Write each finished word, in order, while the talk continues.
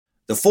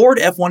The Ford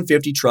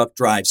F-150 truck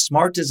drives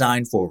smart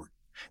design forward.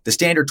 The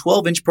standard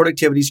 12-inch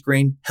productivity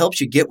screen helps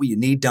you get what you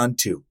need done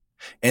too.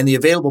 And the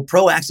available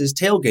Pro Access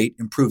tailgate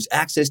improves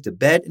access to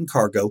bed and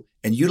cargo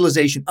and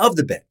utilization of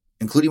the bed,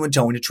 including when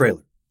towing a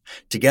trailer.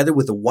 Together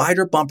with a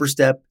wider bumper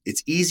step,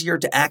 it's easier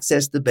to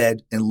access the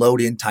bed and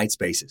load in tight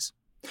spaces.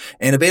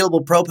 And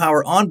available Pro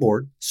Power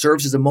onboard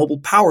serves as a mobile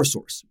power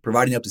source,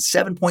 providing up to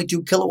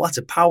 7.2 kilowatts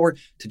of power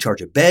to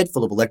charge a bed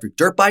full of electric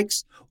dirt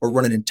bikes or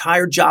run an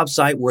entire job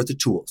site worth of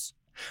tools.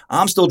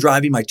 I'm still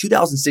driving my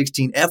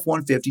 2016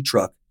 F-150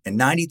 truck and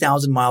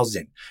 90,000 miles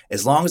in.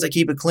 As long as I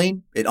keep it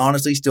clean, it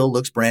honestly still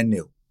looks brand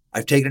new.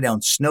 I've taken it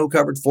down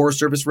snow-covered Forest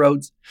Service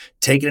roads,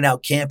 taken it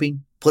out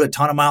camping, put a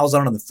ton of miles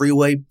on it on the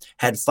freeway,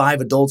 had 5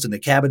 adults in the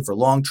cabin for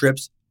long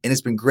trips, and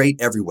it's been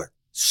great everywhere.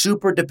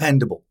 Super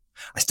dependable.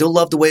 I still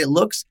love the way it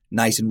looks,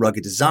 nice and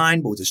rugged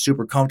design, but with a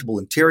super comfortable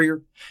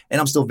interior.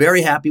 And I'm still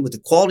very happy with the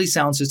quality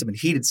sound system and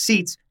heated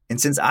seats. And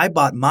since I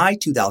bought my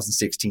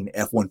 2016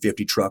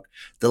 F-150 truck,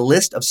 the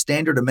list of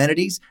standard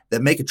amenities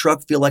that make a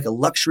truck feel like a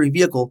luxury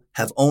vehicle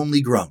have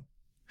only grown.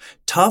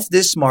 Tough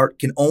this smart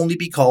can only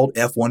be called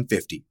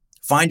F-150.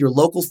 Find your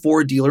local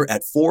Ford dealer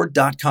at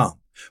Ford.com.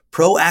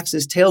 Pro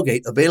Access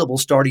tailgate available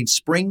starting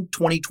spring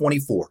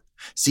 2024.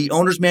 See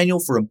owner's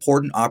manual for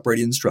important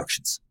operating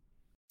instructions.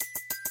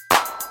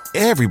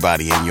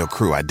 Everybody in your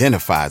crew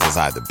identifies as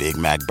either Big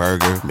Mac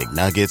Burger,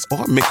 McNuggets,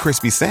 or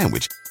McCrispy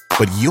Sandwich.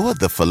 But you're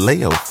the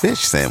Filet-O-Fish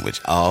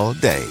Sandwich all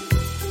day.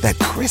 That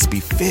crispy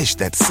fish,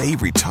 that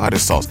savory tartar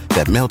sauce,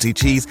 that melty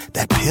cheese,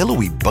 that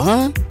pillowy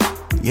bun.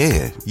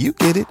 Yeah, you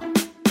get it.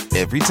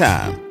 Every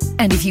time.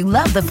 And if you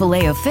love the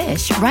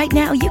Filet-O-Fish, right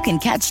now you can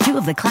catch 2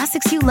 of the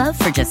classics you love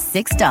for just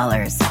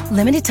 $6.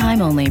 Limited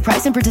time only.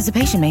 Price and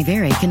participation may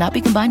vary. Cannot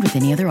be combined with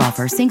any other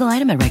offer. Single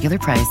item at regular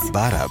price.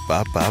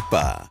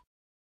 Ba-da-ba-ba-ba.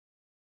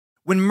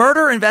 When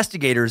murder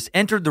investigators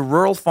entered the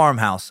rural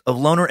farmhouse of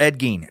Loner Ed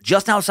Gein,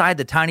 just outside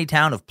the tiny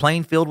town of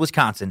Plainfield,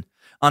 Wisconsin,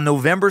 on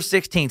November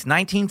 16th,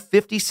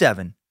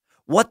 1957,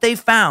 what they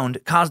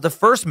found caused the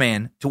first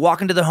man to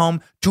walk into the home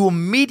to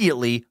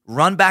immediately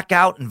run back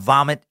out and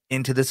vomit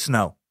into the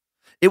snow.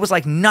 It was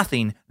like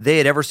nothing they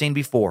had ever seen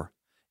before.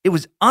 It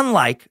was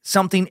unlike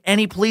something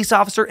any police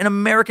officer in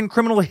American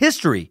criminal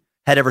history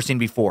had ever seen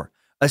before.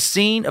 A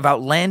scene of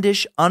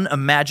outlandish,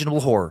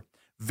 unimaginable horror.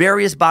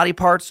 Various body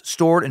parts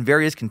stored in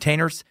various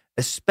containers,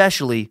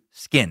 especially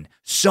skin.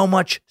 So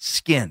much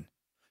skin.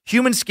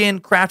 Human skin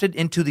crafted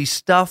into the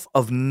stuff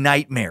of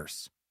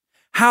nightmares.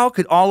 How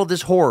could all of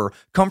this horror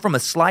come from a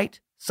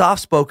slight,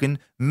 soft-spoken,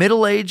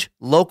 middle-aged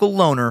local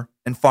loner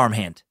and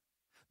farmhand?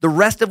 The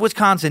rest of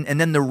Wisconsin and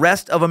then the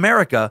rest of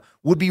America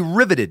would be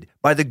riveted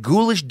by the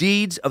ghoulish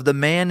deeds of the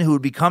man who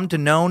would become to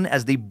known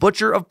as the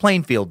Butcher of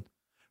Plainfield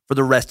for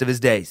the rest of his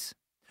days.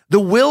 The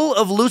will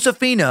of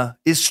Lucifina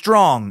is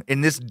strong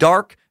in this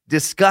dark,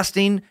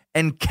 disgusting,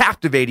 and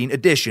captivating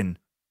edition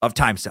of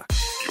Time Suck.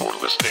 You're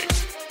listening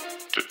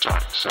to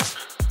Time Suck.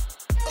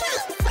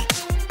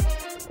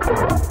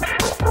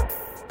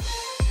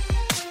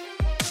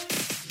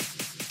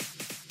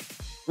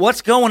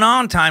 What's going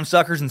on, Time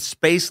Suckers and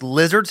Space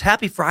Lizards?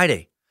 Happy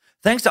Friday.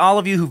 Thanks to all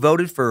of you who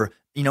voted for,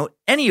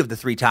 any of the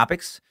 3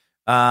 topics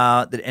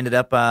that ended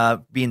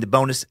up being the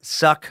bonus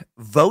suck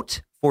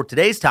vote for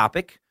today's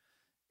topic.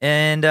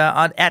 And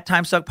at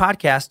Time Suck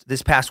Podcast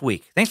this past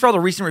week. Thanks for all the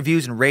recent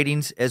reviews and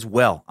ratings as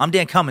well. I'm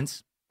Dan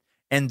Cummins,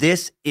 and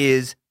this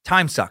is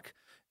Time Suck.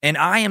 And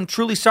I am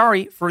truly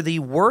sorry for the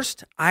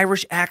worst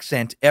Irish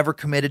accent ever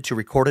committed to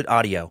recorded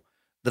audio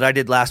that I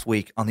did last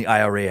week on the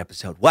IRA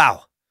episode.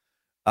 Wow.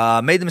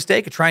 Made the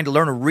mistake of trying to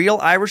learn a real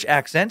Irish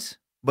accent,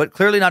 but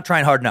clearly not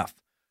trying hard enough.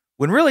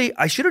 When really,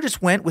 I should have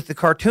just went with the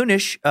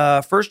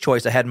cartoonish first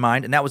choice I had in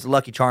mind, and that was the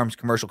Lucky Charms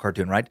commercial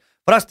cartoon, right?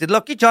 Frosted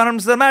Lucky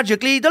Charms, they're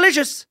magically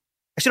delicious.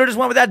 I should have just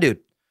went with that dude.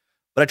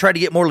 But I tried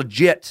to get more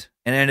legit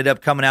and ended up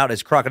coming out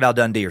as Crocodile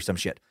Dundee or some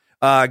shit.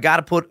 Got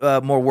to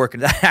put more work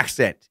into that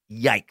accent.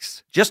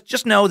 Yikes.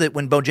 Just know that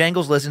when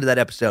Bojangles listened to that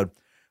episode,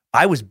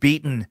 I was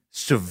beaten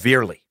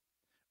severely.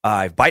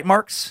 I have bite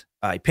marks.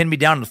 He pinned me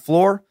down on the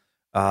floor,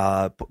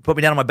 put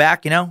me down on my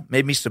back,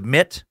 made me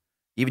submit.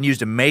 Even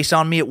used a mace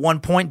on me at one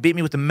point, beat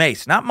me with a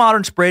mace. Not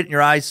modern spray it in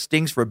your eyes,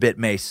 stings for a bit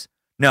mace.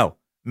 No,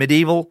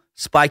 medieval,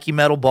 spiky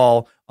metal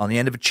ball on the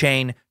end of a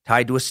chain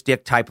tied to a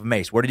stick type of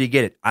mace. Where did he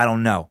get it? I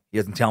don't know. He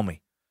doesn't tell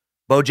me.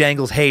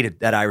 Bojangles hated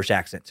that Irish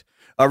accent.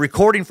 A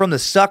recording from the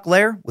Suck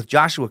Lair with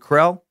Joshua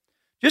Krell.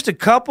 Just a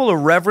couple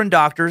of reverend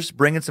doctors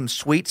bringing some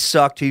sweet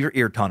suck to your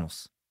ear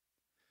tunnels.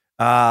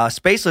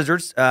 Space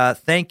Lizards,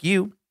 thank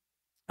you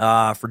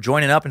for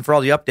joining up and for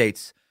all the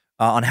updates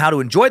on how to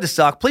enjoy the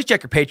suck. Please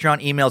check your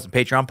Patreon emails and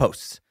Patreon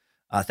posts.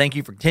 Thank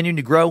you for continuing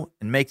to grow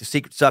and make the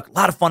secret suck a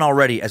lot of fun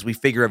already as we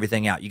figure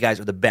everything out. You guys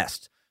are the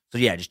best. So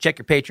yeah, just check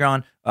your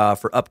Patreon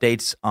for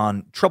updates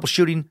on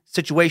troubleshooting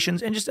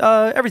situations and just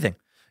everything.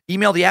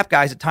 Email the app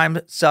guys at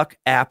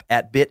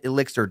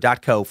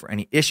timesuckapp@bitelixir.co for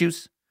any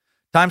issues.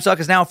 Timesuck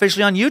is now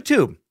officially on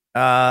YouTube.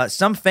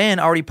 Some fan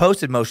already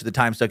posted most of the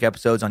Timesuck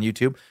episodes on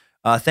YouTube.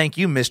 Thank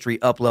you, mystery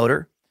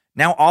uploader.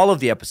 Now all of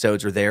the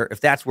episodes are there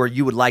if that's where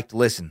you would like to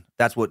listen.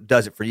 That's what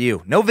does it for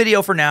you. No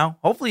video for now.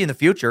 Hopefully in the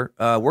future,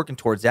 working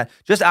towards that.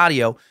 Just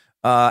audio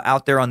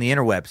out there on the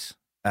interwebs.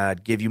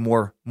 Give you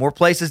more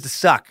places to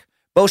suck.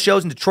 Both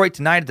shows in Detroit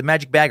tonight at the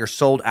Magic Bag are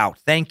sold out.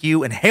 Thank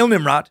you, and hail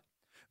Nimrod.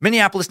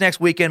 Minneapolis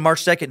next weekend,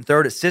 March 2nd and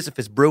 3rd at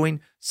Sisyphus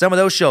Brewing. Some of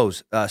those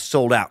shows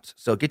sold out,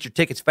 so get your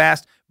tickets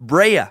fast.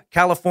 Brea,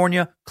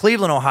 California,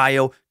 Cleveland,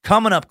 Ohio,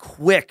 coming up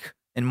quick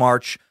in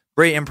March.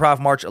 Brea Improv,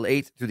 March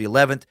 8th through the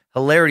 11th.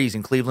 Hilarities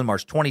in Cleveland,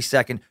 March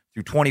 22nd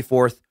through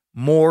 24th.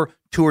 More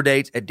tour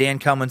dates at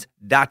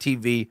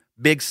dancummins.tv.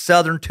 Big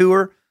Southern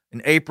tour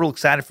in April.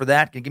 Excited for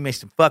that. Gonna give me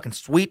some fucking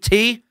sweet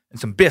tea and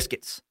some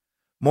biscuits.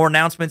 More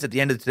announcements at the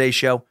end of today's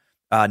show.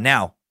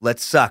 Now,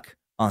 let's suck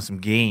on some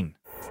gain.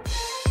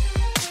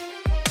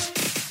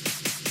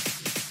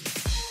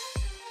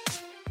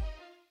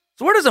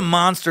 So where does a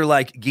monster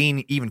like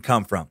Gein even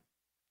come from?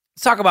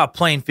 Let's talk about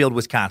Plainfield,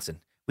 Wisconsin.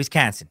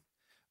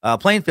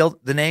 Plainfield,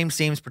 the name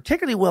seems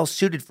particularly well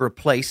suited for a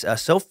place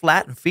so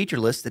flat and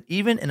featureless that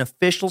even an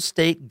official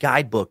state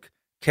guidebook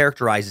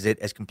characterizes it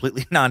as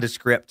completely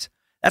nondescript.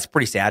 That's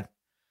pretty sad.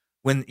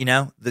 When,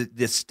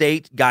 the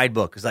state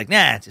guidebook is like,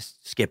 nah,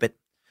 just skip it.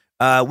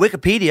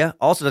 Wikipedia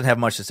also doesn't have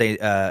much to say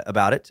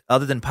about it,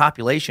 other than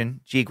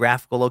population,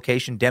 geographical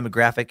location,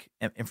 demographic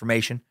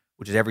information,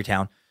 which is every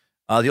town.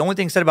 The only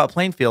thing said about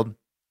Plainfield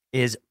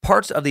is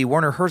parts of the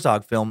Werner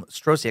Herzog film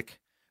Strosic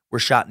were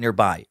shot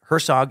nearby.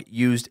 Herzog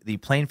used the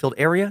Plainfield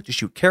area to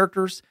shoot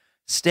characters,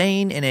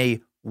 staying in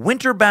a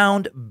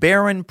winter-bound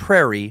barren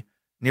prairie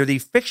near the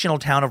fictional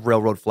town of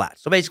Railroad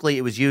Flats. So basically,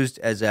 it was used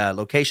as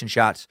location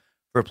shots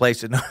for a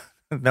place that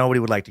nobody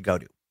would like to go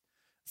to.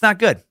 It's not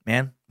good,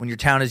 man, when your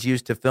town is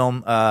used to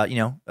film,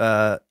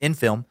 in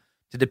film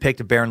to depict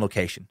a barren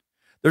location.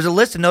 There's a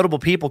list of notable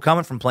people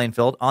coming from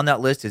Plainfield. On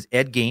that list is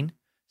Ed Gein,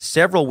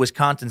 several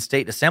Wisconsin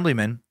state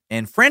assemblymen,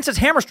 and Frances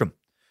Hammerstrom,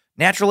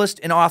 naturalist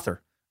and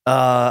author.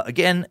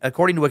 Again,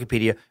 according to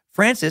Wikipedia,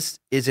 Frances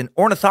is an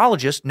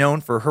ornithologist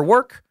known for her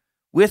work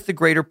with the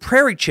greater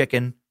prairie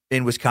chicken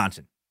in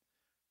Wisconsin.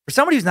 For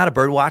somebody who's not a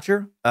bird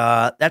watcher,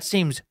 that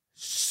seems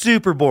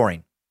super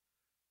boring.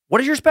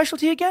 What is your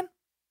specialty again?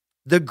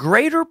 The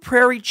greater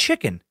prairie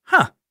chicken.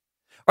 Huh.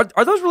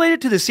 Are those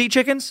related to the sea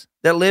chickens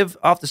that live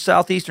off the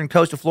southeastern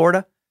coast of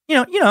Florida?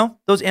 You know,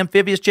 those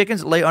amphibious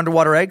chickens that lay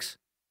underwater eggs?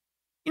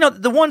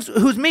 The ones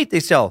whose meat they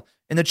sell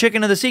in the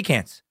chicken of the sea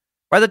cans,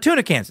 or the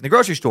tuna cans in the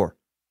grocery store.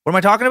 What am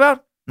I talking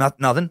about?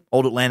 Nothing.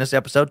 Old Atlantis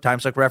episode, time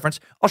suck reference.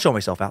 I'll show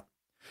myself out.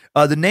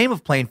 The name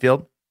of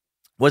Plainfield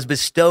was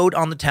bestowed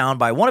on the town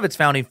by one of its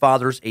founding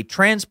fathers, a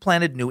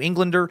transplanted New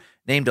Englander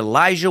named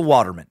Elijah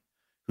Waterman,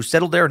 who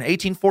settled there in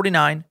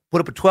 1849,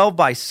 put up a 12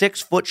 by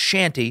 6 foot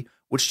shanty,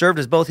 which served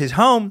as both his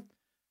home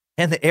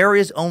and the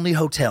area's only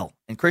hotel,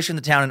 and christened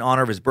the town in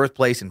honor of his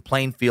birthplace in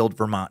Plainfield,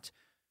 Vermont.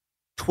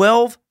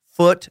 12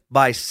 foot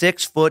by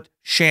 6 foot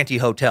shanty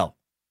hotel.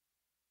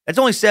 That's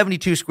only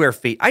 72 square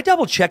feet. I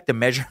double-checked the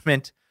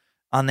measurement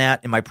on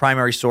that in my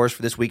primary source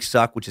for this week's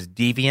Suck, which is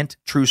Deviant,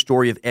 True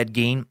Story of Ed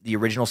Gein, the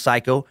Original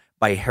Psycho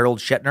by Harold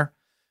Schechter.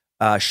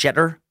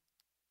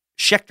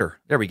 Schechter,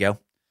 there we go.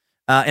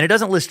 And it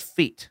doesn't list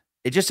feet.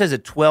 It just says a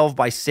 12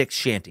 by 6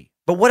 shanty.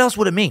 But what else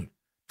would it mean?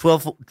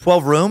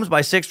 12 rooms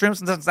by 6 rooms?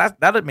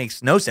 That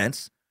makes no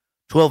sense.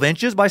 12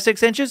 inches by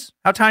 6 inches?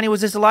 How tiny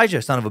was this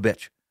Elijah, son of a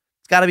bitch?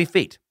 It's got to be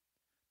feet.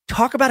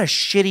 Talk about a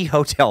shitty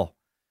hotel.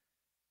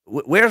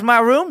 Where's my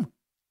room?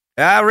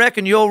 I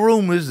reckon your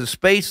room is the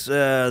space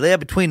there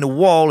between the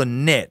wall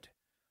and Ned.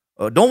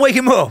 Don't wake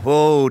him up.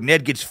 Oh,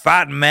 Ned gets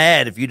fighting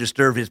mad if you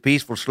disturb his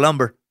peaceful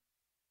slumber.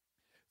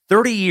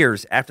 30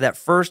 years after that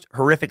first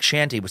horrific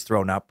shanty was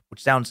thrown up,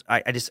 which sounds,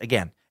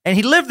 again, and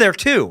he lived there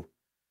too.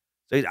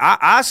 So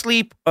I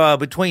sleep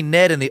between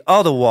Ned and the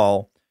other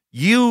wall.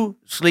 You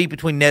sleep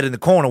between Ned and the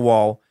corner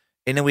wall.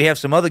 And then we have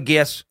some other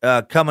guests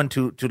coming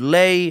to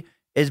lay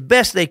as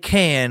best they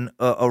can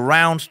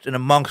around and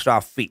amongst our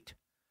feet.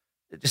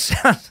 It just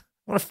sounds,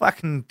 what a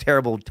fucking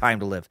terrible time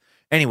to live.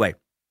 Anyway,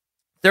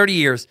 30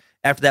 years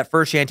after that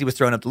first shanty was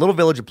thrown up, the little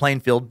village of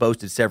Plainfield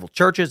boasted several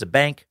churches, a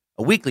bank,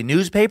 a weekly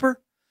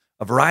newspaper,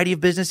 a variety of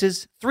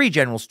businesses, 3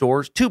 general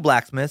stores, 2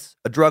 blacksmiths,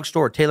 a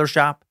drugstore, a tailor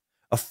shop,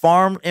 a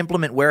farm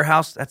implement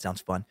warehouse. That sounds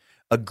fun.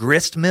 A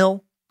grist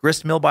mill.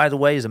 Grist mill, by the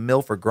way, is a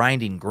mill for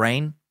grinding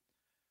grain.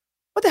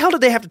 What the hell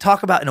did they have to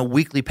talk about in a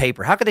weekly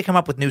paper? How could they come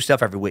up with new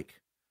stuff every week?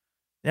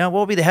 What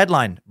would be the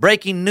headline?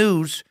 Breaking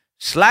news.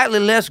 Slightly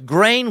less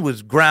grain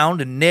was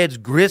ground in Ned's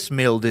grist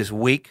mill this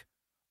week.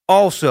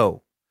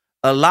 Also,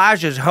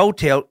 Elijah's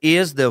hotel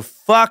is the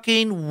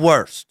fucking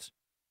worst.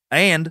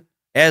 And,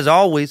 as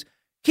always,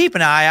 keep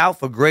an eye out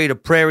for greater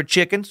prairie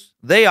chickens.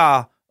 They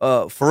are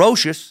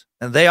ferocious,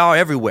 and they are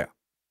everywhere.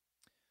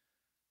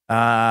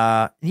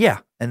 And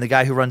the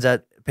guy who runs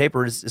that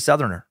paper is a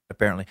Southerner,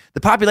 apparently.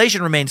 The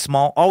population remains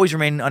small, always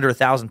remaining under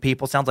 1,000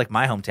 people. Sounds like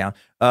my hometown.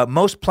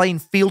 Most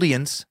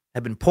Plainfieldians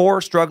have been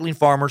poor, struggling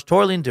farmers,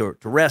 toiling to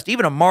rest,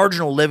 even a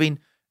marginal living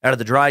out of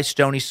the dry,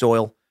 stony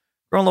soil,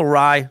 growing a little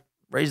rye,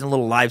 raising a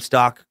little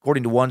livestock,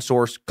 according to one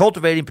source,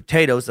 cultivating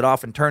potatoes that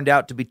often turned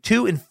out to be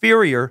too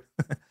inferior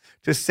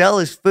to sell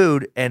his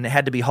food and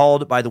had to be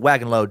hauled by the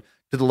wagon load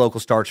to the local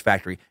starch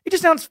factory. It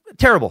just sounds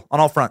terrible on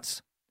all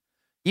fronts.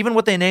 Even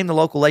what they named the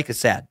local lake is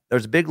sad.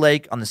 There's a big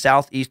lake on the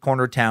southeast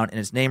corner of town, and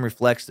its name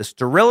reflects the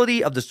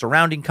sterility of the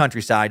surrounding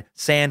countryside,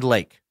 Sand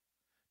Lake.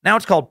 Now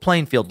it's called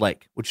Plainfield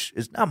Lake, which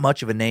is not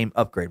much of a name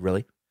upgrade,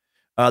 really.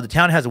 The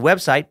town has a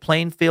website,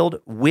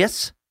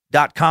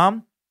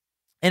 plainfieldwis.com,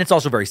 and it's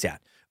also very sad.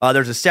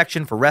 There's a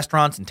section for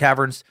restaurants and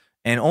taverns,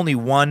 and only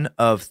one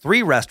of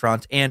 3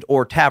 restaurants and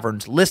or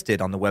taverns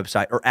listed on the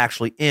website are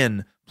actually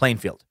in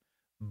Plainfield.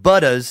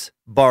 Buddha's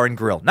Bar and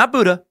Grill. Not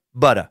Buddha,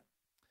 Buddha.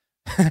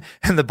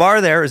 And the bar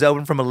there is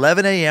open from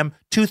 11 a.m.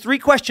 to 3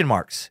 question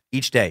marks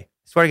each day.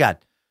 Swear to God.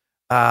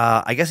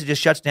 I guess it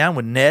just shuts down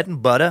when Ned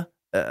and Buddha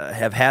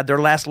have had their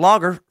last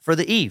lager for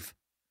the eve.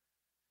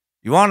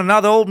 You want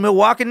another old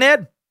Milwaukee,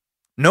 Ned?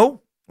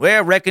 No? Well,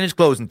 I reckon it's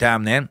closing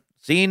time then.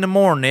 See you in the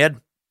morning, Ned.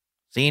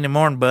 See you in the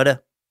morning,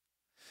 Buddha.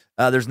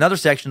 There's another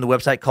section of the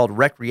website called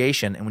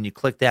Recreation, and when you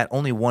click that,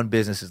 only one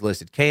business is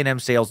listed, K&M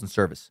Sales and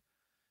Service.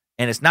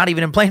 And it's not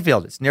even in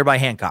Plainfield. It's nearby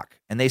Hancock.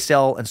 And they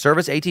sell and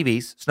service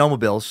ATVs,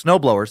 snowmobiles,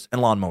 snowblowers, and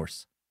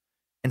lawnmowers.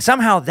 And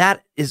somehow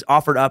that is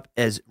offered up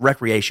as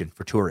recreation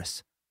for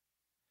tourists.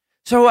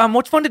 So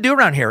what's fun to do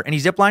around here? Any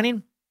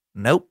ziplining?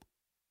 Nope.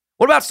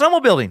 What about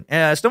snowmobiling?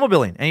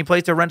 Any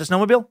place to rent a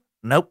snowmobile?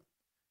 Nope.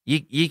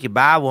 You could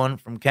buy one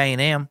from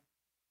K&M.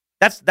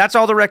 That's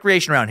all the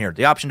recreation around here.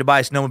 The option to buy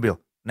a snowmobile.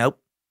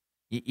 Nope.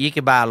 You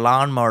could buy a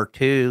lawnmower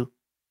too.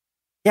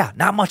 Yeah,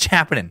 not much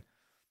happening.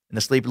 In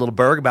the sleepy little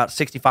burg, about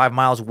 65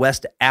 miles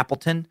west of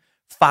Appleton,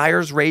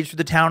 fires raged through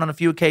the town on a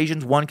few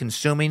occasions, one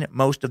consuming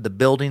most of the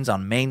buildings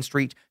on Main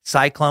Street.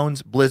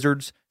 Cyclones,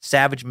 blizzards,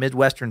 savage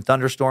Midwestern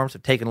thunderstorms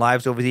have taken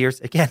lives over the years.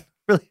 Again,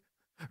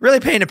 really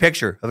paint a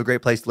picture of a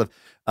great place to live.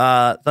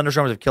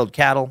 Thunderstorms have killed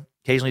cattle,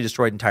 occasionally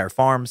destroyed entire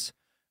farms.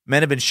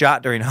 Men have been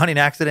shot during hunting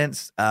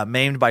accidents,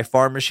 maimed by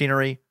farm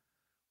machinery.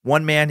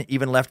 One man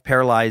even left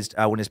paralyzed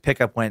when his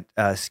pickup went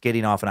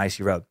skidding off an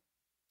icy road.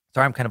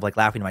 Sorry, I'm kind of like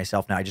laughing to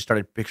myself now. I just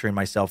started picturing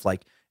myself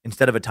like,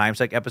 instead of a Time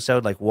Suck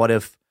episode, like what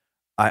if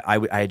I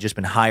had just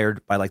been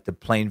hired by like the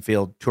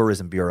Plainfield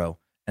Tourism Bureau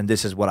and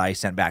this is what I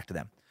sent back to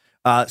them.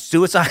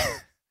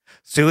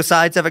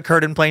 Suicides have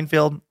occurred in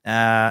Plainfield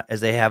as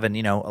they have in,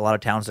 a lot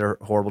of towns that are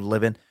horrible to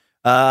live in.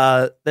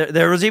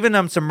 There was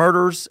even some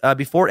murders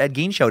before Ed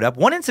Gein showed up.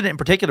 One incident in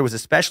particular was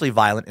especially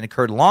violent and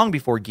occurred long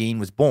before Gein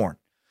was born.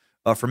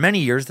 For many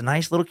years, the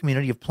nice little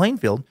community of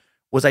Plainfield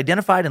was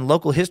identified in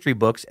local history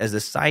books as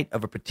the site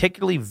of a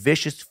particularly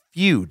vicious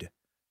feud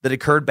that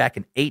occurred back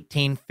in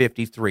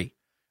 1853.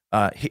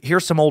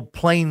 Here's some old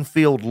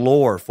Plainfield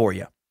lore for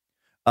you.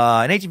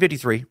 In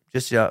 1853,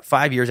 just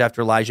 5 years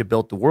after Elijah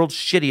built the world's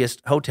shittiest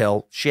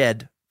hotel,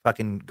 shed,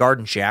 fucking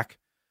garden shack,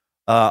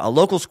 a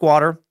local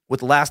squatter with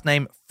the last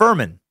name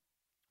Furman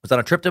was on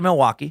a trip to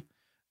Milwaukee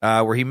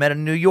where he met a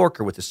New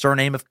Yorker with the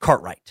surname of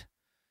Cartwright,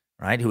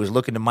 right, who was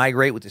looking to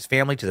migrate with his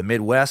family to the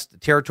Midwest. The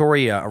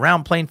territory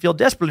around Plainfield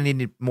desperately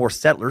needed more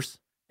settlers,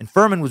 and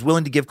Furman was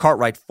willing to give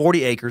Cartwright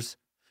 40 acres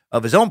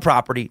of his own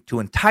property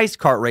to entice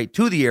Cartwright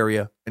to the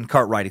area, and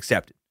Cartwright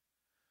accepted.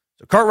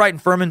 So Cartwright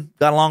and Furman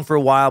got along for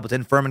a while, but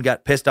then Furman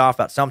got pissed off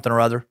about something or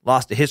other,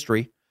 lost to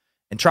history,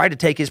 and tried to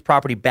take his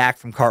property back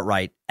from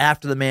Cartwright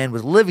after the man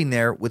was living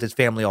there with his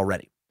family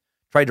already.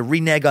 Tried to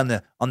renege on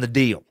the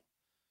deal,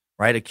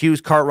 right?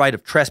 Accused Cartwright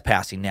of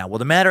trespassing now. Well,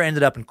 the matter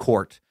ended up in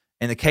court,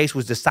 and the case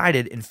was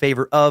decided in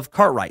favor of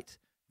Cartwright,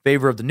 in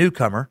favor of the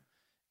newcomer.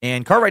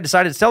 And Cartwright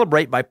decided to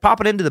celebrate by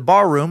popping into the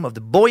bar room of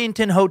the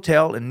Boyington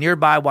Hotel in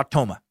nearby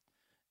Watoma.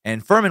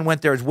 And Furman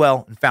went there as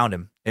well and found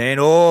him. And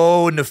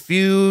the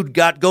feud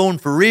got going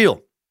for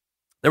real.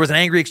 There was an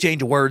angry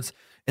exchange of words,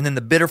 and then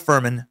the bitter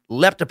Furman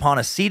leapt upon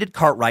a seated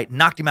Cartwright,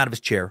 knocked him out of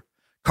his chair.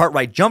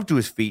 Cartwright jumped to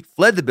his feet,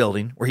 fled the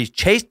building, where he's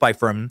chased by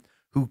Furman,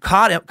 who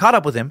caught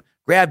up with him,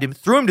 grabbed him,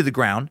 threw him to the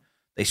ground.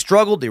 They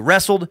struggled, they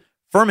wrestled.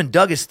 Furman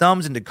dug his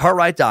thumbs into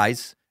Cartwright's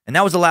eyes, and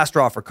that was the last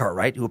straw for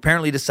Cartwright, who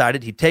apparently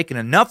decided he'd taken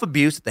enough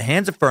abuse at the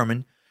hands of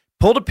Furman,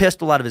 pulled a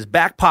pistol out of his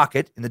back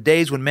pocket in the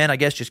days when men, I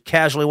guess, just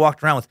casually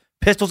walked around with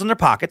pistols in their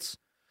pockets,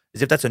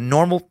 as if that's a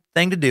normal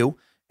thing to do,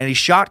 and he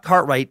shot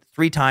Cartwright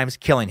 3 times,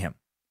 killing him.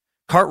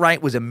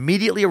 Cartwright was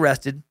immediately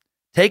arrested,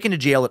 taken to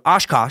jail at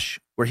Oshkosh,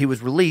 where he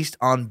was released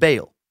on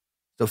bail.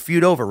 So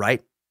feud over,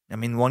 right? I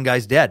mean, one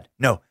guy's dead.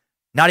 No,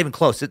 not even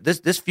close.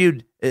 This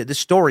feud, this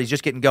story is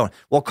just getting going.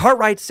 Well,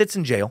 Cartwright sits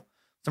in jail.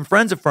 Some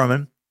friends of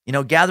Furman,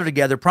 gather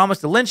together, promise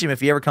to lynch him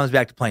if he ever comes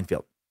back to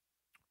Plainfield.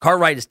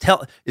 Cartwright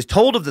is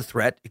told of the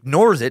threat,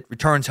 ignores it,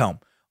 returns home.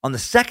 On the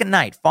second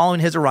night following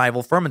his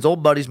arrival, Furman's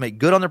old buddies make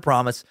good on their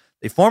promise.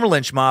 They form a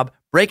lynch mob,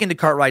 break into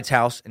Cartwright's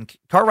house, and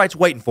Cartwright's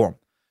waiting for him.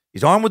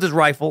 He's armed with his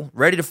rifle,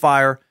 ready to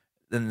fire.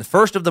 Then the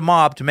first of the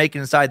mob to make it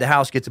inside the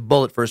house gets a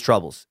bullet for his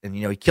troubles. And,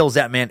 he kills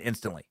that man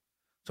instantly.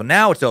 So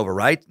now it's over,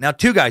 right? Now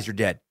 2 guys are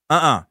dead.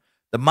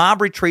 The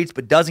mob retreats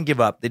but doesn't give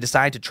up. They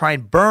decide to try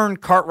and burn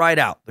Cartwright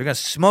out. They're going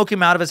to smoke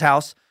him out of his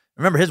house.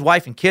 Remember, his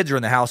wife and kids are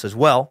in the house as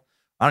well.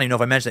 I don't even know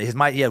if I mentioned it.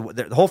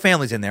 The whole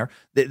family's in there.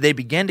 They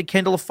begin to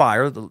kindle a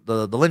fire.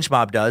 The lynch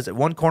mob does at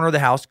one corner of the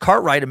house.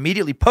 Cartwright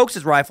immediately pokes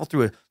his rifle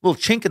through a little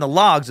chink in the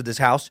logs of this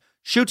house,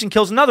 shoots and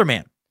kills another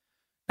man.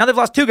 Now they've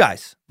lost 2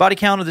 guys. Body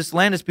count of this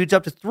land dispute's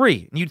up to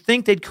 3. And you'd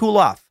think they'd cool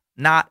off.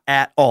 Not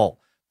at all.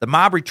 The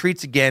mob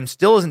retreats again.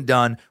 Still isn't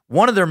done.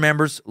 One of their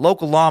members,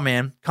 local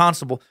lawman,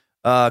 Constable,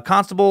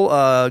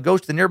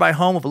 goes to the nearby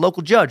home of a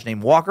local judge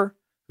named Walker,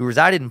 who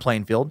resided in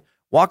Plainfield.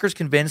 Walker's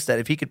convinced that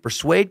if he could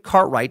persuade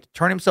Cartwright to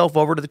turn himself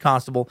over to the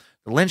constable,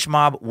 the lynch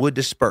mob would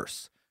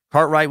disperse.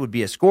 Cartwright would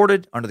be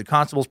escorted under the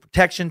constable's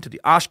protection to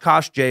the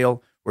Oshkosh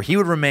jail, where he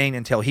would remain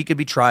until he could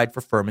be tried for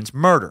Furman's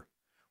murder.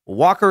 Well,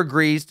 Walker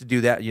agrees to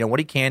do that, what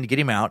he can to get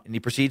him out, and he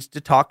proceeds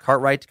to talk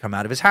Cartwright to come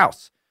out of his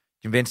house,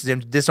 convinces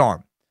him to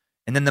disarm.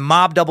 And then the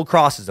mob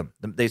double-crosses him.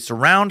 They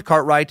surround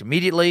Cartwright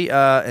immediately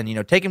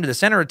and take him to the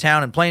center of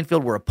town in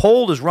Plainfield, where a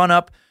pole is run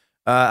up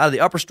out of the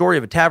upper story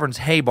of a tavern's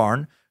hay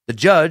barn. The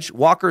judge,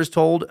 Walker, is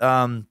told,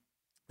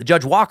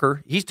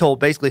 he's told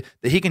basically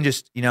that he can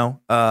just, he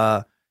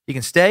can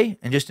stay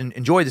and just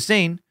enjoy the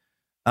scene,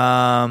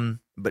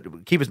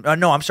 but keep his,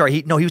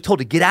 he was told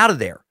to get out of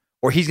there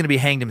or he's going to be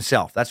hanged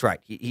himself. That's right.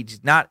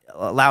 He's not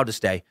allowed to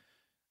stay,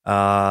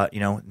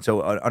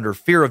 so under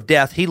fear of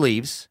death, he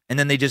leaves, and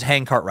then they just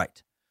hang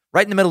Cartwright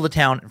right in the middle of the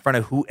town in front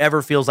of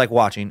whoever feels like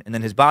watching, and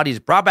then his body is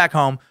brought back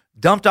home,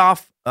 dumped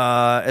off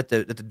at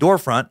the door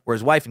front where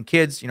his wife and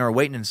kids, are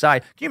waiting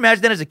inside. Can you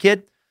imagine that as a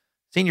kid?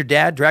 Seeing your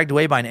dad dragged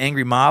away by an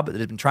angry mob that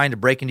had been trying to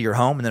break into your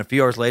home, and then a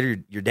few hours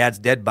later, your dad's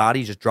dead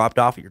body just dropped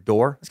off at your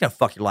door. That's going to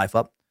fuck your life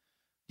up.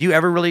 Do you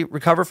ever really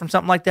recover from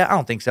something like that? I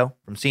don't think so.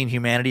 From seeing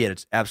humanity at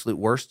its absolute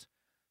worst.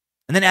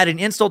 And then adding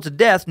insult to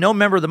death, no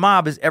member of the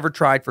mob has ever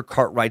tried for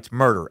Cartwright's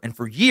murder. And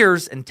for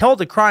years, until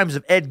the crimes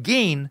of Ed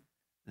Gein,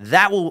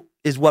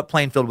 is what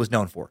Plainfield was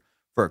known for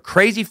a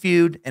crazy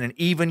feud and an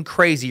even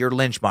crazier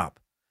lynch mob.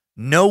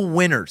 No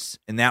winners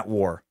in that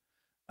war.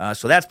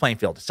 So that's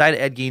Plainfield. The site of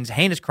Ed Gein's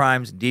heinous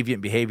crimes and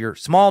deviant behavior.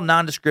 Small,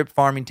 nondescript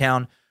farming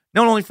town,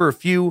 known only for a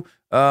few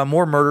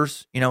more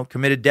murders,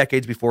 committed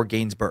decades before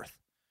Gein's birth.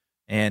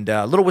 And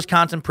little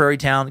Wisconsin prairie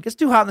town. It gets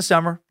too hot in the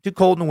summer, too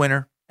cold in the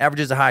winter.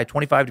 Averages a high of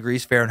 25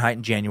 degrees Fahrenheit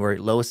in January,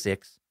 low of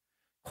 6.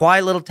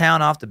 Quiet little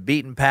town off the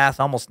beaten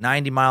path, almost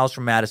 90 miles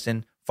from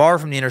Madison, far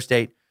from the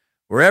interstate,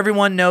 where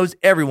everyone knows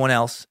everyone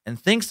else and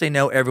thinks they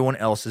know everyone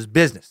else's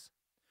business.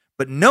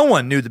 But no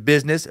one knew the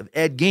business of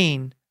Ed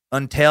Gein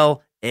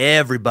until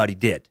everybody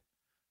did.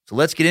 So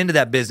let's get into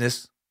that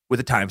business with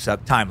a Time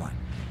Suck timeline.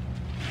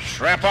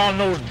 Strap on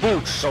those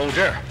boots,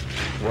 soldier.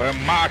 We're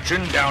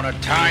marching down a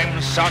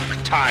Time Suck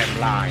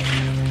timeline.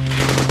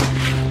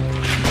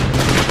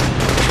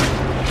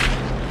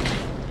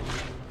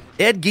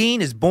 Ed Gein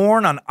is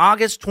born on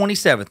August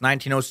 27th,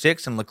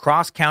 1906 in La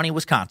Crosse County,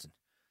 Wisconsin.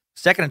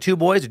 Second of 2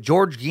 boys,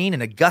 George Gein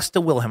and Augusta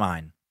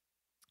Wilhelmine.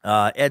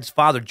 Ed's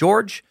father,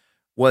 George,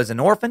 was an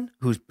orphan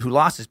who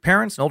lost his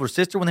parents and older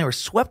sister when they were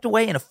swept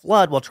away in a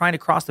flood while trying to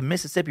cross the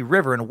Mississippi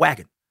River in a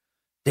wagon.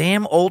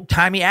 Damn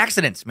old-timey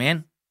accidents,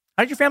 man.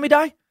 How did your family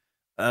die?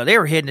 They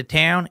were heading to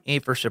town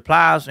for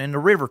supplies, and the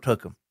river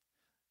took them.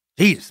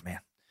 Jesus, man.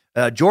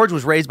 George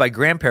was raised by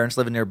grandparents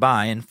living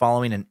nearby, and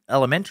following an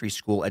elementary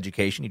school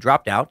education, he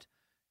dropped out,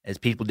 as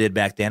people did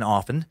back then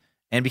often,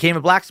 and became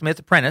a blacksmith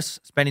apprentice,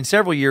 spending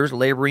several years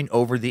laboring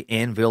over the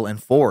anvil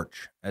and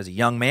forge. As a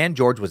young man,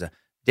 George was a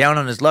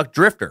down-on-his-luck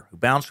drifter who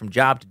bounced from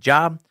job to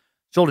job,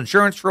 sold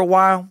insurance for a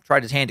while,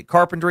 tried his hand at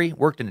carpentry,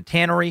 worked in a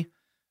tannery,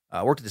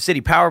 worked at the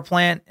city power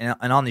plant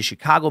and on the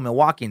Chicago,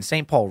 Milwaukee, and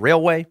St. Paul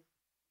Railway.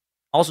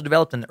 Also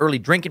developed an early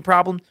drinking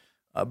problem,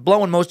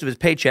 blowing most of his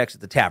paychecks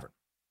at the tavern.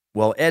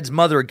 Well, Ed's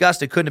mother,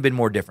 Augusta, couldn't have been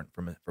more different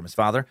from his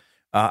father.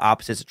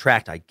 Opposites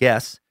attract, I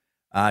guess.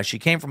 She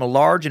came from a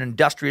large and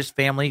industrious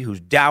family whose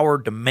dour,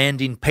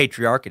 demanding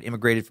patriarch had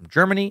immigrated from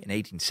Germany in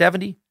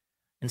 1870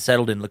 and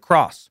settled in La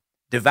Crosse.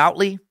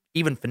 Devoutly,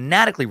 even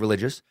fanatically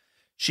religious,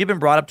 she had been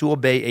brought up to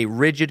obey a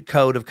rigid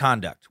code of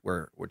conduct,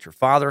 which her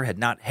father had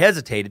not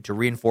hesitated to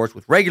reinforce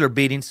with regular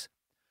beatings.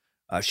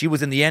 She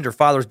was in the end her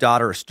father's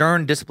daughter, a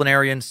stern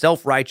disciplinarian,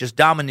 self-righteous,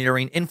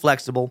 domineering,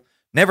 inflexible,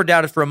 never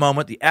doubted for a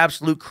moment the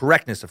absolute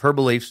correctness of her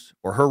beliefs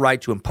or her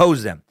right to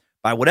impose them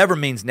by whatever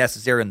means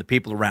necessary on the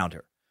people around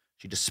her.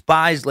 She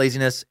despised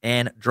laziness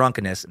and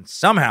drunkenness, and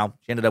somehow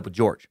she ended up with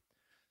George.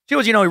 She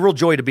was, a real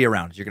joy to be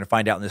around, as you're going to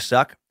find out in this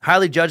suck.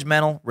 Highly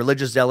judgmental,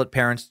 religious zealot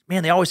parents.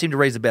 Man, they always seem to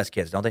raise the best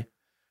kids, don't they?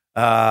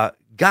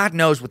 God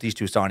knows what these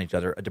two saw in each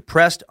other. A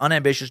depressed,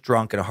 unambitious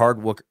drunk and a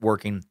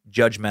hard-working,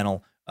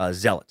 judgmental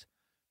zealot.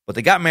 But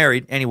they got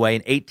married anyway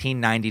in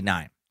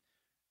 1899.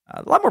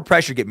 A lot more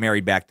pressure to get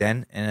married back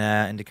then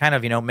and to kind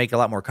of, make a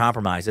lot more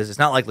compromises. It's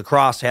not like La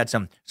Crosse had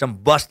some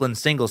bustling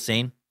single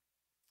scene.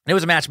 And it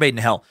was a match made in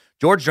hell.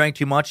 George drank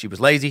too much. He was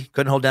lazy,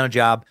 couldn't hold down a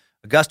job.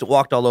 Augusta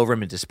walked all over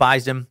him and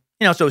despised him.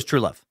 So it was true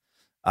love.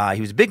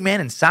 He was a big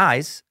man in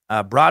size,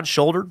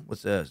 broad-shouldered with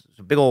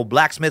some big old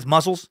blacksmith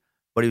muscles,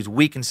 but he was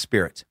weak in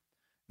spirit.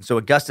 And so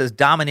Augusta's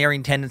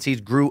domineering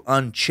tendencies grew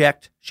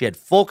unchecked. She had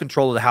full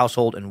control of the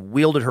household and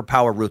wielded her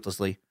power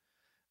ruthlessly.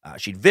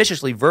 She'd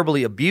viciously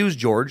verbally abuse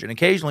George, and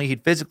occasionally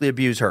he'd physically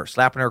abuse her,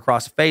 slapping her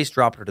across the face,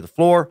 dropping her to the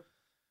floor.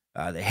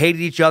 They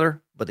hated each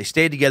other, but they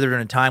stayed together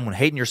during a time when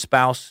hating your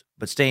spouse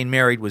but staying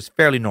married was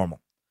fairly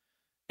normal.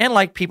 And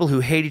like people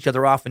who hate each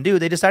other often do,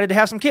 they decided to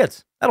have some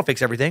kids. That'll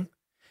fix everything.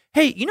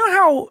 Hey, you know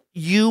how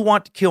you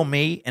want to kill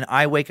me and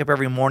I wake up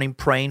every morning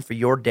praying for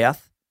your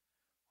death?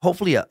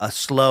 Hopefully a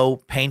slow,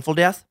 painful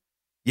death?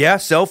 Yeah,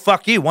 so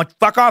fuck you.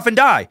 Fuck off and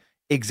die.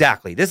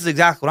 Exactly. This is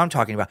exactly what I'm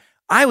talking about.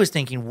 I was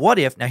thinking, what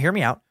if, now hear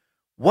me out,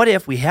 what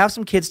if we have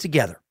some kids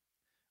together,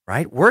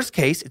 right? Worst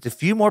case, it's a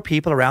few more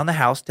people around the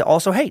house to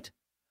also hate.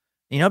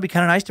 You know, it'd be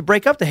kind of nice to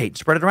break up the hate and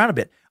spread it around a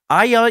bit.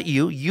 I yell at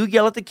you, you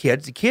yell at the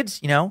kids. The kids,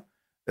 you know,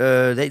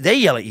 they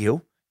yell at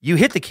you. You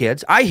hit the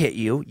kids, I hit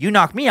you. You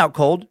knock me out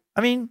cold.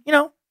 I mean, you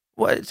know,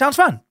 it sounds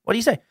fun. What do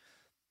you say?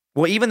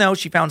 Well, even though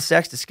she found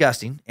sex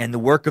disgusting and the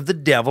work of the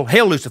devil,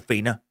 hail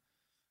Lucifina,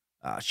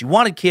 she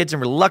wanted kids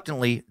and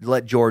reluctantly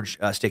let George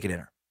stick it in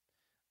her.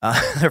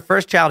 Their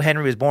first child,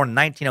 Henry, was born in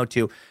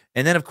 1902.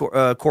 And then,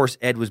 of course,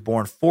 Ed was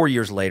born 4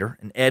 years later.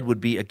 And Ed would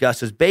be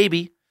Augusta's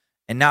baby.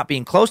 And not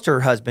being close to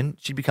her husband,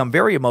 she'd become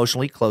very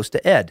emotionally close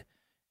to Ed.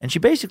 And she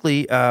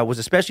basically was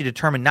especially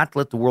determined not to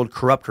let the world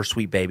corrupt her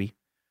sweet baby,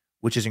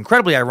 which is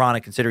incredibly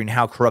ironic considering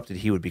how corrupted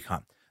he would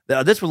become.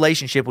 This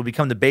relationship would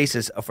become the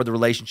basis for the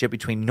relationship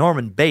between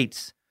Norman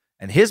Bates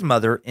and his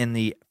mother in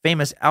the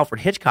famous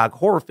Alfred Hitchcock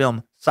horror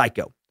film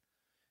Psycho.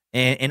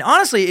 And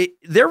honestly,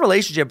 their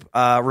relationship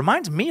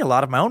reminds me a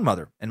lot of my own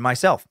mother and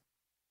myself.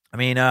 I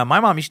mean, my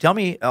mom used to tell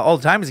me all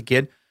the time as a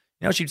kid,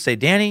 you know, she'd say,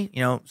 Danny,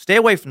 you know, stay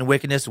away from the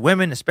wickedness of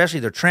women, especially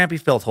their trampy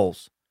filth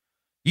holes.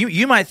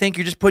 You might think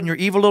you're just putting your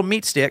evil little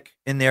meat stick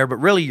in there, but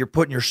really you're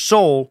putting your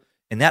soul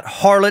in that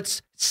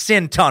harlot's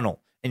sin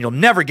tunnel, and you'll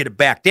never get it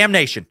back.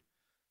 Damnation.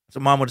 That's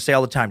what Mom would say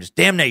all the time, just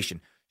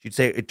damnation. She'd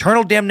say,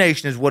 eternal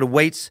damnation is what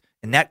awaits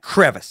in that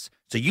crevice.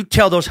 So you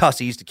tell those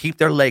hussies to keep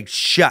their legs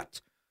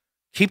shut.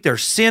 Keep their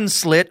sin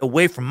slit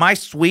away from my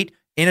sweet,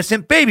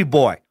 innocent baby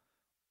boy.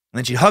 And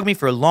then she'd hug me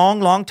for a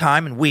long, long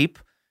time and weep.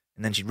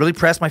 And then she'd really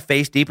press my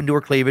face deep into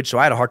her cleavage, so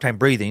I had a hard time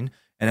breathing.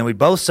 And then we'd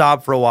both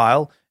sob for a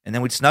while. And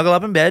then we'd snuggle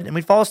up in bed and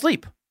we'd fall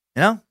asleep.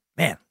 You know?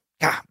 Man,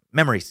 God,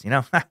 memories, you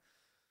know?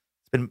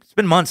 It's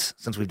been months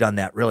since we've done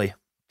that, really.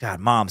 God,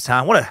 moms,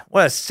 huh?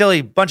 What a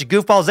silly bunch of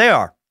goofballs they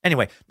are.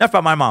 Anyway, enough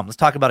about my mom. Let's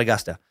talk about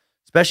Augusta,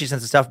 especially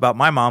since the stuff about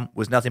my mom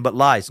was nothing but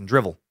lies and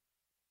drivel.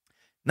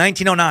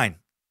 1909.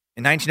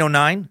 In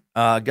 1909,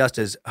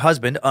 Augusta's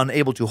husband,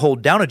 unable to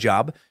hold down a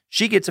job,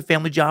 she gets a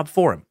family job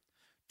for him.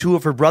 Two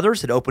of her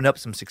brothers had opened up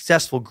some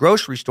successful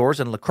grocery stores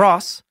in La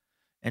Crosse,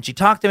 and she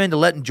talked them into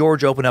letting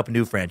George open up a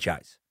new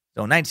franchise.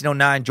 So in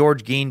 1909,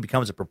 George Gein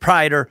becomes a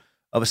proprietor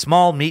of a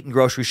small meat and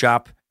grocery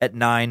shop at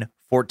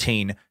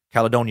 914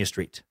 Caledonia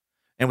Street.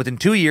 And within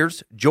 2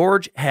 years,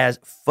 George has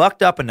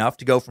fucked up enough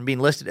to go from being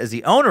listed as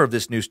the owner of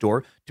this new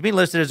store to being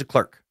listed as a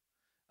clerk.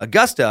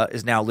 Augusta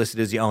is now listed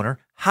as the owner,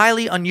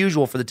 highly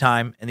unusual for the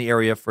time in the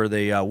area for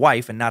the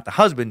wife and not the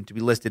husband to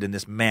be listed in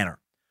this manner.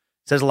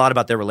 It says a lot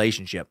about their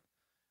relationship.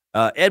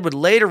 Ed would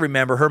later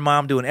remember her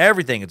mom doing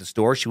everything at the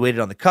store. She waited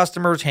on the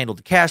customers, handled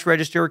the cash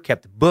register,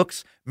 kept the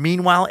books.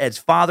 Meanwhile, Ed's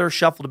father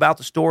shuffled about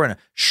the store in a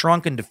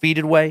shrunken,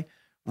 defeated way,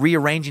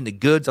 rearranging the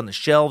goods on the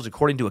shelves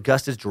according to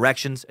Augusta's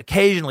directions,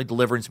 occasionally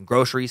delivering some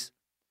groceries.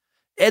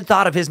 Ed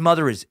thought of his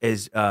mother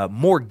as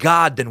more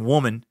God than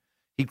woman.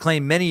 He'd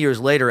claimed many years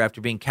later, after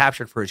being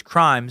captured for his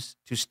crimes,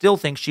 to still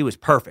think she was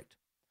perfect.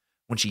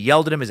 When she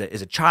yelled at him as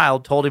a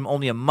child, told him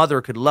only a mother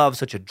could love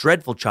such a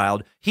dreadful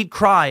child, he'd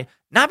cry,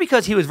 not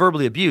because he was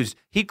verbally abused,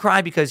 he'd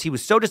cry because he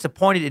was so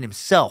disappointed in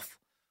himself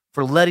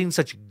for letting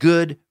such a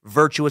good,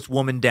 virtuous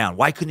woman down.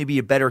 Why couldn't he be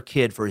a better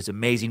kid for his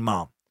amazing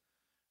mom?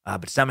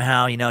 But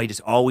somehow, he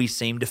just always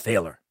seemed to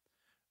fail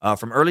her.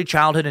 From early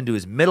childhood into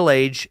his middle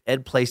age,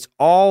 Ed placed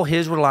all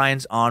his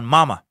reliance on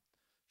Mama.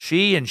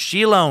 She and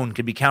she alone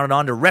could be counted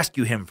on to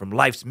rescue him from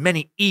life's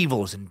many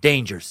evils and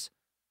dangers.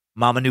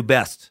 Mama knew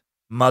best.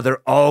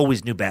 Mother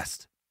always knew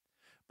best.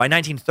 By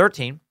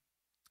 1913,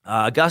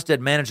 Augusta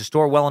had managed the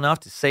store well enough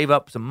to save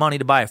up some money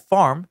to buy a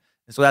farm,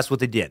 and so that's what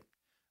they did.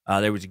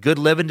 There was a good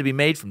living to be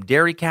made from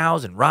dairy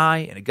cows and rye,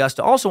 and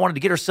Augusta also wanted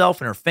to get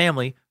herself and her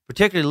family,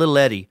 particularly little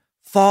Eddie,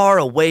 far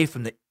away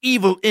from the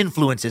evil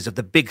influences of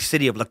the big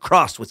city of La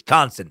Crosse,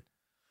 Wisconsin.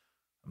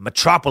 A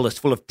metropolis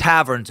full of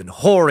taverns and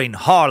whoring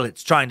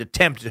harlots trying to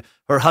tempt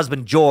her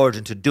husband George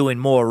into doing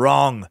more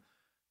wrong.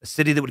 A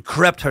city that would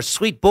corrupt her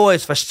sweet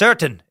boys for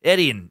certain,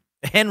 Eddie and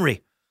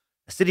Henry.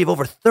 A city of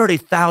over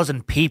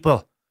 30,000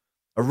 people.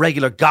 A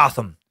regular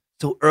Gotham,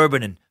 so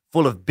urban and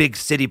full of big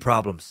city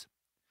problems.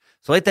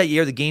 So late that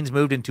year, the Geins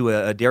moved into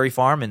a dairy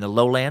farm in the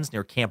lowlands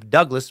near Camp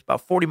Douglas,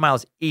 about 40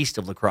 miles east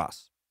of La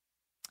Crosse.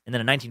 And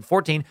then in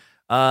 1914,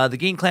 the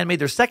Gein clan made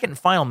their second and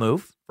final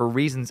move, for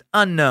reasons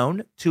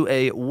unknown, to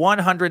a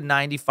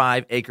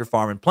 195-acre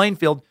farm in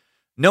Plainfield,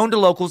 known to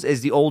locals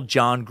as the old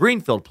John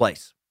Greenfield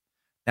place.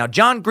 Now,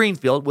 John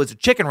Greenfield was a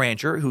chicken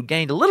rancher who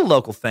gained a little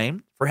local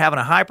fame for having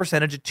a high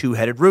percentage of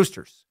two-headed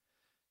roosters.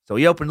 So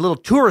he opened a little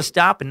tourist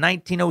stop in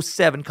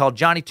 1907 called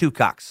Johnny Two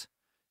Cocks.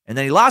 And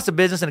then he lost the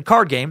business in a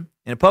card game,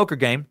 in a poker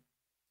game,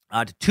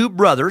 to two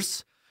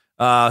brothers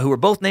who were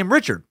both named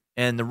Richard,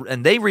 and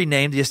they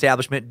renamed the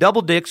establishment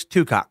Double Dicks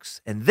Two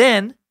Cocks. And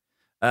then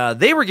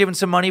they were given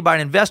some money by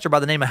an investor by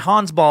the name of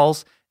Hans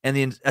Balls, and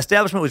the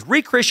establishment was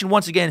rechristened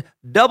once again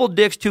Double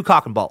Dicks Two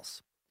Cock and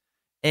Balls.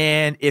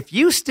 And if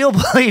you still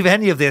believe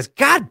any of this,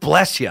 God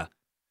bless you.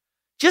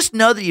 Just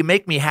know that you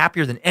make me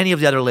happier than any of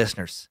the other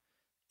listeners.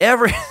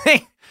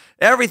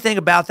 Everything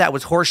about that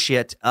was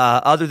horseshit,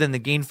 other than the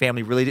Gein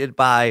family related it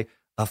by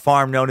a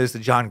farm known as the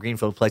John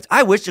Greenfield Place.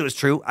 I wish it was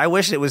true. I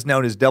wish it was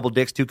known as Double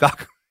Dicks Two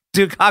Cock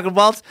and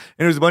Balls,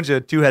 and it was a bunch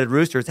of two-headed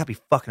roosters. That'd be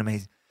fucking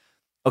amazing.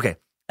 Okay.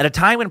 At a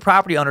time when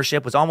property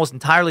ownership was almost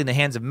entirely in the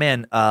hands of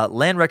men,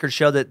 land records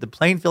show that the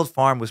Plainfield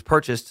farm was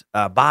purchased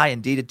by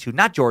and deeded to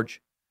not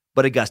George,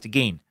 but Augusta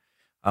Gein.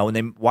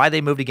 Why they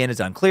moved again is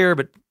unclear,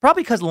 but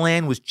probably because the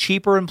land was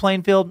cheaper in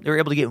Plainfield, they were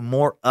able to get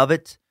more of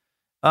it.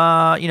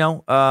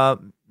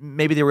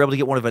 Maybe they were able to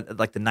get one of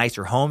the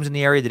nicer homes in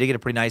the area. They did get a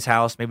pretty nice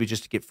house, maybe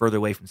just to get further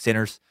away from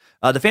sinners.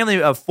 The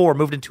family of four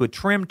moved into a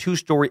trim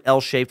 2-story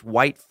L-shaped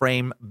white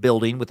frame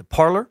building with a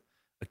parlor,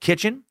 a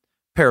kitchen,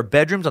 a pair of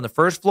bedrooms on the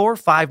first floor,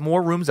 5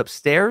 more rooms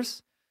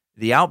upstairs.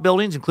 The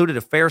outbuildings included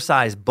a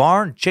fair-sized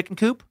barn, chicken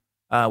coop,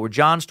 where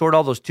John stored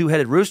all those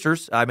two-headed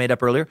roosters I made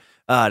up earlier,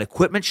 an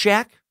equipment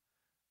shack.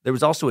 There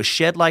was also a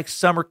shed-like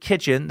summer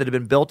kitchen that had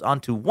been built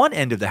onto one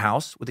end of the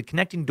house with a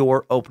connecting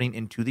door opening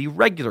into the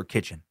regular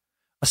kitchen.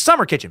 A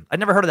summer kitchen. I'd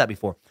never heard of that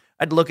before.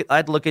 I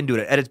had to look into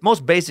it. At its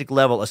most basic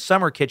level, a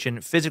summer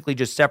kitchen physically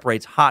just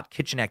separates hot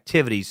kitchen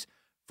activities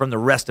from the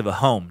rest of a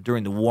home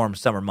during the warm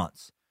summer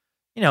months.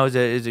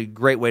 Is a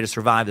great way to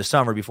survive the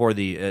summer before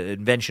the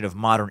invention of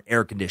modern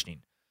air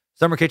conditioning.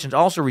 Summer kitchens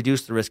also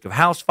reduce the risk of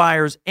house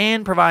fires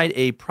and provide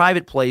a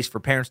private place for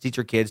parents to teach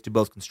their kids to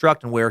both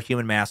construct and wear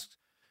masks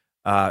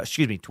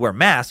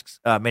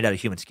made out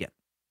of human skin.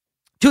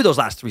 2 of those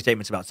last 3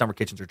 statements about summer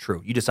kitchens are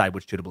true. You decide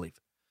which 2 to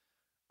believe.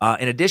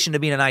 In addition to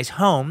being a nice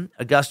home,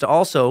 Augusta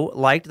also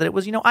liked that it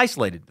was,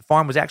 isolated. The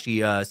farm was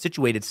actually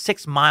situated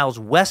 6 miles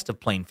west of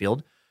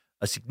Plainfield,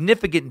 a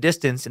significant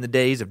distance in the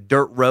days of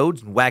dirt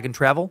roads and wagon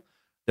travel.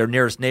 Their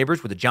nearest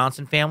neighbors were the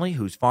Johnson family,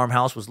 whose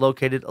farmhouse was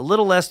located a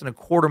little less than a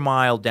quarter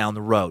mile down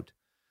the road.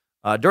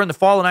 During the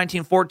fall of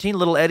 1914,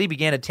 little Eddie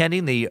began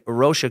attending the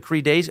Rocha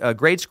Cree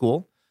grade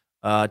school,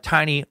 a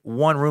tiny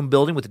one-room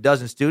building with a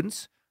dozen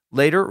students.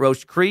 Later,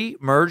 Rocha Cree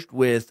merged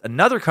with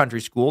another country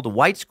school, the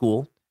White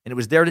School, and it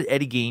was there that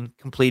Eddie Gein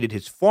completed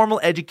his formal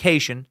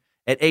education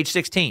at age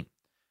 16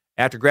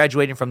 after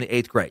graduating from the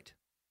 8th grade.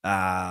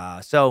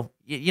 So,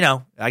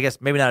 I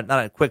guess maybe not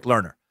a quick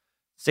learner.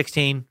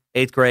 16,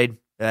 8th grade,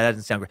 that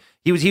doesn't sound great.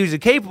 He was a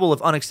capable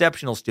of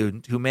unexceptional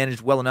student who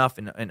managed well enough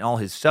in all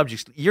his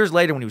subjects. Years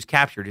later, when he was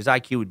captured, his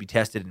IQ would be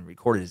tested and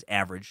recorded as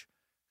average,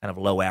 kind of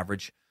low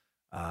average.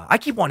 I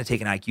keep wanting to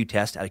take an IQ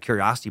test out of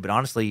curiosity, but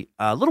honestly,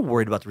 a little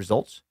worried about the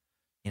results.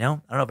 I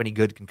don't know if any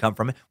good can come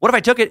from it. What if I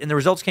took it and the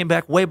results came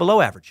back way below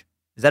average?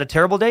 Is that a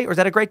terrible day or is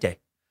that a great day?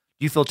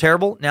 Do you feel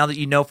terrible now that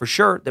you know for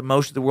sure that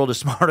most of the world is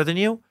smarter than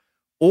you?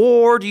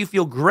 Or do you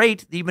feel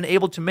great that you've been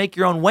able to make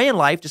your own way in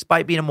life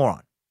despite being a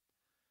moron?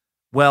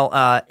 Well,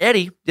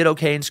 Eddie did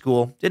okay in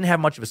school, didn't have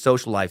much of a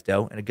social life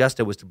though, and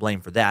Augusta was to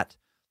blame for that.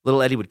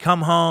 Little Eddie would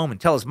come home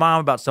and tell his mom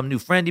about some new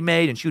friend he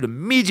made, and she would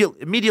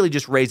immediately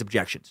just raise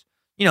objections.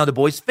 The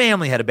boy's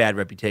family had a bad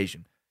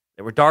reputation.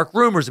 There were dark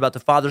rumors about the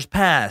father's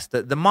past.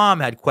 The mom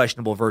had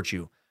questionable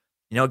virtue.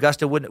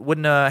 Augusta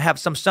wouldn't have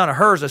some son of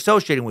hers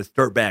associating with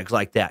dirtbags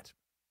like that.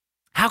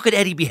 How could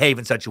Eddie behave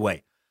in such a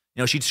way?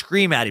 She'd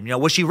scream at him.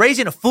 Was she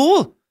raising a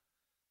fool?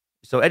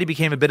 So Eddie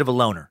became a bit of a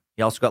loner.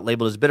 He also got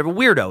labeled as a bit of a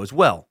weirdo as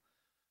well.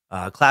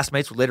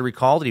 Classmates would later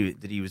recall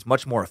that he was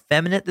much more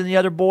effeminate than the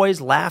other boys,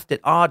 laughed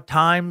at odd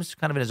times,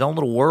 kind of in his own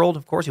little world.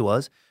 Of course he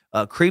was.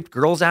 Creeped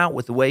girls out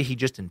with the way he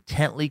just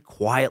intently,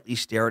 quietly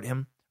stare at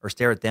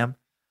them.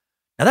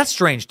 Now, that's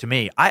strange to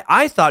me.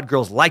 I thought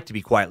girls liked to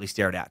be quietly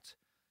stared at.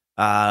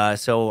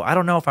 So I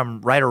don't know if I'm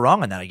right or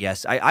wrong on that, I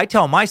guess. I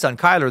tell my son,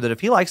 Kyler, that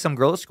if he likes some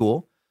girl at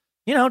school,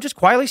 just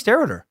quietly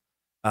stare at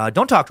her.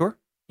 Don't talk to her.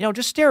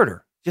 Just stare at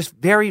her. Just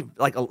very,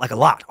 like a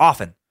lot,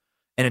 often,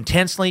 and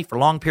intensely for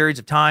long periods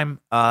of time.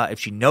 If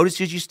she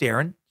notices you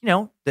staring,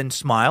 then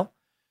smile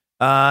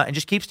and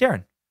just keep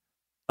staring.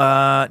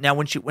 Now,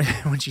 when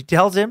she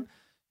tells him,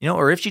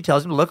 or if she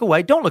tells him to look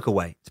away, don't look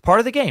away. It's part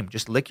of the game.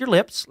 Just lick your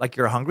lips like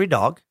you're a hungry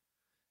dog.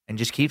 And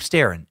just keep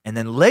staring. And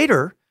then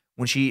later,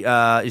 when she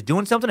is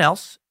doing something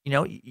else,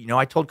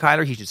 I told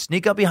Kyler he should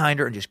sneak up behind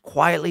her and just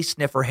quietly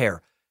sniff her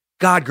hair.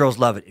 God, girls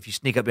love it if you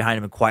sneak up behind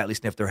them and quietly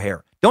sniff their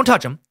hair. Don't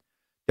touch them.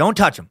 Don't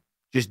touch them.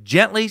 Just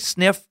gently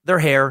sniff their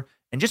hair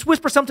and just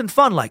whisper something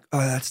fun like, "Oh,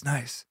 that's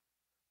nice.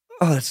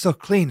 Oh, that's so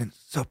clean and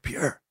so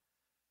pure.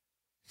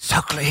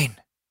 So clean.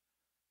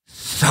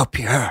 So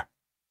pure."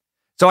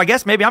 So I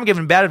guess maybe I'm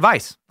giving bad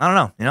advice. I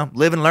don't know.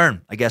 Live and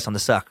learn, I guess, on the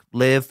suck.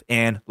 Live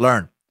and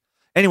learn.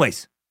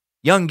 Anyways.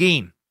 Young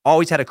Gein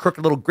always had a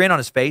crooked little grin on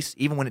his face,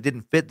 even when it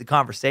didn't fit the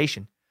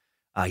conversation.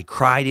 He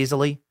cried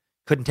easily,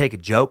 couldn't take a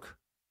joke.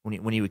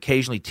 When he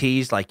occasionally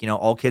teased, like,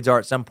 all kids are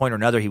at some point or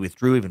another, he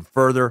withdrew even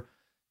further.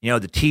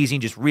 The teasing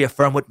just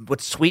reaffirmed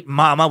what sweet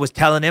mama was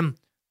telling him.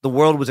 The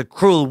world was a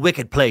cruel,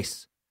 wicked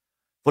place,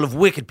 full of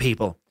wicked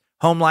people.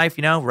 Home life,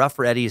 rough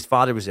for Eddie. His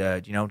father was,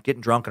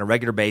 getting drunk on a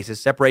regular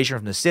basis. Separation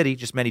from the city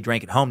just meant he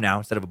drank at home now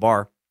instead of a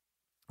bar.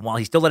 And while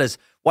he still let his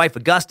wife,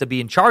 Augusta, be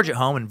in charge at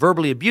home and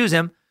verbally abuse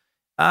him,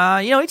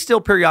 he'd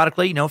still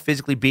periodically,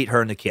 physically beat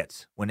her and the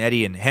kids. When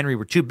Eddie and Henry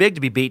were too big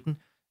to be beaten,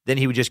 then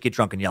he would just get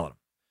drunk and yell at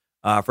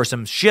them. For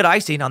some shit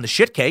icing on the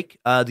shit cake,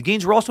 the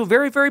Geens were also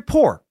very, very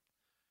poor.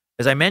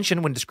 As I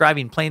mentioned when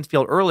describing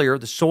Plainsfield earlier,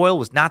 the soil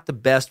was not the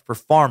best for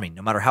farming.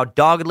 No matter how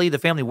doggedly the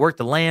family worked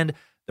the land,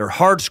 their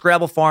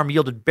hard-scrabble farm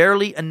yielded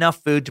barely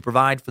enough food to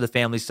provide for the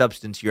family's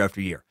subsistence year after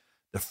year.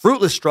 The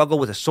fruitless struggle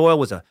with the soil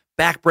was a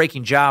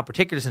back-breaking job,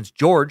 particularly since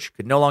George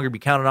could no longer be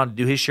counted on to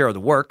do his share of the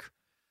work.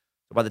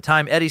 So by the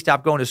time Eddie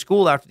stopped going to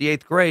school after the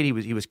 8th grade,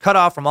 he was cut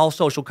off from all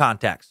social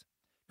contacts,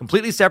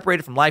 completely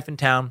separated from life in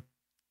town,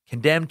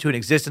 condemned to an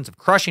existence of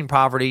crushing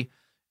poverty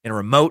in a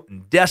remote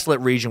and desolate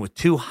region with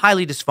 2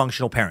 highly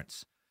dysfunctional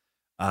parents.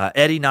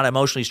 Eddie, not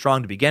emotionally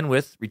strong to begin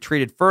with,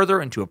 retreated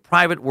further into a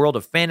private world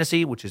of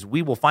fantasy, which, as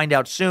we will find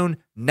out soon,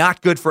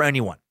 not good for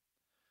anyone.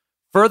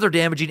 Further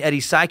damaging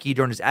Eddie's psyche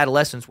during his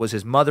adolescence was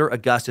his mother,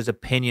 Augusta's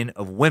opinion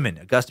of women.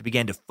 Augusta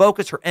began to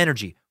focus her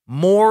energy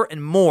more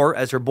and more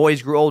as her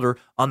boys grew older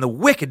on the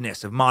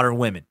wickedness of modern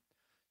women.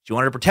 She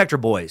wanted to protect her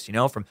boys,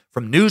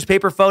 from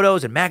newspaper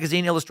photos and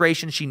magazine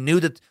illustrations. She knew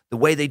that the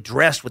way they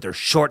dressed with their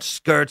short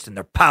skirts and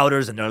their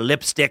powders and their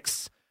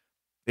lipsticks,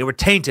 they were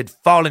tainted,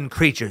 fallen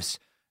creatures.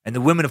 And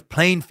the women of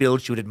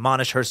Plainfield, she would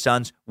admonish her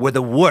sons, were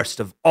the worst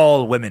of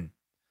all women.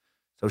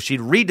 So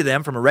she'd read to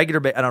them from on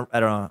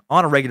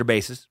a regular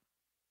basis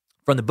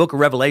from the book of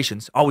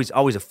Revelations. Always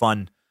a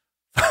fun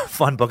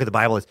book of the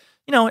Bible is,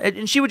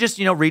 and she would just,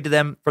 read to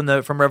them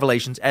from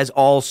Revelations, as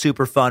all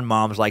super fun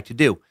moms like to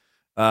do.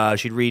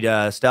 She'd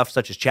read stuff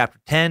such as chapter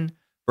 10,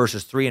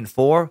 verses 3 and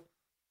 4.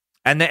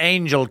 And the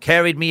angel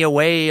carried me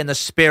away in the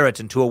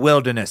spirit into a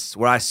wilderness,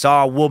 where I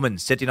saw a woman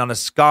sitting on a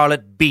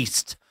scarlet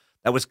beast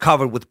that was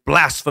covered with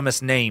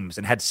blasphemous names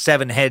and had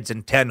 7 heads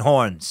and 10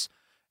 horns.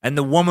 And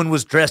the woman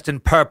was dressed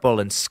in purple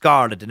and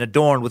scarlet and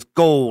adorned with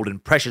gold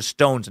and precious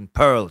stones and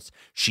pearls.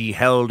 She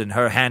held in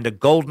her hand a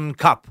golden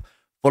cup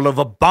full of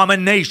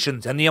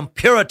abominations and the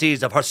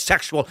impurities of her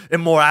sexual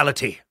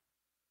immorality.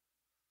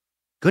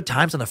 Good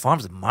times on the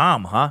farms with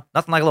Mom, huh?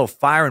 Nothing like a little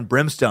fire and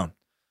brimstone.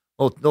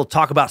 A little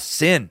talk about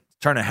sin.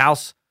 Turn a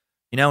house,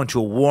 into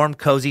a warm,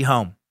 cozy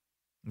home.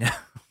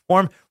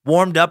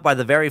 Warmed up by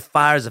the very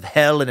fires of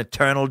hell and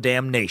eternal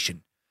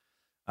damnation.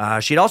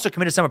 She'd also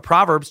committed some of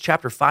Proverbs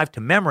chapter 5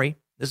 to memory.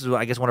 This is,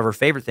 I guess, one of her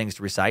favorite things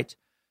to recite.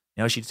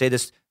 She'd say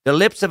this: the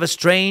lips of a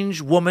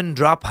strange woman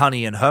drop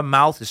honey, and her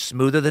mouth is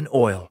smoother than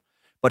oil.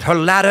 But her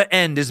latter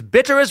end is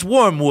bitter as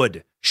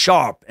wormwood,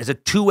 sharp as a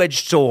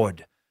 2-edged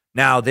sword.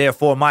 Now,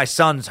 therefore, my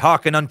sons,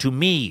 hearken unto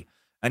me,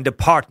 and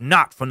depart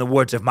not from the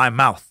words of my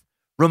mouth.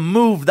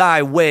 Remove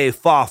thy way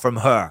far from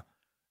her,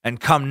 and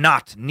come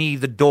not nigh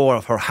the door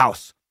of her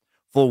house.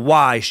 For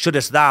why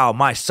shouldest thou,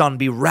 my son,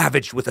 be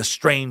ravaged with a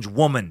strange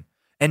woman,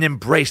 and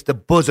embrace the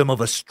bosom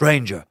of a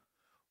stranger?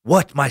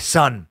 What, my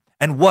son,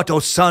 and what, O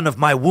son of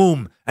my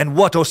womb, and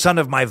what, O son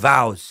of my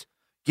vows?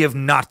 Give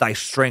not thy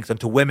strength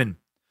unto women,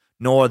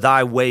 nor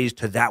thy ways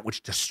to that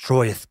which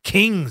destroyeth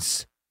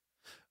kings.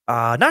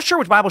 Not sure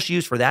which Bible she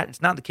used for that.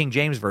 It's not the King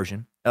James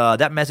Version.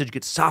 That message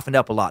gets softened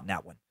up a lot in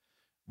that one.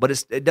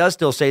 But it does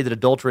still say that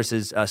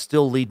adulteresses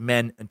still lead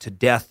men to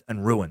death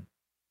and ruin.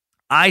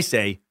 I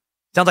say,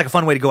 sounds like a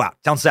fun way to go out.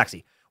 Sounds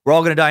sexy. We're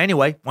all going to die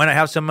anyway. Why not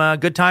have some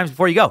good times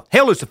before you go?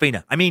 Hail,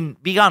 Lucifina.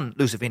 Be gone,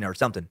 Lucifina, or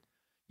something.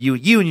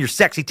 You and your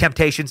sexy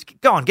temptations.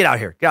 Go on, get out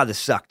here. Get out of this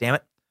suck, damn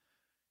it.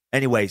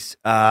 Anyways,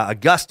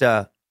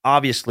 Augusta,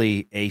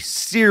 obviously a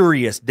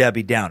serious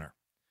Debbie Downer.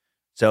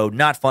 So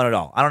not fun at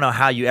all. I don't know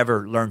how you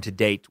ever learn to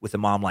date with a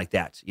mom like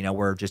that,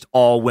 where just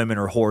all women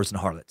are whores and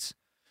harlots.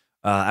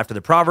 After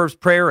the Proverbs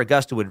prayer,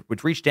 Augusta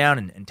would reach down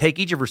and take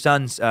each of her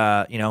sons,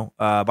 by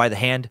the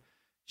hand.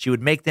 She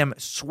would make them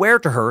swear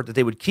to her that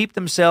they would keep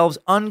themselves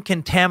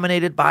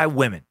uncontaminated by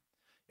women.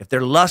 If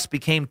their lust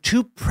became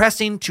too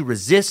pressing to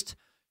resist,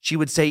 she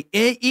would say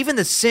even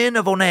the sin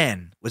of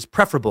Onan was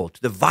preferable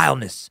to the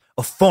vileness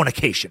of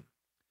fornication.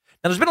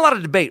 Now, there's been a lot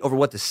of debate over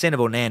what the sin of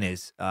Onan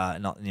is,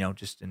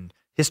 just in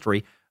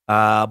history.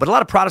 But a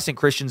lot of Protestant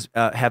Christians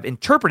have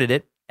interpreted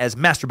it as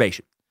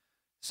masturbation.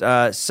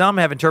 Some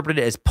have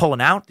interpreted it as pulling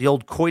out, the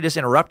old coitus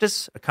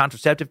interruptus, a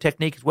contraceptive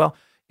technique as well.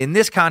 In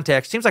this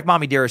context, seems like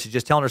Mommy Dearest is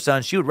just telling her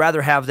son she would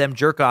rather have them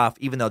jerk off,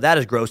 even though that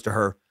is gross to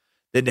her,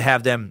 than to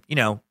have them,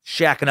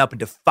 shacking up and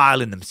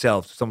defiling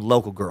themselves with some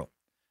local girl.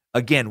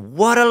 Again,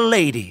 what a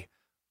lady.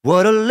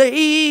 What a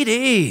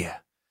lady.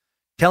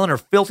 Telling her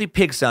filthy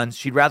pig sons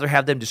she'd rather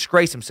have them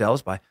disgrace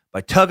themselves by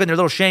tugging their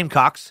little shame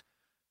cocks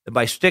than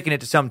by sticking it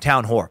to some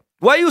town whore.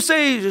 Why you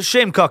say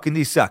shame cock in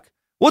this suck?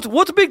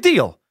 What a big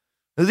deal?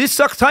 This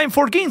suck time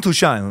for Geen to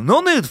shine.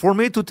 No need for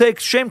me to take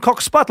shame cock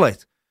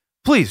spotlight.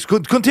 Please,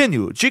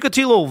 continue.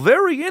 Chikatilo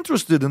very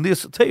interested in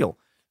this tale.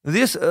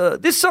 This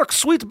sucks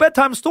sweet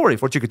bedtime story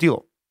for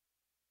Chikatilo.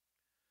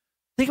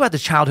 Think about the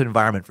childhood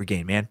environment for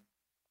Geen, man.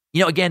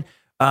 Again,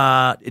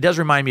 It does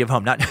remind me of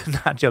home. Not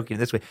joking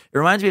this way. It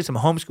reminds me of some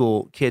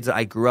homeschool kids that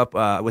I grew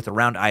up with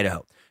around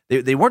Idaho.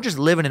 They weren't just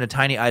living in a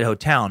tiny Idaho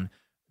town,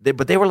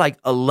 but they were like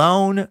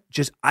alone,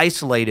 just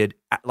isolated,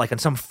 like on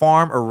some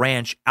farm or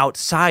ranch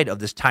outside of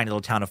this tiny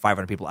little town of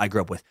 500 people I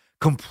grew up with.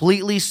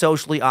 Completely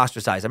socially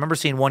ostracized. I remember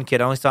seeing one kid.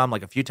 I only saw him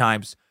like a few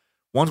times.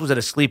 Once was at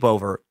a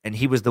sleepover, and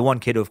he was the one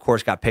kid who, of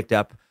course, got picked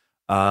up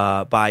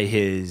by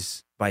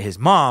his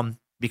mom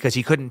because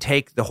he couldn't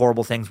take the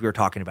horrible things we were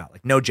talking about.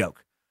 Like, no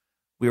joke.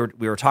 We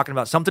were talking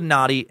about something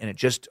naughty, and it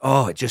just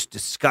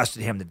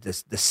disgusted him,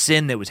 the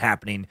sin that was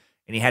happening,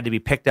 and he had to be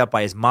picked up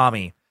by his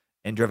mommy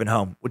and driven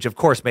home, which of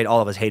course made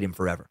all of us hate him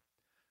forever.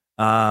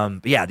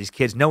 But yeah, these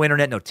kids, no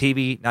internet, no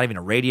TV, not even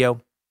a radio,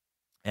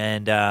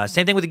 and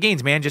same thing with the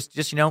Geens, man. Just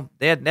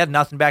they had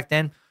nothing back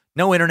then.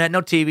 No internet,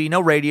 no TV,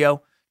 no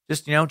radio.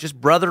 Just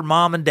brother,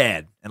 mom, and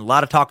dad, and a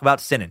lot of talk about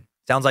sinning.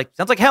 Sounds like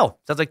hell.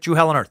 Sounds like true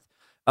hell on earth.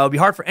 It would be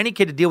hard for any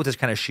kid to deal with this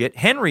kind of shit.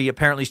 Henry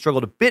apparently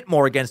struggled a bit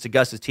more against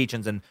Augustus'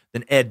 teachings than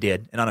Ed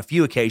did, and on a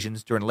few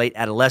occasions during late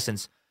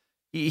adolescence,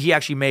 he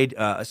actually made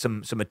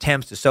some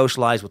attempts to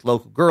socialize with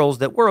local girls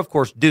that were, of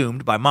course,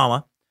 doomed by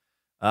mama.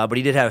 But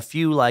he did have a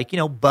few,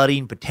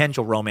 budding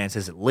potential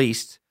romances at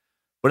least.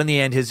 But in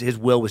the end, his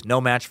will was no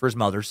match for his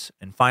mother's.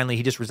 And finally,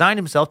 he just resigned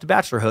himself to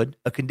bachelorhood,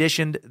 a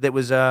condition that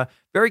was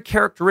very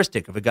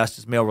characteristic of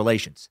Augusta's male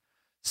relations.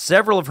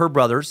 Several of her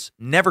brothers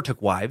never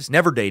took wives,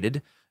 never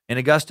dated, and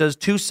Augusta's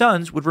 2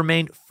 sons would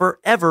remain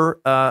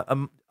forever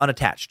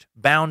unattached,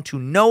 bound to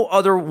no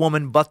other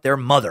woman but their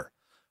mother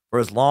for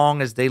as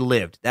long as they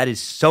lived. That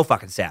is so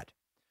fucking sad.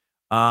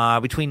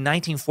 Between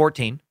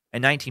 1914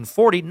 and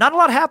 1940, not a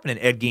lot happened in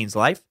Ed Gein's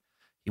life.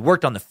 He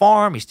worked on the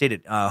farm. He stayed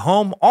at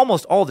home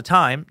almost all the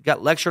time,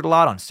 got lectured a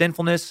lot on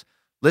sinfulness,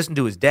 listened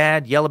to his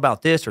dad yell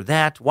about this or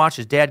that, watched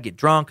his dad get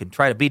drunk and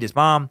try to beat his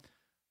mom,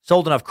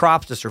 sold enough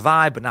crops to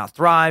survive but not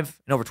thrive.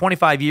 In over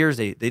 25 years,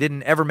 they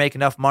didn't ever make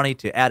enough money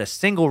to add a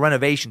single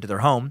renovation to their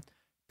home.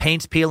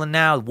 Paint's peeling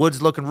now,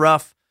 wood's looking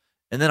rough.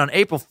 And then on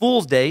April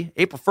Fool's Day,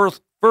 April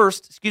 1st,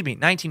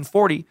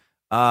 1940,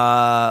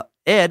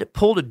 Ed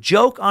pulled a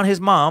joke on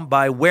his mom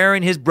by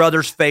wearing his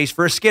brother's face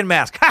for a skin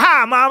mask. Ha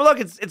ha, Mom, look,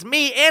 it's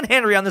me and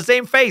Henry on the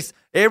same face.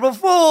 April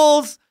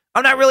Fools.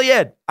 I'm not really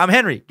Ed. I'm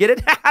Henry. Get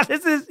it?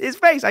 This is his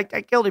face. I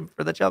killed him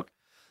for the joke.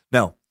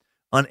 No.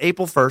 On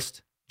April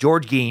 1st,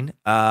 George Gein,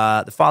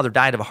 the father,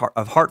 died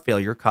of heart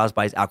failure caused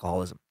by his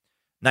alcoholism.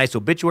 Nice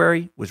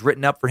obituary was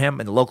written up for him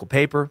in the local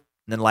paper,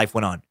 and then life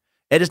went on.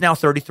 Ed is now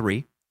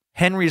 33.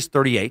 Henry is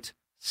 38.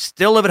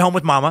 Still live at home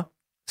with mama.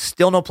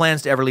 Still no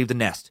plans to ever leave the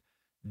nest.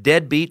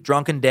 Deadbeat,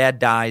 drunken dad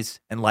dies,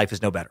 and life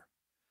is no better.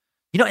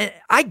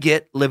 I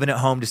get living at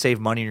home to save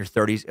money in your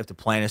 30s if the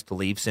plan is to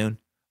leave soon,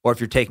 or if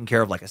you're taking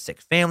care of like a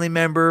sick family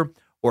member,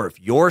 or if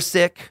you're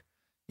sick,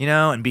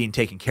 and being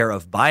taken care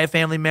of by a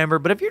family member.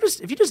 But if you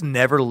just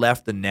never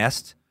left the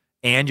nest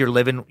and you're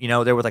living,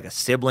 there with like a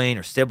sibling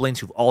or siblings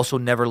who've also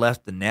never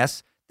left the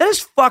nest, that is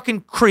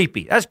fucking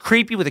creepy. That's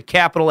creepy with a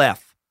capital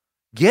F.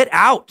 Get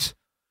out.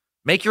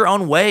 Make your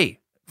own way.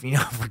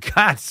 For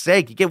God's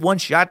sake, you get one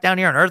shot down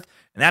here on Earth,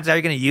 and that's how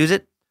you're going to use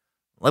it?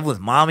 Live with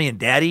mommy and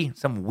daddy,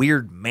 some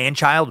weird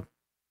man-child?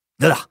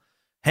 Ugh.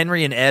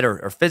 Henry and Ed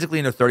are physically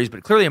in their 30s,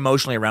 but clearly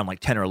emotionally around like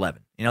 10 or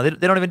 11. They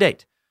don't even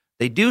date.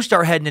 They do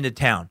start heading into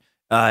town.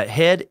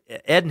 Ed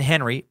and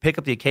Henry pick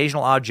up the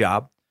occasional odd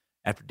job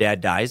after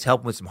dad dies,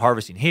 help him with some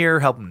harvesting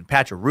here, help him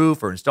patch a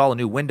roof or install a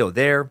new window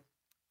there,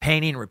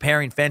 painting,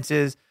 repairing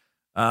fences.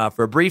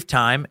 For a brief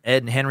time,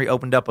 Ed and Henry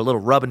opened up a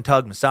little rub and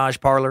tug massage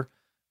parlor.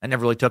 That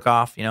never really took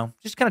off,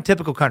 just kind of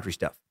typical country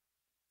stuff.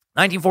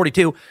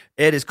 1942,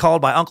 Ed is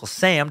called by Uncle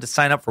Sam to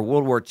sign up for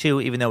World War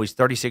II, even though he's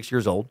 36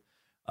 years old.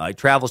 He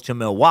travels to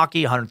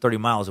Milwaukee, 130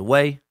 miles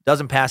away,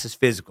 doesn't pass his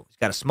physical. He's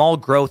got a small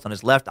growth on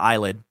his left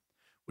eyelid,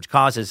 which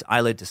causes his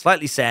eyelid to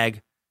slightly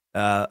sag,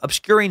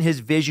 obscuring his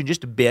vision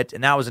just a bit,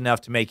 and that was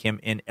enough to make him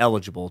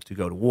ineligible to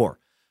go to war.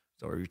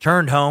 So he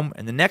returned home,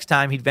 and the next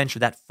time he'd venture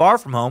that far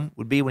from home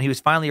would be when he was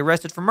finally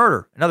arrested for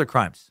murder and other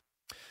crimes.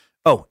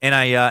 Oh, and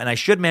I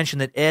should mention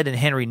that Ed and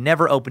Henry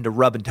never opened a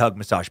rub and tug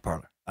massage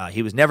parlor.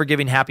 He was never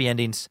giving happy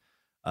endings,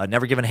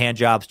 never given hand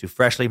jobs to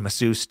freshly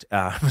massaged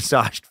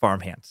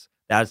farmhands.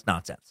 That's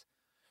nonsense.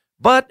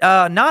 But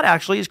not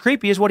actually as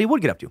creepy as what he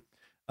would get up to.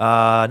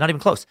 Not even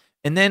close.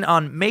 And then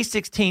on May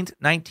 16th,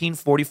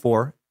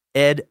 1944,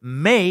 Ed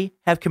may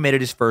have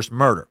committed his first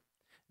murder.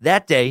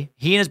 That day,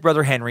 he and his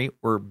brother Henry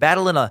were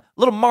battling a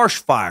little marsh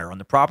fire on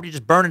the property,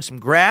 just burning some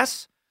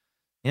grass.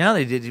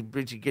 They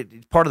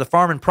did part of the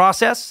farming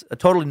process, a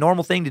totally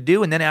normal thing to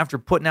do. And then after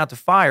putting out the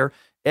fire,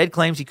 Ed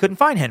claims he couldn't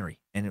find Henry,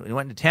 and he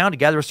went into town to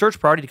gather a search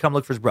party to come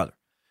look for his brother.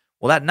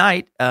 Well, that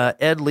night,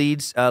 Ed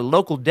leads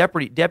local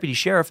deputy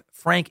sheriff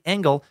Frank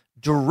Engel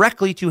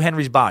directly to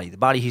Henry's body, the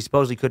body he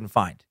supposedly couldn't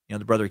find,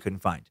 the brother he couldn't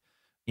find.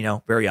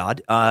 Very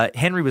odd.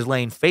 Henry was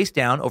laying face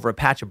down over a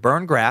patch of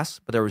burned grass,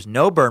 but there was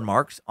no burn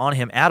marks on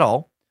him at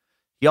all.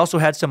 He also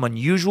had some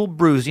unusual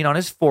bruising on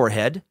his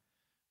forehead.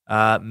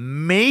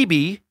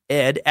 Maybe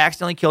Ed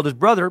accidentally killed his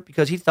brother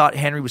because he thought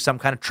Henry was some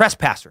kind of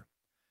trespasser.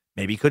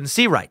 Maybe he couldn't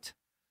see right.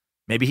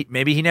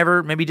 Maybe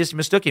he just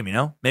mistook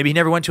him, Maybe he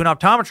never went to an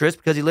optometrist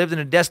because he lived in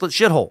a desolate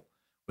shithole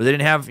where they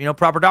didn't have,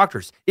 proper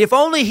doctors. If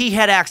only he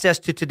had access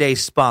to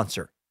today's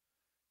sponsor.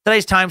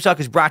 Today's Time Suck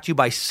is brought to you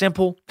by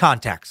Simple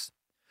Contacts.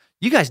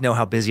 You guys know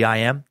how busy I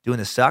am doing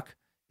this suck.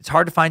 It's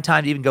hard to find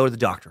time to even go to the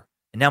doctor.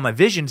 And now my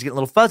vision's getting a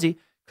little fuzzy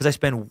because I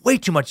spend way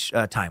too much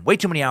time, way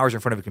too many hours in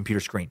front of a computer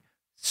screen.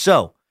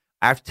 So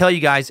I have to tell you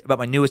guys about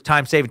my newest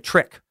time-saving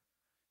trick.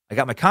 I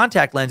got my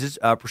contact lenses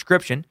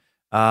prescription.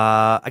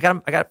 I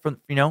got it from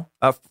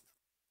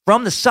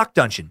from the Suck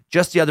Dungeon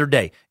just the other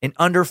day in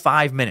under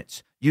 5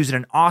 minutes using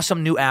an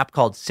awesome new app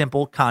called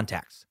Simple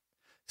Contacts.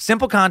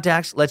 Simple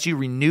Contacts lets you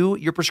renew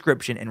your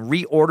prescription and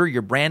reorder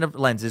your brand of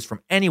lenses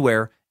from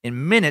anywhere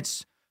in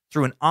minutes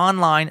through an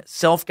online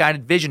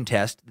self-guided vision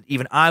test that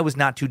even I was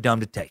not too dumb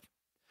to take.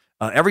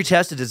 Every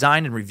test is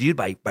designed and reviewed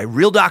by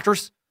real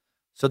doctors.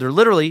 So they're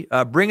literally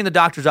bringing the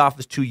doctor's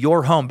office to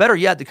your home. Better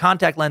yet, the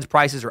contact lens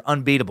prices are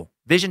unbeatable.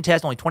 Vision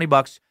test, only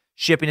 $20.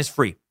 Shipping is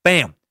free.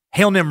 Bam.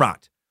 Hail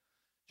Nimrod.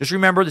 Just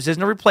remember, this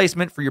isn't a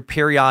replacement for your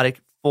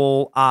periodic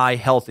full eye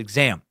health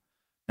exam.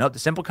 Note, the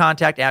Simple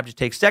Contact app just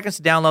takes seconds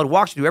to download,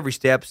 walks you through every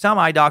step. Some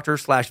eye doctor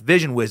 /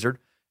 vision wizard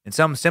in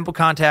some Simple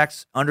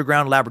Contacts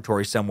underground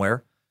laboratory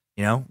somewhere,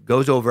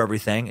 goes over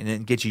everything and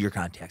then gets you your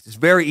contacts. It's a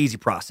very easy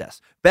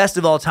process. Best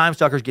of all, Time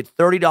Suckers get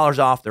 $30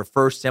 off their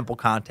first Simple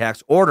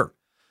Contacts order.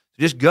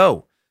 So just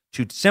go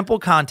to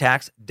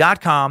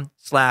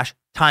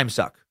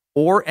simplecontacts.com/timesuck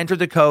or enter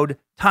the code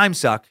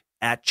TIMESUCK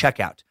at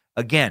checkout.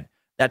 Again,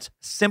 that's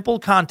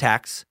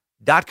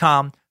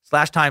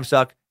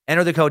simplecontacts.com/timesuck.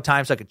 Enter the code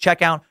TIMESUCK at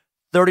checkout.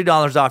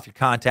 $30 off your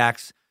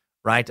contacts,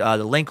 right? The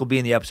link will be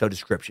in the episode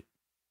description.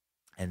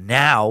 And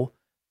now,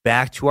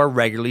 back to our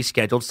regularly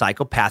scheduled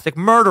psychopathic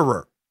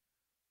murderer.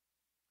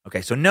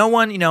 Okay, so no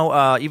one,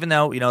 even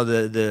though,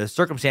 the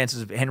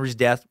circumstances of Henry's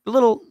death were a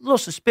little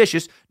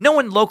suspicious, no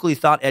one locally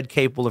thought Ed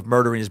capable of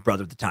murdering his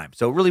brother at the time.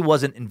 So it really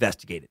wasn't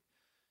investigated.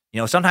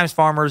 Sometimes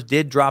farmers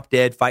did drop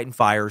dead fighting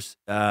fires.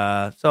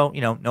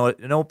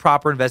 No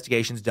proper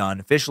investigations done.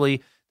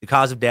 Officially, the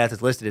cause of death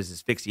is listed as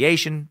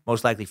asphyxiation,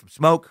 most likely from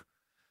smoke.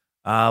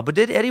 But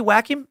did Eddie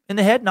whack him in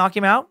the head, knock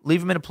him out,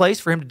 leave him in a place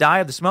for him to die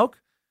of the smoke?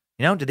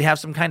 Did they have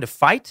some kind of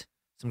fight?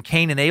 Some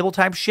Cain and Abel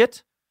type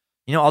shit?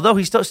 Although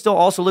he still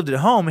also lived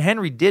at home,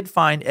 Henry did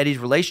find Eddie's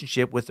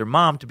relationship with their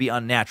mom to be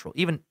unnatural.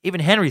 Even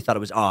Henry thought it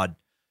was odd.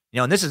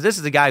 And this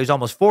is a guy who's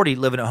almost 40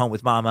 living at home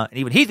with mama, and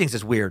even he thinks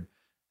it's weird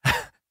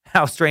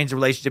how strange the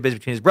relationship is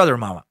between his brother and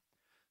mama.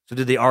 So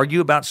did they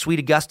argue about sweet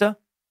Augusta?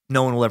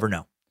 No one will ever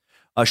know.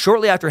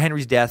 Shortly after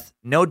Henry's death,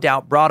 no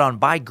doubt brought on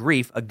by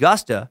grief,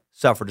 Augusta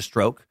suffered a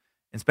stroke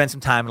and spent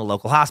some time in a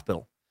local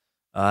hospital.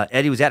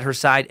 Eddie was at her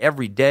side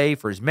every day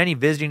for as many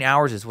visiting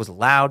hours as was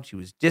allowed. She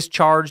was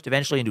discharged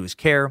eventually into his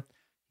care.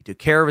 He took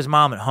care of his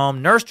mom at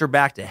home, nursed her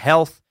back to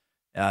health.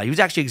 He was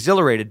actually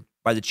exhilarated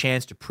by the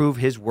chance to prove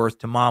his worth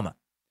to mama.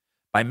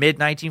 By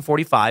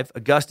mid-1945,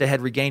 Augusta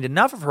had regained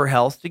enough of her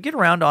health to get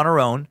around on her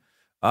own,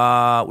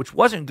 which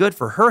wasn't good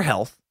for her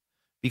health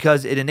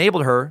because it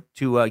enabled her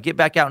to get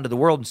back out into the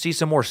world and see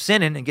some more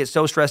sinning and get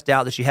so stressed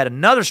out that she had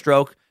another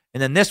stroke,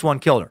 and then this one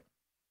killed her.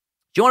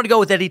 She wanted to go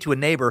with Eddie to a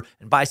neighbor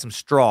and buy some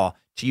straw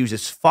to use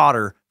as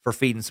fodder for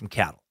feeding some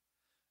cattle.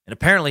 And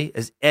apparently,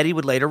 as Eddie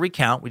would later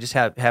recount, we just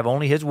have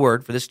only his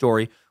word for this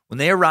story, when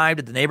they arrived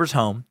at the neighbor's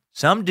home,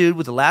 some dude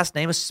with the last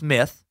name of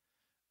Smith,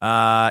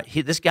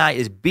 this guy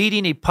is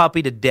beating a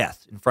puppy to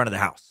death in front of the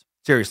house.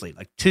 Seriously,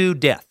 like to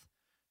death.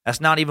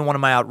 That's not even one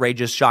of my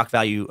outrageous shock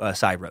value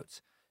side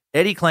roads.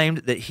 Eddie claimed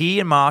that he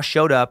and Ma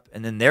showed up,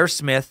 and then there's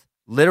Smith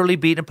literally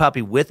beating a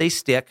puppy with a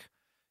stick.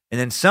 And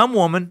then some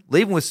woman,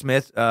 leaving with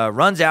Smith,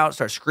 runs out,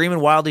 starts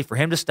screaming wildly for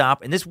him to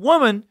stop. And this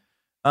woman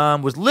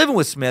was living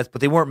with Smith, but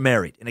they weren't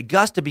married. And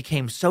Augusta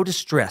became so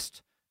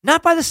distressed,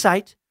 not by the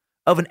sight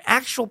of an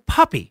actual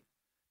puppy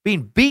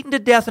being beaten to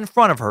death in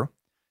front of her.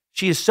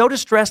 She is so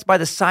distressed by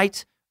the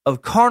sight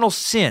of carnal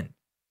sin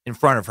in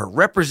front of her,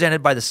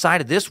 represented by the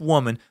sight of this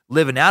woman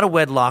living out of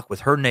wedlock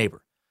with her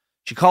neighbor.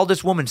 She called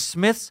this woman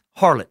Smith's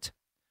harlot.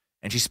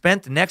 And she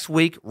spent the next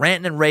week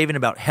ranting and raving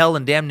about hell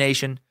and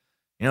damnation.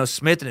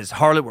 Smith and his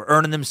harlot were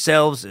earning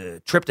themselves a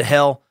trip to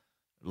hell,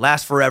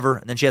 lasts forever,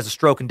 and then she has a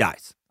stroke and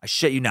dies. I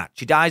shit you not.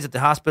 She dies at the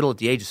hospital at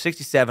the age of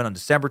 67 on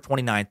December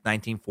 29th,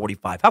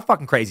 1945. How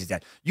fucking crazy is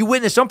that? You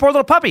witness some poor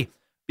little puppy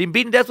being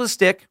beaten to death with a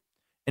stick,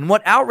 and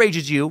what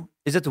outrages you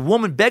is that the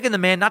woman begging the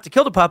man not to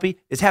kill the puppy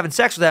is having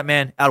sex with that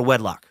man out of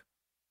wedlock.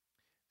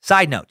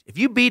 Side note, if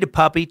you beat a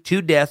puppy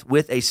to death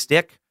with a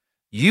stick,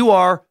 you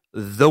are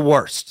the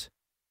worst.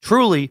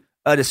 Truly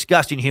a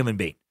disgusting human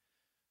being.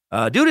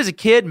 Do it as a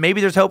kid,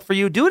 maybe there's hope for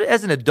you. Do it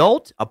as an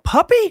adult, a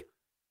puppy?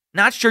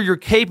 Not sure you're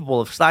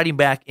capable of sliding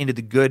back into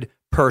the good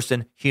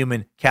person,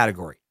 human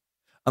category.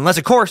 Unless,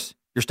 of course,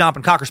 you're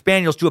stomping Cocker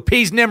Spaniels to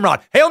appease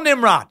Nimrod. Hail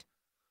Nimrod!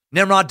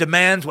 Nimrod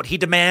demands what he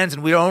demands,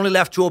 and we are only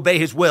left to obey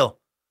his will.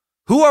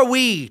 Who are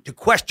we to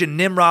question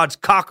Nimrod's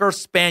Cocker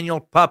Spaniel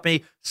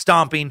puppy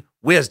stomping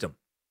wisdom?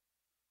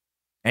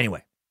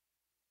 Anyway,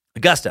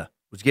 Augusta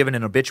was given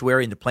an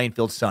obituary in the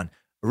Plainfield Sun,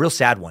 a real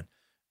sad one.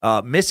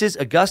 Mrs.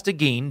 Augusta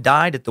Gein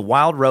died at the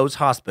Wild Rose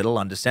Hospital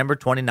on December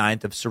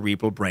 29th of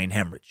cerebral brain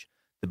hemorrhage.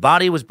 The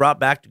body was brought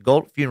back to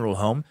Galt Funeral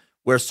Home,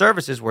 where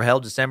services were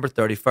held December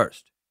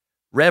 31st.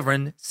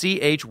 Reverend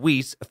C.H.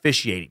 Weiss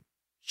officiating.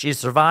 She is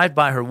survived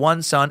by her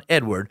one son,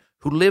 Edward,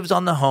 who lives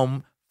on the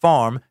home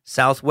farm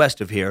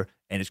southwest of here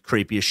and is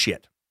creepy as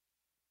shit.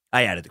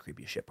 I added the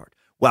creepy as shit part.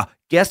 Wow,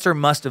 guess there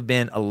must have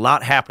been a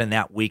lot happening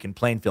that week in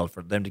Plainfield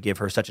for them to give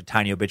her such a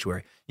tiny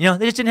obituary. They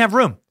just didn't have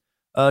room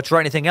to write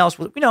anything else.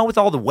 With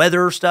all the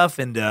weather stuff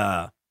and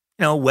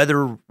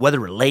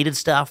weather-related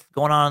stuff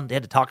going on, they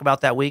had to talk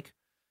about that week.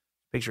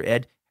 Picture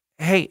Ed.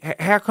 Hey,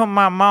 how come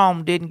my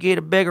mom didn't get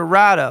a bigger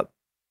write-up?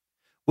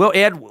 Well,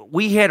 Ed,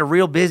 we had a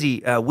real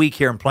busy week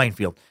here in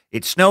Plainfield.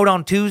 It snowed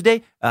on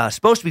Tuesday,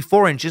 supposed to be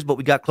 4 inches, but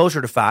we got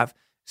closer to 5,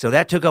 so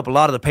that took up a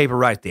lot of the paper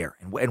right there.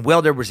 And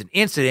there was an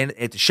incident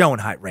at the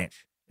Schoenheit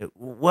Ranch.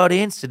 What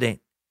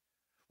incident?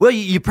 Well,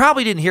 you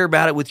probably didn't hear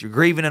about it with your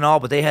grieving and all,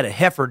 but they had a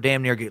heifer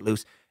damn near get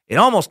loose. It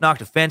almost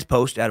knocked a fence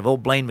post out of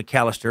old Blaine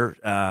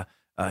McAllister,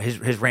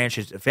 his ranch,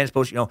 his fence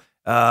post,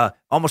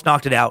 almost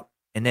knocked it out.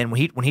 And then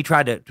when he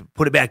tried to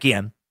put it back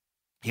in,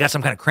 he got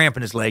some kind of cramp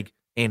in his leg,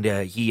 and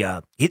he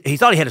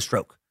thought he had a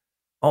stroke.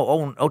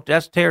 Oh,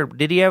 that's terrible.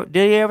 Did he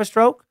have a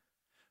stroke?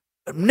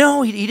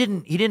 No, he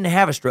didn't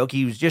have a stroke.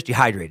 He was just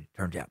dehydrated,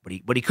 turns out,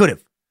 but he could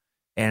have.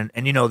 And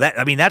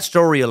that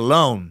story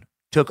alone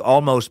took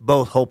almost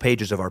both whole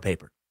pages of our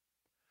paper.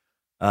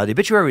 The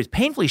obituary was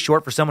painfully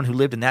short for someone who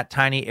lived in that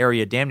tiny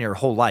area damn near her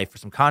whole life. For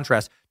some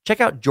contrast,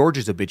 check out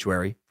George's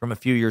obituary from a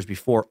few years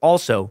before,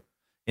 also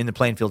in the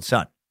Plainfield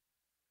Sun.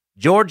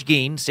 George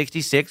Gein,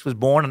 66, was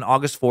born on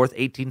August 4th,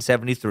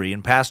 1873,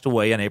 and passed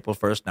away on April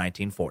 1st,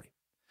 1940.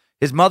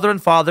 His mother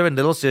and father and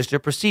little sister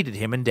preceded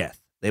him in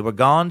death. They were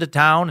gone to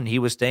town, and he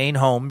was staying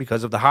home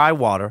because of the high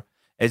water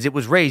as it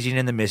was raging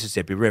in the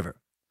Mississippi River.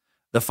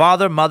 The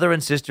father, mother,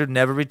 and sister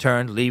never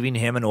returned, leaving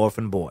him an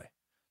orphan boy.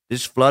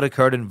 This flood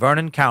occurred in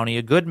Vernon County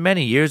a good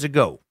many years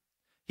ago.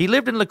 He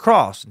lived in La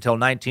Crosse until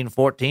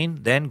 1914,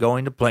 then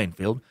going to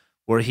Plainfield,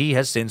 where he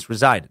has since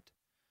resided.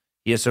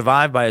 He is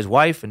survived by his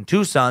wife and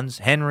 2 sons,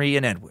 Henry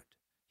and Edward.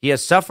 He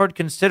has suffered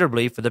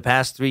considerably for the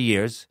past 3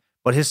 years,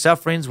 but his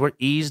sufferings were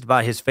eased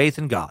by his faith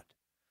in God.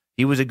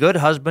 He was a good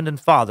husband and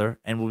father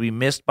and will be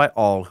missed by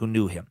all who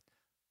knew him.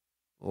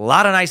 A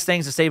lot of nice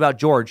things to say about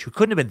George, who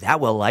couldn't have been that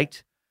well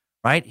liked,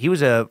 right? He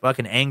was a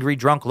fucking angry,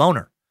 drunk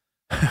loner.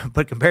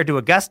 But compared to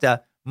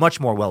Augusta, much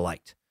more well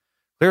liked.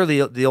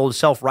 Clearly, the old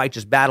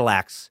self-righteous battle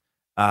axe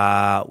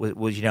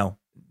was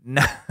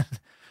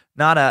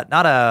not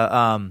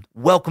a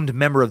welcomed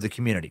member of the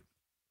community.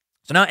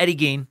 So now Eddie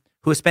Gein,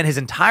 who has spent his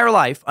entire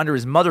life under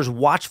his mother's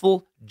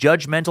watchful,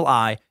 judgmental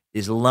eye,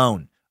 is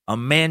alone, a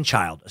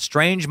man-child, a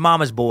strange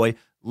mama's boy,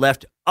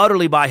 left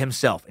utterly by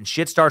himself, and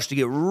shit starts to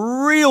get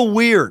real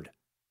weird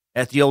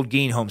at the old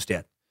Gein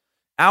homestead.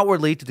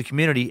 Outwardly, to the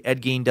community,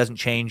 Ed Gein doesn't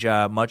change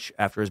much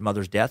after his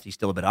mother's death. He's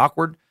still a bit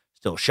awkward,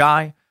 still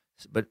shy,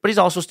 but he's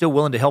also still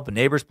willing to help a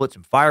neighbor split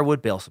some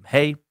firewood, bale some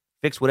hay,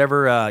 fix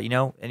whatever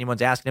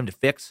anyone's asking him to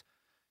fix.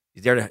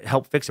 He's there to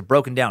help fix a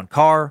broken-down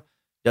car,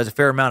 does a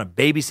fair amount of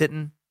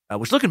babysitting,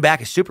 which looking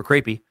back is super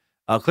creepy.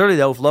 Clearly,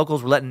 though, if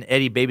locals were letting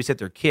Eddie babysit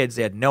their kids,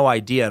 they had no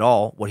idea at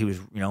all what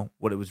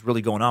was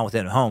really going on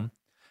within at home.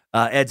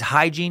 Ed's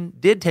hygiene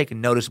did take a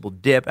noticeable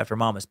dip after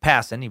Mama's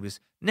passing. He was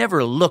never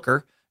a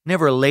looker,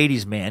 never a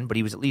ladies' man, but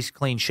he was at least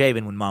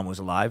clean-shaven when Mom was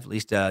alive, at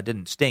least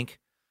didn't stink.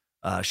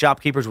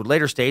 Shopkeepers would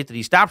later state that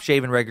he stopped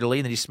shaving regularly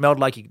and that he smelled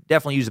like he could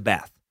definitely use a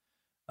bath.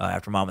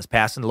 After Mama's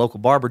passing, the local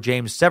barber,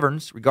 James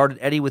Severns, regarded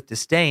Eddie with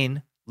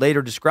disdain,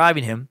 later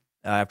describing him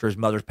after his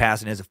mother's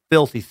passing as a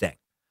filthy thing.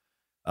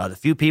 The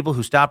few people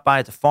who stopped by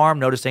at the farm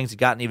noticed things had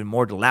gotten even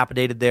more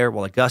dilapidated there.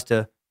 While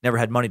Augusta never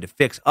had money to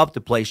fix up the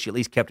place, she at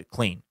least kept it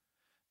clean.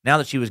 Now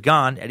that she was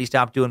gone, Eddie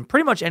stopped doing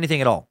pretty much anything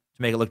at all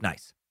to make it look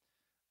nice.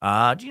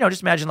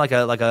 Just imagine like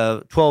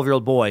a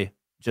 12-year-old boy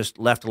just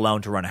left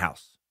alone to run a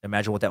house.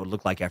 Imagine what that would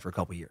look like after a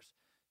couple years.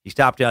 He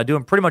stopped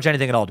doing pretty much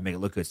anything at all to make it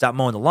look good. Stopped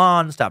mowing the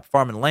lawn, stopped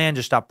farming the land,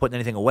 just stopped putting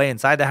anything away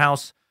inside the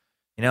house.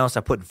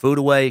 Stopped putting food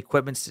away.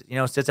 Equipment,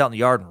 sits out in the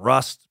yard and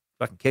rusts.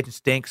 Fucking kitchen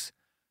stinks.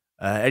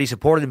 Eddie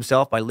supported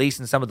himself by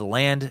leasing some of the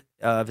land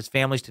of his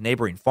families to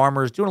neighboring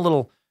farmers, doing a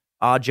little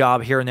odd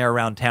job here and there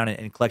around town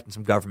and collecting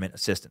some government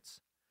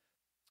assistance.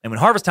 And when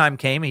harvest time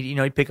came,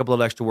 he'd pick up a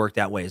little extra work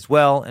that way as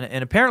well.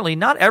 And apparently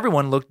not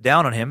everyone looked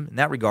down on him in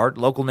that regard. A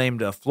local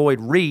named Floyd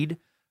Reed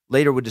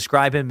later would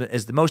describe him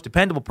as the most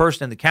dependable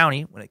person in the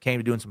county when it came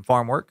to doing some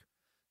farm work.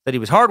 Said he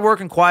was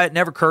hardworking, quiet,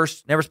 never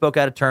cursed, never spoke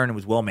out of turn, and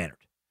was well-mannered.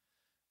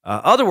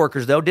 Other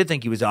workers, though, did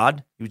think he was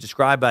odd. He was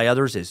described by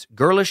others as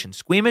girlish and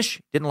squeamish,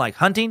 didn't like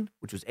hunting,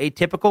 which was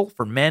atypical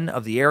for men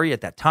of the area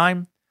at that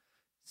time.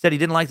 Said he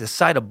didn't like the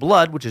sight of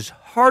blood, which is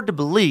hard to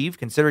believe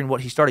considering what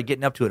he started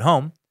getting up to at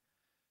home.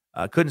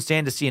 Couldn't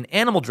stand to see an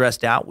animal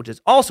dressed out, which is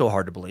also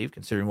hard to believe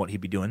considering what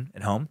he'd be doing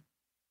at home.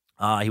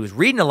 He was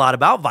reading a lot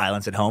about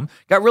violence at home.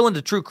 Got real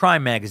into true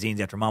crime magazines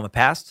after Mama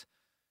passed.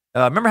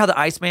 Remember how the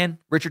Iceman,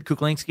 Richard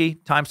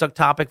Kuklinski, time-suck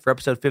topic for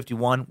episode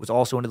 51, was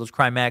also into those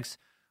crime mags?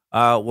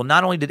 Well,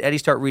 not only did Eddie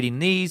start reading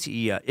these,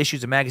 he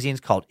issues of magazines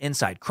called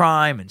Inside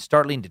Crime and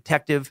Startling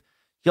Detective.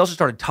 He also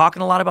started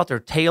talking a lot about their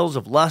tales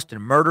of lust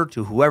and murder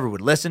to whoever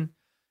would listen,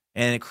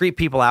 and it creeped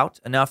people out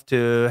enough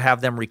to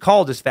have them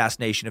recall this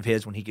fascination of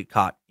his when he get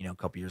caught, a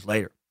couple years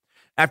later.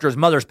 After his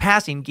mother's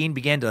passing, Gein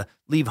began to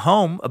leave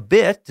home a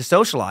bit to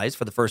socialize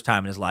for the first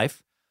time in his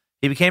life.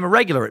 He became a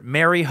regular at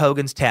Mary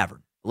Hogan's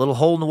Tavern, a little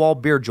hole-in-the-wall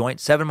beer joint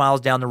 7 miles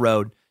down the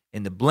road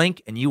in the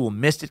blink and you will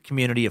miss it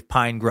community of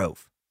Pine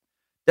Grove.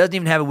 Doesn't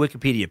even have a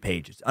Wikipedia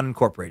page. It's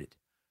unincorporated.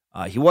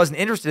 He wasn't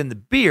interested in the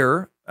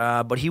beer,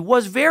 but he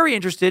was very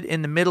interested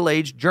in the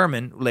middle-aged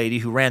German lady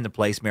who ran the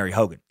place, Mary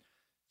Hogan.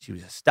 She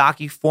was a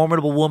stocky,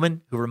 formidable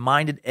woman who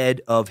reminded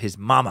Ed of his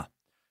mama.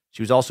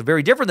 She was also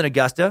very different than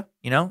Augusta.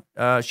 She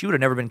would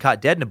have never been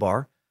caught dead in a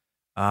bar.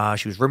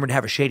 She was rumored to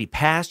have a shady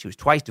past. She was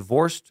twice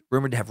divorced,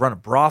 rumored to have run a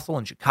brothel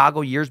in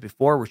Chicago years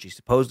before where she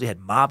supposedly had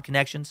mob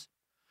connections.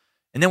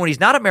 And then when he's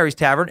not at Mary's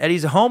Tavern,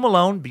 Eddie's home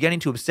alone, beginning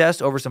to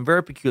obsess over some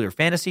very peculiar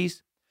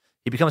fantasies.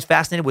 He becomes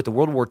fascinated with the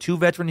World War II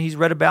veteran he's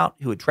read about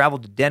who had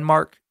traveled to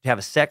Denmark to have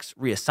a sex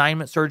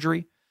reassignment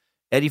surgery.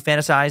 Eddie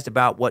fantasized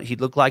about what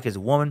he'd look like as a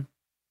woman.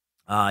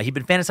 He'd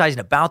been fantasizing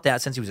about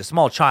that since he was a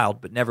small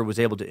child, but never was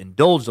able to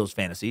indulge those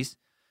fantasies.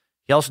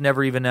 He also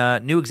never even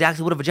knew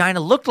exactly what a vagina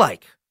looked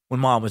like when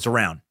Mom was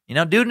around.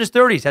 Dude in his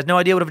 30s has no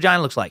idea what a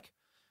vagina looks like.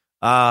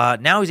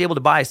 Now he's able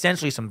to buy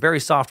essentially some very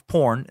soft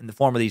porn in the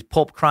form of these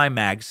pulp crime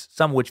mags,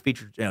 some of which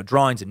feature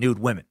drawings of nude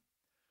women.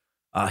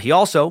 He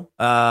also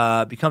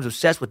becomes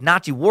obsessed with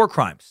Nazi war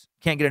crimes.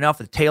 Can't get enough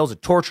of the tales of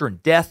torture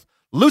and death.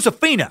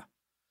 Lucifina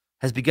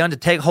has begun to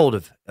take hold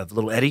of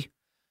little Eddie.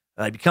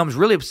 He becomes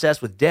really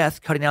obsessed with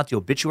death, cutting out the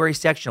obituary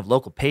section of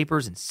local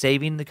papers and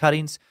saving the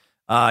cuttings.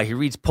 He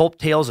reads pulp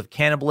tales of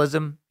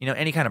cannibalism,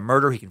 any kind of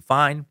murder he can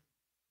find.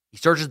 He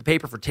searches the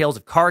paper for tales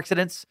of car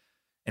accidents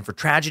and for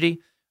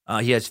tragedy.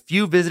 He has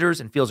few visitors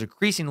and feels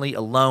increasingly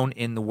alone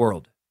in the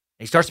world.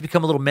 And he starts to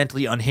become a little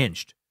mentally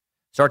unhinged.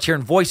 Starts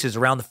hearing voices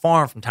around the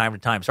farm from time to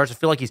time. Starts to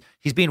feel like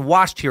he's being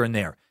watched here and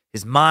there.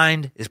 His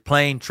mind is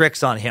playing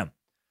tricks on him.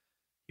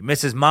 He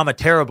misses Mama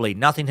terribly.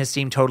 Nothing has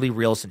seemed totally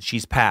real since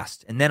she's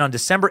passed. And then on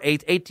December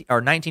 8th,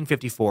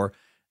 1954,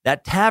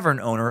 that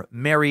tavern owner,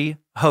 Mary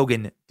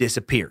Hogan,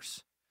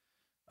 disappears.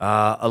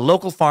 A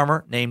local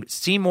farmer named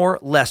Seymour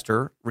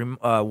Lester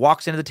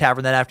walks into the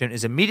tavern that afternoon,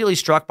 is immediately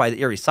struck by the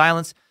eerie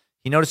silence.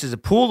 He notices a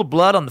pool of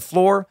blood on the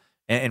floor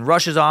and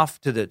rushes off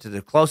to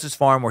the closest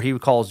farm where he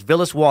calls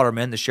Villis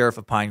Waterman, the sheriff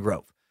of Pine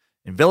Grove.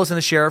 And Villis and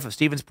the sheriff of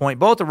Stevens Point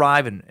both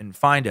arrive and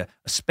find a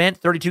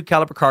spent .32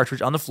 caliber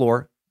cartridge on the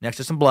floor next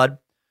to some blood.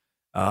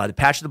 The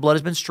patch of the blood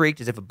has been streaked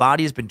as if a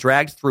body has been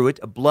dragged through it.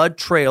 A blood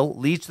trail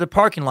leads to the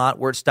parking lot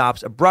where it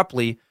stops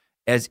abruptly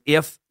as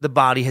if the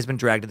body has been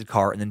dragged to the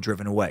car and then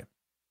driven away.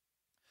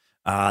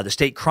 The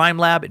state crime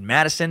lab in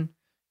Madison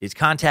is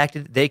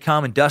contacted. They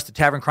come and dust the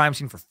tavern crime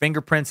scene for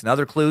fingerprints and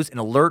other clues. An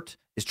alert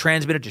is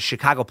transmitted to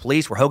Chicago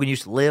police where Hogan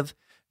used to live.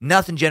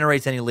 Nothing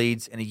generates any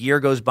leads, and a year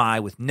goes by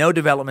with no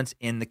developments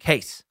in the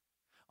case.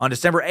 On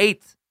December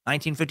 8th,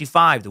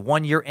 1955, the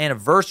one-year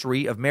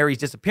anniversary of Mary's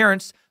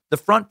disappearance, the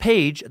front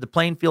page of the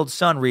Plainfield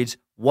Sun reads,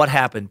 "What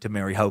happened to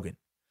Mary Hogan?"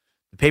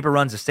 The paper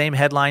runs the same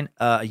headline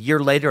a year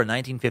later in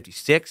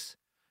 1956,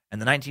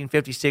 and the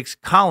 1956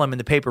 column in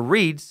the paper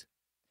reads,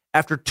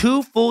 "After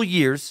 2 full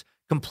years,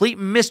 complete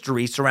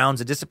mystery surrounds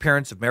the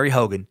disappearance of Mary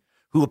Hogan,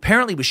 who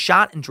apparently was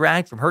shot and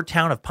dragged from her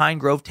town of Pine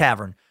Grove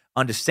Tavern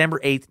on December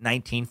 8th,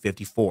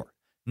 1954.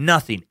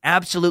 Nothing,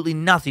 absolutely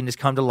nothing has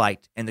come to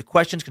light, and the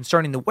questions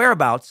concerning the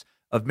whereabouts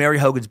of Mary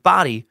Hogan's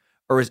body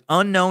are as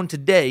unknown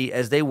today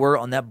as they were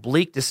on that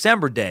bleak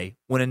December day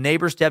when a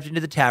neighbor stepped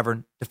into the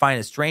tavern to find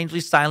a strangely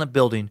silent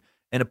building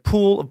and a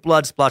pool of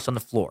blood splashed on the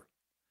floor."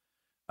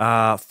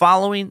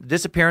 Following the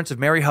disappearance of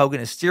Mary Hogan,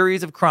 a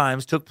series of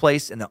crimes took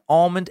place in the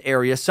Almond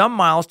area, some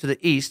miles to the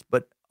east,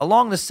 but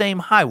along the same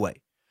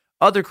highway.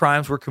 Other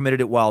crimes were committed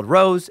at Wild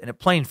Rose and at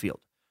Plainfield.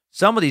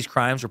 Some of these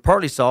crimes were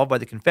partly solved by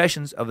the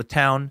confessions of a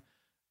town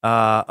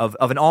of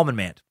an almond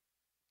man.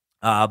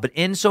 But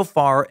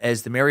insofar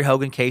as the Mary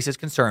Hogan case is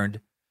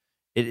concerned,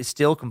 it is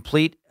still a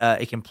complete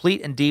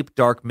and deep,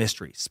 dark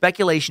mystery.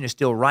 Speculation is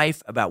still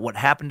rife about what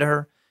happened to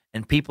her,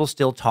 and people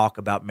still talk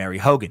about Mary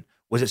Hogan.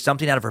 Was it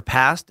something out of her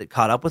past that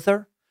caught up with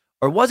her?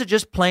 Or was it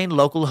just plain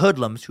local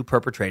hoodlums who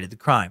perpetrated the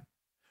crime?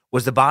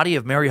 Was the body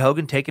of Mary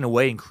Hogan taken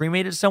away and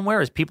cremated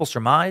somewhere, as people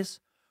surmise?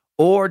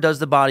 Or does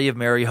the body of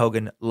Mary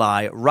Hogan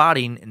lie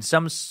rotting in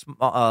some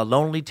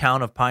lonely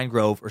town of Pine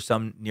Grove or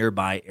some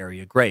nearby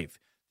area grave?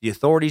 The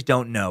authorities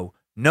don't know.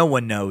 No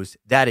one knows,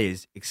 that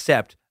is,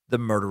 except the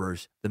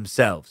murderers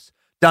themselves.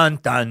 Dun,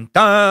 dun,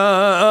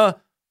 dun!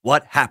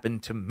 What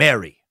happened to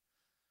Mary?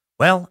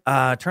 Well,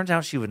 turns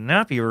out she would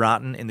not be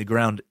rotten in the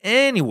ground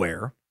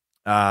anywhere.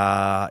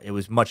 It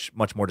was much,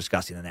 much more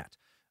disgusting than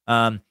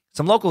that.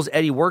 Some locals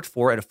Eddie worked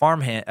for at a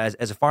farmhand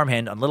as a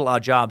farmhand on little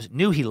odd jobs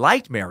knew he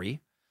liked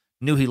Mary,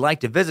 knew he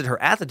liked to visit her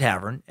at the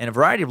tavern, and a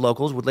variety of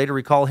locals would later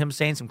recall him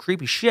saying some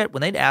creepy shit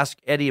when they'd ask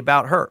Eddie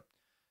about her.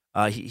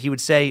 He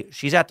would say,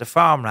 "She's at the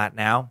farm right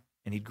now,"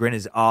 and he'd grin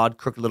his odd,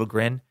 crooked little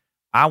grin.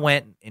 I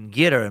went and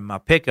get her in my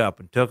pickup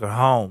and took her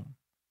home.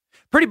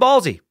 Pretty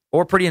ballsy,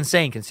 or pretty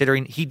insane,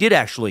 considering he did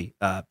actually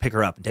pick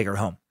her up and take her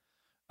home.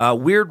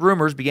 Weird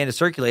rumors began to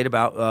circulate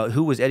about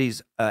who was at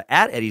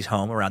Eddie's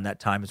home around that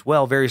time as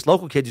well. Various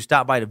local kids who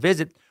stopped by to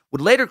visit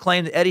would later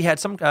claim that Eddie had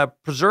some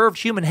preserved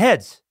human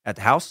heads at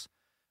the house.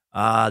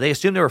 They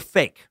assumed they were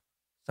fake,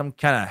 some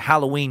kind of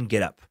Halloween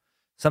getup.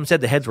 Some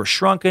said the heads were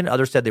shrunken.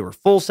 Others said they were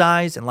full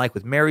size. And like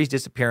with Mary's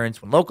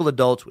disappearance, when local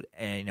adults would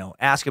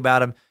ask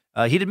about him,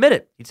 he'd admit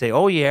it. He'd say,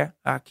 "Oh yeah,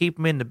 I keep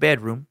him in the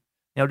bedroom,"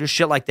 just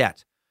shit like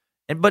that.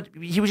 But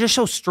he was just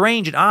so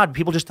strange and odd.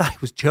 People just thought he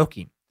was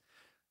joking.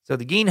 So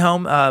the Gein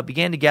home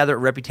began to gather a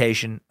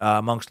reputation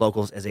amongst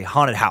locals as a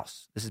haunted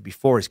house. This is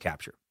before his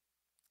capture.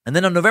 And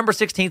then on November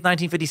 16th,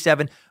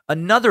 1957,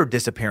 another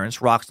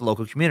disappearance rocks the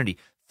local community.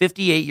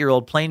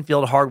 58-year-old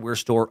Plainfield hardware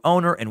store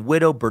owner and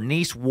widow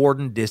Bernice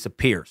Warden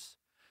disappears.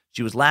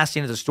 She was last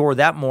seen at the store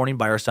that morning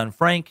by her son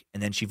Frank,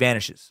 and then she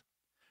vanishes.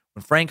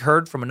 When Frank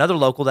heard from another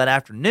local that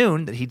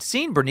afternoon that he'd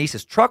seen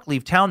Bernice's truck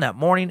leave town that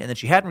morning and that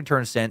she hadn't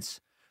returned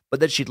since, but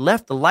that she'd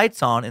left the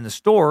lights on in the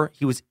store,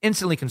 he was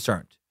instantly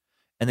concerned.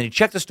 And then he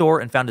checked the store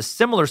and found a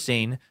similar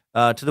scene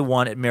to the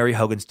one at Mary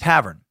Hogan's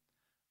Tavern.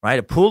 Right,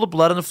 a pool of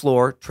blood on the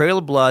floor, trail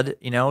of blood,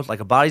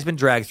 like a body's been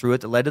dragged through it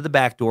that led to the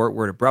back door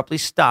where it abruptly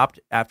stopped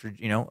after,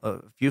 a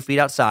few feet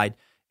outside,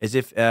 as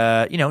if,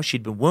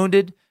 she'd been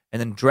wounded and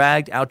then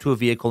dragged out to a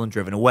vehicle and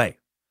driven away.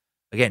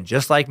 Again,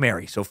 just like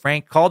Mary. So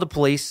Frank called the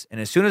police,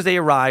 and as soon as they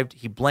arrived,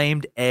 he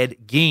blamed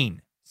Ed Gein,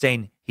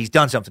 saying he's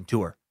done something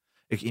to her.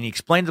 And he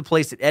explained to the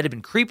police that Ed had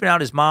been creeping out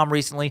his mom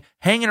recently,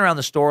 hanging around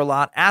the store a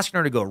lot, asking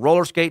her to go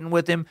roller skating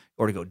with him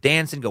or to go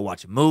dancing, go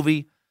watch a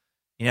movie.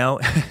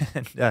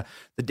 The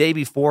day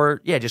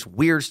before, just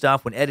weird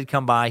stuff. When Ed had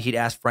come by, he'd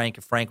asked Frank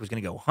if Frank was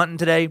going to go hunting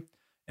today,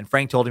 and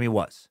Frank told him he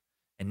was.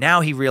 And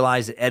now he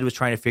realized that Ed was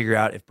trying to figure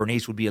out if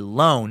Bernice would be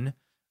alone,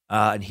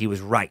 and he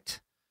was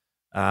right.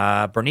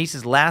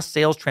 Bernice's last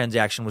sales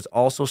transaction was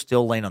also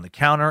still laying on the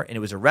counter, and it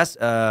was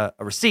a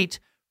receipt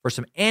for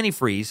some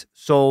antifreeze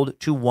sold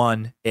to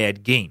one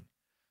Ed Gein.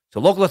 So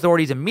local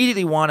authorities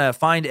immediately want to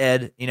find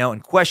Ed,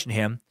 and question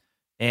him.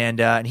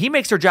 And he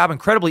makes their job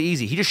incredibly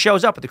easy. He just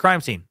shows up at the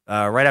crime scene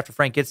right after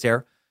Frank gets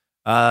there,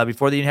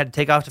 before they even had to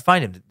take off to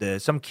find him.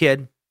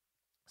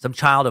 Some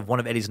child of one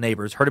of Eddie's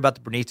neighbors heard about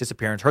the Bernice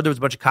disappearance, heard there was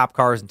a bunch of cop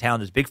cars in town,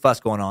 there's a big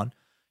fuss going on,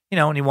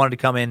 and he wanted to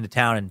come into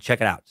town and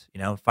check it out,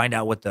 find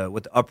out what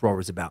the uproar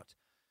was about.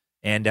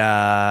 And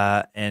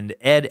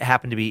Ed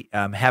happened to be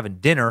having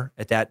dinner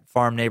at that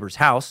farm neighbor's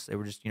house. They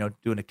were just,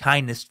 doing a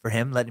kindness for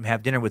him, letting him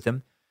have dinner with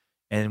him.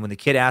 And when the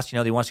kid asked,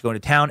 he wants to go into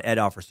town, Ed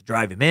offers to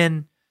drive him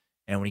in.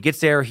 And when he gets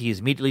there, he is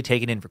immediately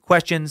taken in for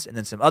questions, and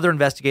then some other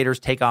investigators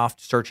take off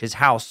to search his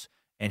house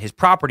and his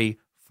property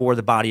for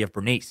the body of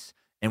Bernice.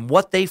 And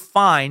what they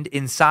find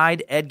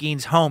inside Ed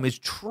Gein's home is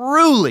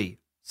truly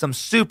some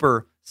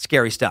super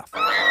scary stuff.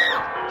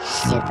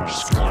 Super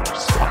scary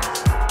stuff.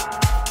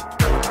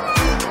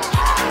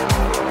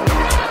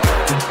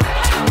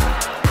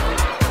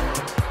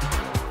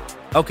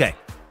 Okay,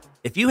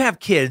 if you have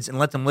kids and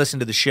let them listen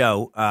to the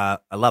show,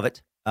 I love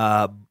it.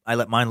 I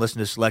let mine listen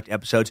to select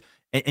episodes.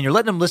 And you're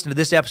letting them listen to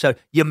this episode,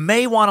 you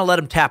may want to let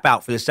them tap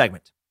out for this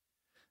segment.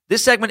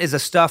 This segment is the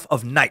stuff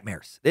of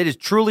nightmares. It is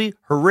truly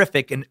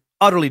horrific and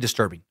utterly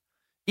disturbing,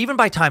 even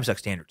by Time Suck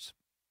standards.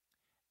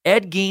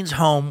 Ed Gein's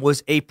home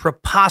was a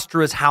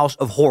preposterous house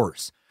of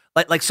horrors,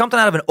 like something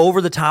out of an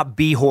over-the-top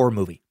B-horror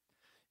movie.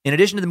 In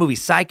addition to the movie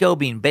Psycho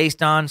being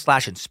based on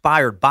 /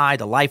 inspired by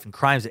the life and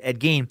crimes of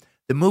Ed Gein,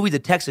 the movie The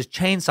Texas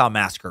Chainsaw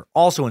Massacre,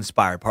 also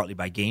inspired partly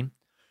by Gein,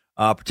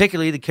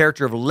 particularly the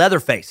character of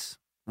Leatherface,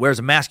 wears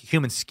a mask of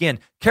human skin.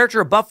 Character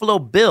of Buffalo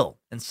Bill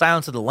in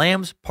Silence of the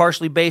Lambs,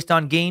 partially based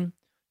on Gein.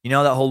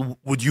 That whole,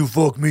 would you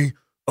fuck me?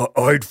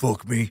 I'd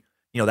fuck me.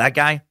 That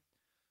guy.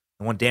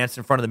 The one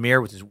dancing in front of the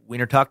mirror with his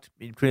wiener tucked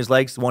between his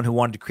legs. The one who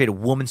wanted to create a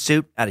woman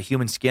suit out of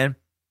human skin.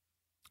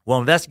 Well,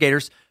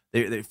 investigators,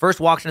 they first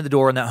walked into the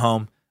door in that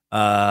home.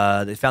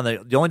 They found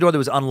that the only door that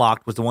was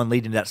unlocked was the one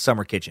leading to that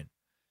summer kitchen.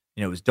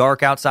 It was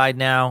dark outside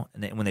now,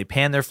 and when they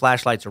panned their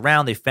flashlights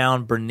around, they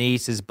found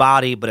Bernice's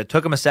body, but it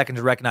took them a second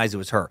to recognize it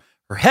was her.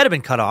 Her head had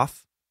been cut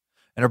off,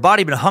 and her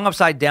body had been hung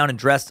upside down and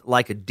dressed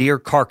like a deer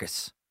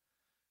carcass,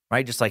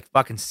 right? Just like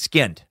fucking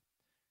skinned.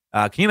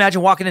 Can you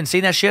imagine walking in and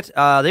seeing that shit?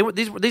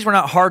 These were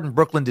not hardened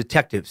Brooklyn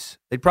detectives.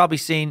 They'd probably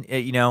seen,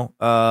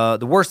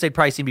 the worst they'd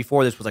probably seen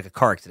before this was like a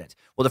car accident.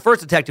 Well, the first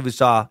detective who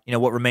saw,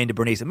 what remained of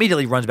Bernice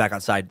immediately runs back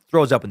outside,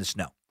 throws up in the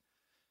snow.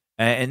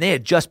 And they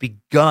had just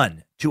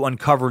begun to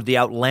uncover the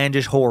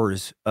outlandish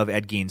horrors of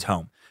Ed Gein's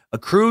home. A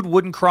crude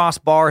wooden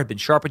crossbar had been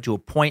sharpened to a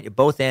point at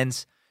both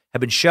ends, had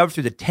been shoved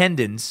through the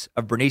tendons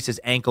of Bernice's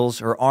ankles.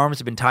 Her arms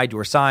had been tied to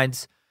her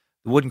sides.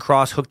 The wooden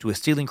cross hooked to a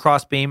ceiling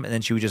crossbeam, and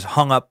then she was just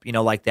hung up,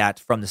 like that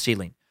from the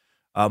ceiling.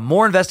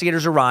 More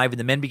investigators arrived, and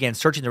the men began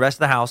searching the rest of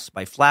the house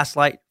by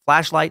flashlight,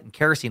 and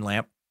kerosene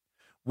lamp.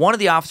 One of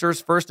the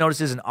officers first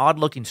notices an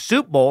odd-looking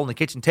soup bowl on the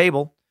kitchen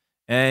table,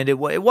 and it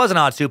was an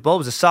odd soup bowl. It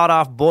was a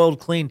sawed-off, boiled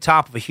clean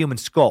top of a human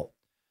skull.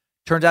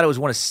 Turns out it was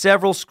one of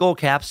several skull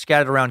caps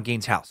scattered around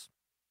Gein's house.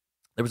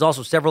 There was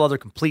also several other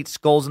complete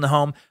skulls in the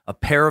home. A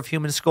pair of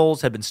human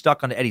skulls had been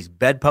stuck onto Eddie's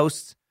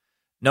bedposts.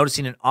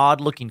 Noticing an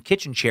odd-looking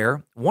kitchen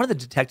chair, one of the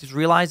detectives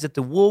realized that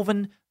the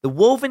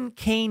woven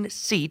cane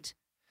seat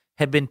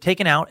had been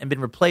taken out and been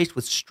replaced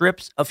with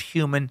strips of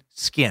human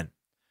skin.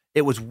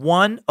 It was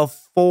one of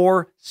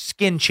 4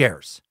 skin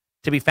chairs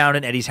to be found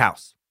in Eddie's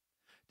house.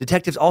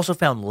 Detectives also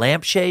found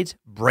lampshades,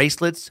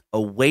 bracelets, a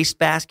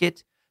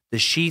wastebasket, the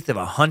sheath of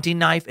a hunting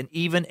knife, and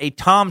even a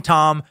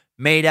tom-tom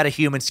made out of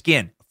human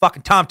skin. A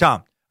fucking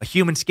tom-tom, a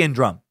human skin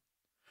drum.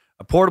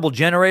 A portable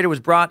generator was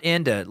brought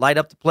in to light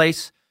up the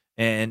place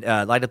and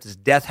light up this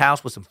death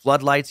house with some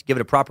floodlights, give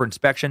it a proper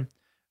inspection.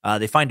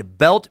 They find a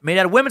belt made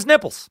out of women's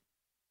nipples.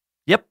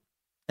 Yep.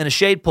 And a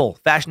shade pole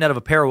fashioned out of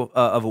a pair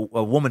of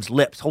a woman's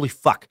lips. Holy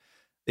fuck.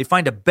 They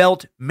find a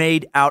belt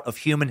made out of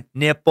human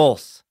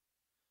nipples.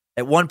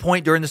 At one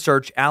point during the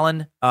search,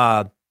 Alan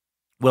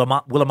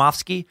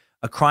Wilimowski,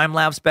 a crime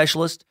lab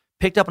specialist,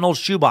 picked up an old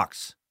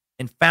shoebox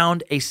and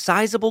found a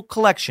sizable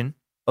collection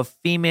of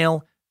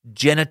female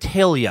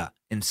genitalia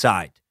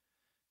inside.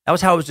 That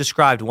was how it was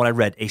described in what I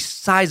read. A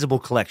sizable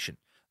collection.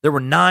 There were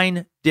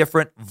 9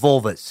 different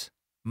vulvas.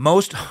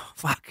 Most,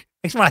 fuck,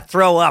 makes me want to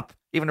throw up.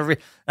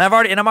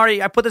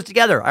 I put this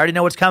together. I already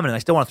know what's coming, and I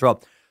still want to throw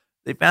up.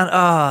 They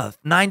found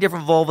 9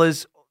 different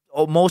vulvas.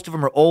 Oh, most of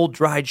them are old,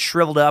 dried,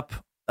 shriveled up,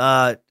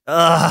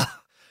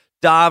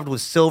 daubed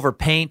with silver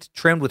paint,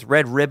 trimmed with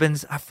red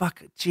ribbons.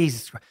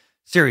 Jesus Christ.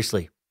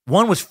 Seriously.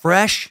 One was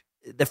fresh.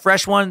 The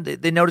fresh one,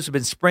 they noticed had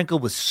been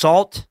sprinkled with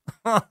salt.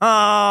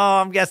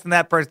 I'm guessing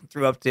that person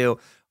threw up too.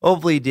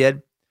 Hopefully he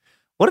did.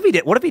 What if he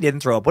did? What if he didn't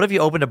throw up? What if you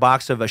opened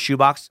a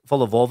shoebox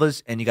full of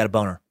vulvas and you got a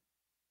boner?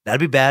 That'd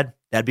be bad.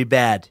 That'd be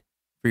bad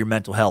for your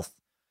mental health.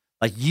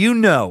 Like,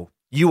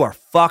 you are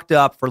fucked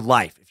up for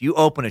life if you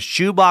open a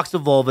shoebox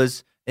of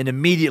vulvas and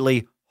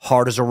immediately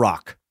hard as a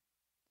rock.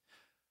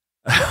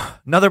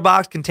 Another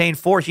box contained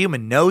 4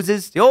 human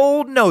noses. The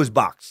old nose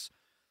box.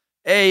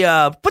 Put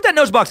that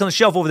nose box on the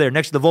shelf over there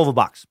next to the vulva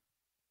box.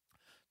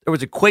 There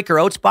was a Quaker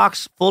Oats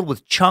box filled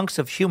with chunks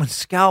of human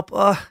scalp.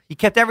 He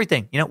kept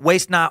everything.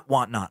 Waste not,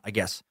 want not, I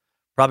guess.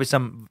 Probably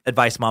some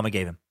advice Mama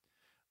gave him.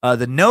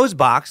 The nose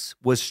box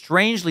was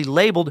strangely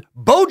labeled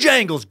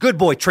Bojangles Good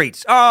Boy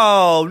Treats.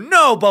 Oh,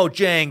 no,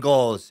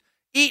 Bojangles.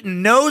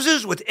 Eating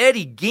noses with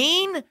Eddie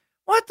Gein?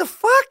 What the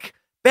fuck?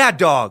 Bad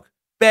dog.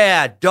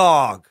 Bad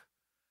dog.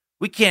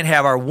 We can't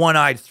have our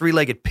one-eyed,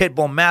 3-legged pit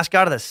bull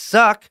mascot of the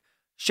suck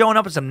showing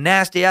up in some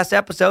nasty-ass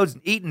episodes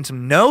and eating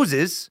some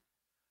noses.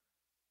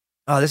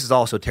 Oh, this is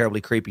also terribly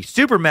creepy.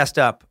 Super messed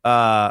up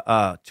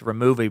to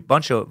remove a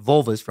bunch of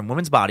vulvas from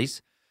women's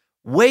bodies.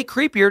 Way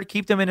creepier to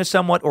keep them in a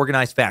somewhat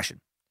organized fashion.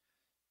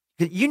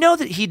 You know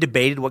that he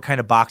debated what kind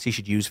of box he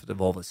should use for the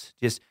vulvas.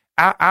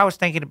 I was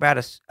thinking about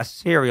a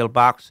cereal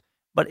box,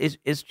 but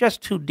it's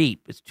just too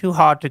deep. It's too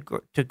hard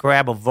to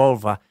grab a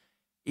vulva.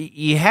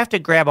 You have to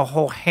grab a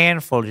whole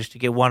handful just to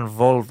get one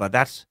vulva.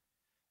 That's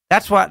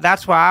why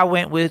I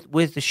went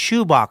with the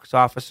shoebox,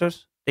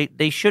 officers.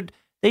 They should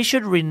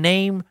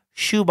rename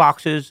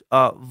shoeboxes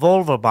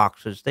vulva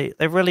boxes. They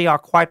really are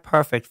quite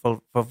perfect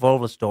for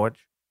vulva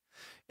storage.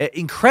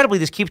 Incredibly,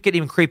 this keeps getting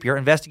even creepier.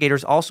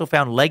 Investigators also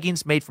found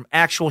leggings made from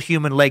actual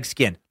human leg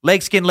skin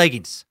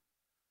leggings.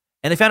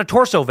 And they found a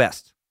torso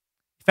vest.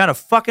 They found a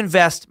fucking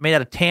vest made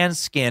out of tan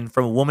skin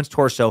from a woman's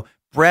torso,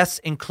 breasts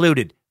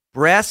included.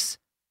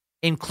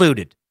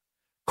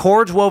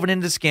 Cords woven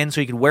into the skin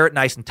so you could wear it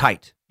nice and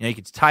tight. You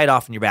could tie it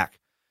off in your back.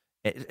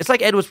 It's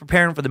like Ed was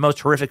preparing for the most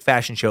horrific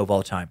fashion show of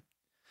all time.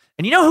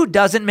 And you know who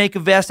doesn't make a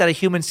vest out of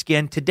human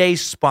skin? Today's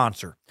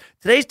sponsor.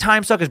 Today's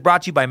Time Suck is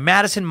brought to you by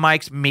Madison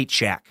Mike's Meat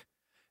Shack.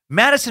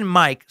 Madison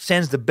Mike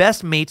sends the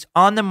best meats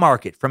on the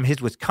market from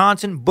his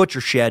Wisconsin butcher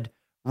shed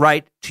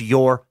right to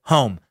your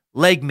home.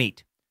 Leg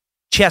meat,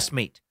 chest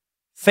meat,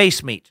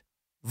 face meat,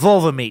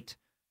 vulva meat,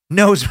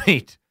 nose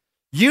meat.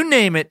 You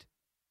name it,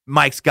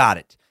 Mike's got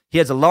it. He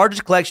has the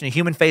largest collection of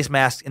human face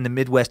masks in the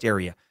Midwest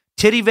area.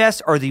 Titty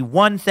vests are the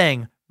one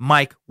thing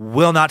Mike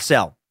will not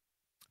sell.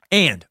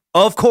 And,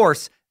 of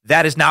course,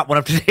 that is not one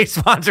of today's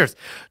sponsors.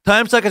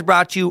 Time Suck is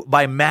brought to you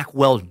by Mack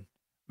Weldon.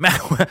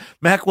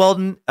 Mack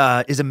Weldon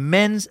is a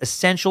men's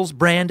essentials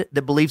brand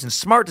that believes in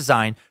smart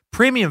design,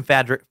 premium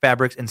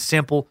fabrics, and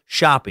simple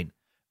shopping.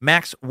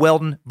 Mack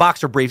Weldon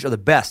boxer briefs are the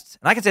best.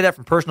 And I can say that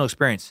from personal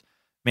experience.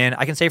 Man,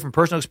 I can say from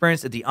personal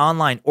experience that the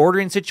online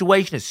ordering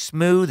situation is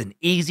smooth and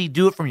easy.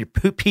 Do it from your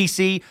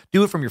PC.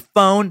 Do it from your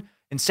phone.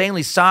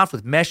 Insanely soft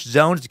with mesh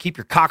zones to keep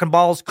your cock and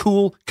balls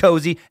cool,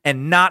 cozy,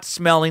 and not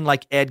smelling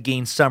like Ed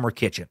Gein's summer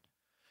kitchen.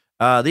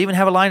 They even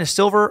have a line of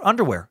silver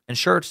underwear and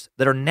shirts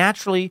that are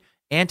naturally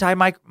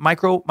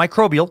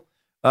antimicrobial,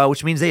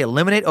 which means they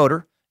eliminate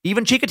odor.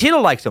 Even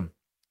Chikatilo likes them.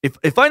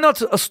 If I'm not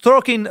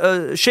stroking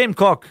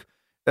Shamecock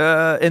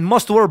and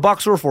must wear a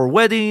boxer for a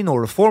wedding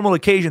or a formal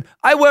occasion,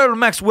 I wear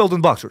Mack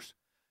Weldon boxers.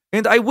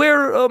 And I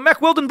wear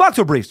Mack Weldon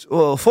boxer briefs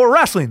for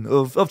wrestling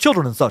of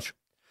children and such.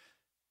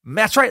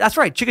 That's right.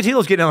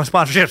 Chikatilo's getting on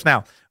sponsorships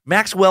now.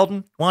 Mack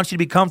Weldon wants you to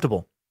be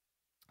comfortable.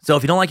 So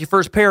if you don't like your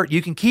first pair,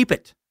 you can keep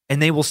it,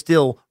 and they will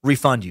still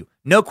refund you.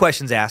 No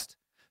questions asked.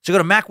 So go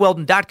to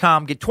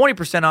MacWeldon.com, get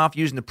 20% off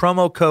using the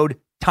promo code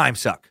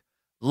TIMESUCK.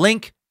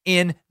 Link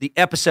in the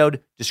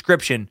episode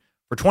description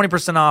for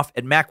 20% off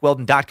at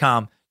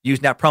MacWeldon.com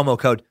using that promo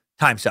code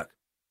TIMESUCK.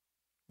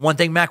 One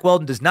thing Mack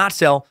Weldon does not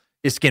sell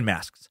is skin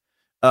masks.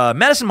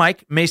 Medicine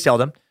Mike may sell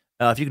them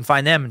if you can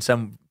find them in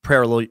some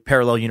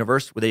parallel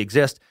universe where they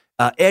exist.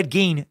 Ed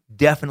Gein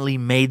definitely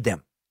made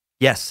them.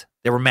 Yes,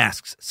 they were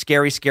masks.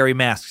 Scary, scary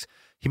masks.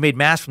 He made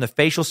masks from the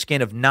facial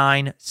skin of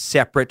 9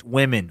 separate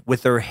women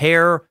with their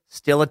hair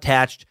still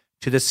attached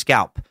to the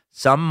scalp.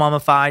 Some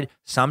mummified,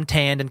 some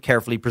tanned and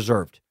carefully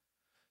preserved.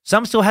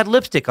 Some still had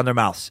lipstick on their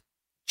mouths.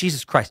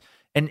 Jesus Christ.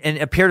 And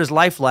appeared as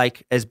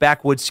lifelike as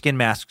backwoods skin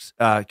masks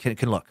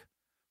can look.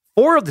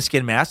 4 of the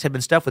skin masks had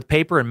been stuffed with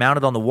paper and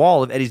mounted on the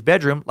wall of Eddie's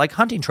bedroom like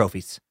hunting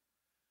trophies.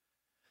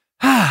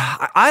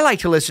 I like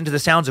to listen to the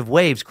sounds of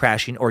waves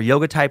crashing or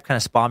yoga-type kind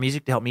of spa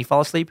music to help me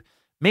fall asleep.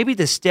 Maybe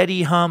the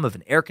steady hum of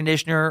an air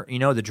conditioner,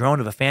 the drone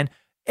of a fan.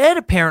 Ed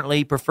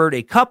apparently preferred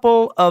a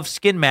couple of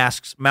skin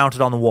masks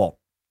mounted on the wall.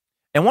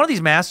 And one of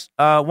these masks,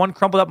 one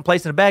crumpled up and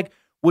placed in a bag,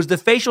 was the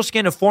facial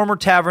skin of former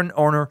tavern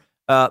owner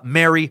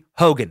Mary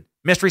Hogan.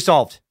 Mystery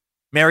solved.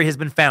 Mary has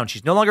been found.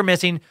 She's no longer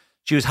missing.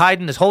 She was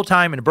hiding this whole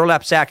time in a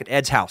burlap sack at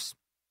Ed's house.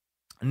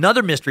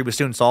 Another mystery was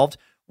soon solved.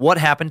 What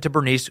happened to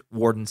Bernice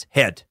Worden's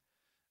head?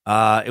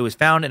 It was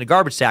found in a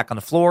garbage sack on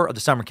the floor of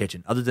the summer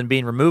kitchen. Other than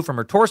being removed from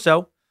her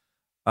torso,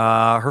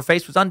 her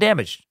face was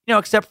undamaged,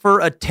 except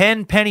for a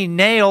 10-penny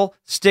nail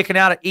sticking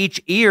out of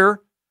each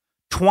ear,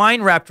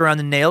 twine wrapped around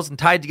the nails and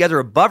tied together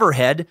above her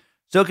head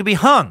so it could be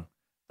hung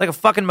like a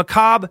fucking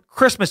macabre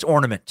Christmas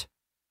ornament.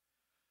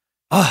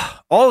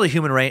 All the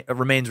human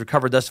remains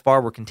recovered thus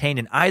far were contained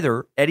in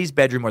either Eddie's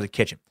bedroom or the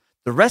kitchen.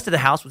 The rest of the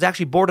house was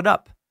actually boarded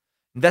up.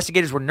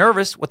 Investigators were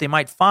nervous what they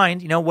might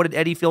find. What did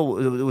Eddie feel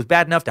it was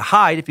bad enough to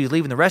hide if he was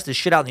leaving the rest of his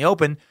shit out in the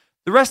open?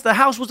 The rest of the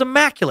house was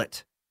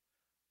immaculate.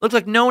 Looked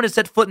like no one had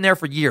set foot in there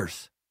for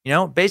years.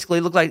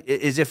 Basically looked like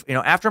as if,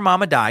 after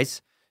Mama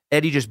dies,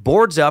 Eddie just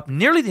boards up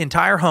nearly the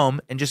entire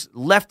home and just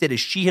left it as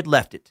she had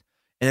left it.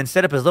 And then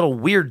set up his little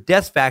weird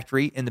death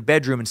factory in the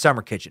bedroom and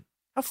summer kitchen.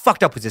 How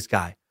fucked up was this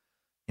guy?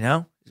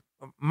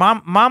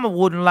 Mama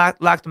wouldn't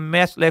like the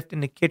mess left in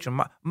the kitchen.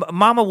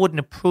 Mama wouldn't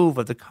approve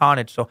of the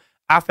carnage, so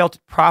I felt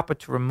it proper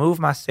to remove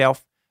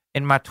myself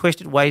and my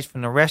twisted ways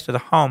from the rest of the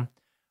home.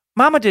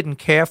 Mama didn't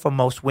care for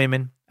most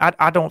women.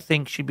 I don't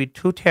think she'd be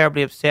too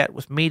terribly upset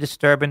with me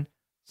disturbing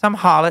some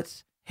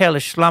harlot's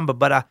hellish slumber,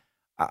 but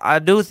I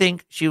do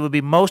think she would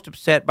be most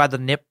upset by the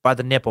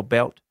nipple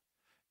belt,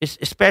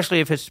 especially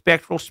if his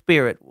spectral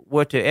spirit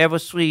were to ever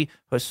see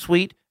her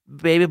sweet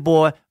baby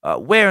boy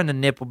wearing the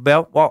nipple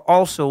belt while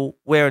also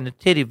wearing the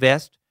titty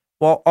vest,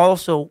 while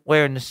also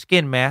wearing the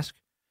skin mask,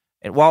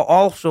 and while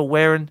also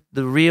wearing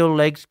the real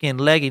leg skin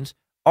leggings,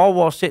 all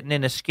while sitting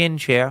in a skin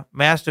chair,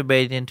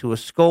 masturbating into a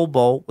skull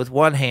bowl with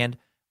one hand,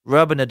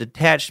 rubbing a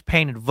detached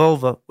painted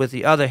vulva with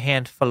the other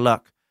hand for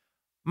luck.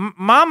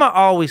 Mama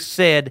always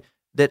said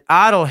that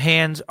idle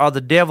hands are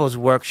the devil's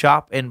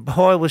workshop, and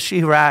boy, was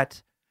she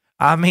right.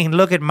 I mean,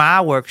 look at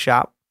my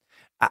workshop.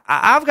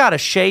 I've got a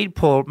shade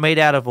pull made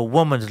out of a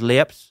woman's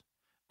lips.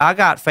 I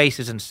got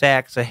faces and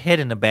sacks, a head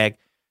in the bag.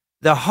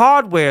 The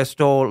hardware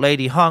store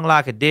lady hung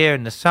like a deer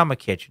in the summer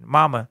kitchen.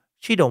 Mama,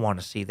 she don't want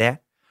to see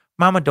that.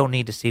 Mama don't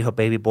need to see her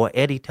baby boy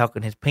Eddie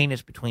tucking his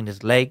penis between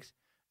his legs,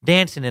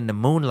 dancing in the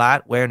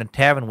moonlight, wearing a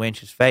tavern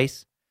wench's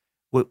face.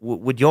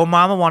 Would your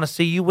mama want to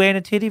see you wearing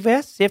a titty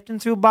vest, sifting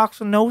through a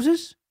box of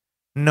noses?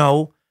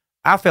 No,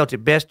 I felt it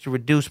best to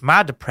reduce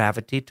my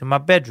depravity to my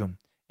bedroom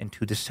and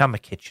to the summer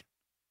kitchen.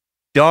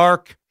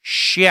 Dark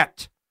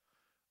shit.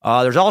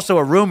 There's also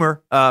a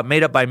rumor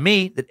made up by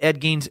me that Ed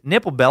Gein's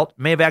nipple belt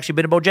may have actually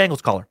been a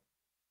Bojangles collar.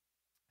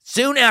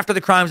 Soon after the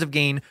crimes of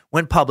Gein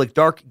went public,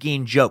 dark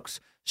Gein jokes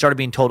started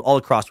being told all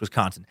across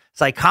Wisconsin.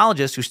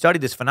 Psychologists who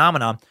studied this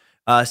phenomenon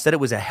said it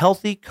was a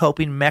healthy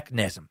coping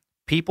mechanism,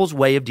 people's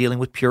way of dealing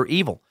with pure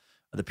evil,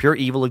 the pure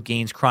evil of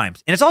Gein's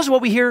crimes. And it's also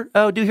what we do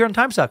here on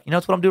Time Suck.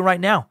 It's what I'm doing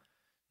right now.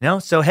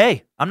 So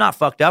hey, I'm not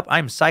fucked up.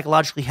 I'm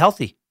psychologically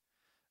healthy.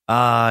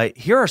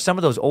 Here are some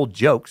of those old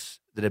jokes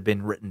that have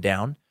been written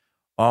down.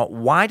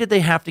 Why did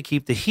they have to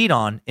keep the heat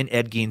on in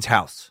Ed Gein's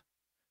house?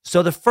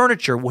 So the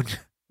furniture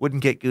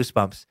wouldn't get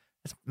goosebumps.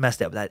 That's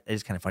messed up. That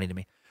is kind of funny to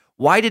me.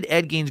 Why did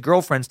Ed Gein's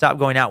girlfriend stop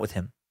going out with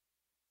him?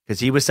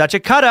 Because he was such a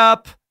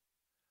cut-up.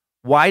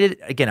 I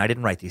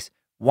didn't write these.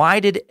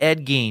 What did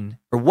Ed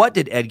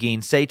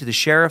Gein say to the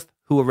sheriff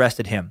who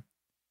arrested him?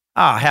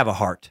 Have a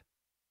heart.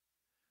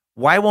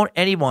 Why won't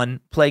anyone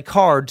play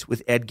cards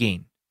with Ed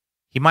Gein?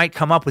 He might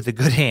come up with a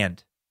good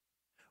hand.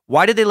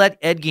 Why did they let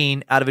Ed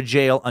Gein out of a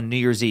jail on New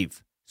Year's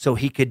Eve? So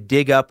he could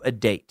dig up a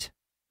date.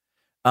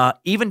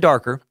 Even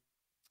darker,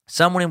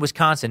 someone in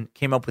Wisconsin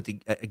came up with a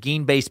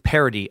Gein-based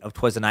parody of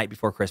 'Twas the Night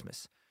Before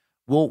Christmas.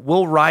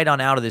 We'll ride on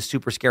out of this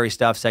super scary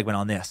stuff segment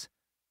on this.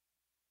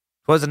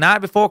 'Twas the night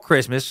before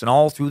Christmas, and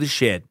all through the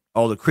shed,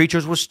 all the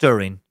creatures were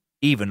stirring,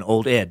 even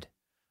old Ed.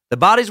 The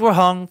bodies were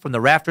hung from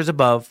the rafters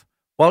above,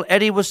 while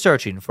Eddie was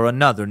searching for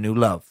another new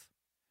love.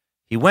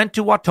 He went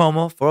to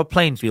Wautoma for a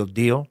Plainfield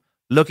deal,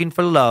 looking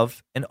for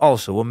love and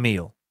also a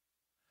meal.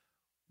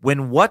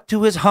 when what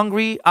to his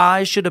hungry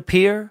eyes should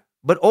appear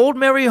but old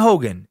Mary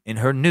Hogan in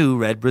her new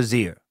red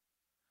brassiere.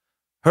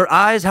 Her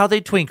eyes how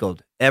they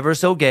twinkled, ever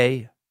so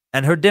gay,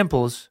 and her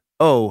dimples,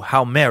 oh,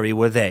 how merry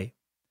were they.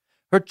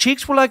 Her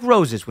cheeks were like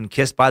roses when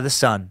kissed by the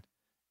sun,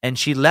 and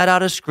she let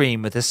out a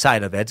scream at the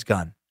sight of Ed's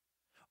gun.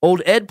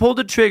 Old Ed pulled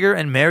the trigger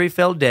and Mary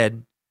fell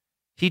dead.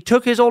 He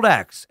took his old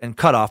axe and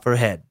cut off her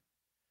head.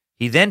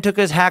 He then took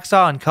his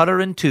hacksaw and cut her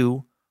in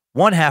two,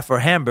 one half for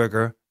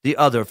hamburger, the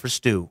other for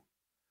stew.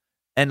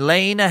 And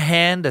laying a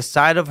hand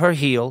aside of her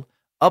heel,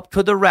 up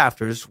to the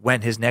rafters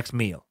went his next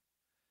meal.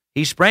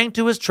 He sprang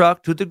to his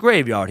truck, to the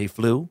graveyard he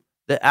flew.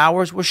 The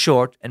hours were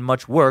short, and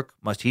much work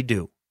must he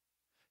do.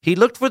 He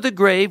looked for the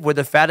grave where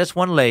the fattest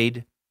one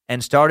laid,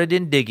 and started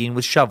in digging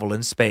with shovel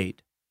and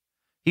spade.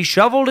 He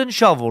shoveled and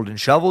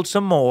shoveled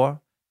some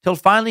more, till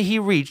finally he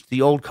reached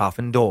the old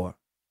coffin door.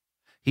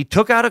 He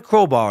took out a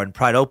crowbar and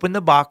pried open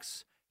the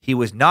box. He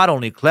was not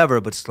only clever,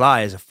 but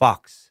sly as a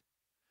fox.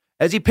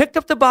 As he picked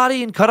up the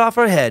body and cut off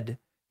her head,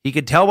 he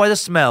could tell by the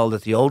smell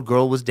that the old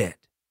girl was dead.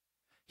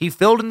 He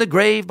filled in the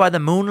grave by the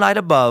moonlight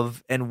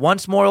above, and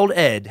once more old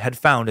Ed had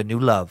found a new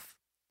love.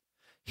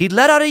 He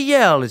let out a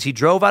yell as he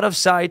drove out of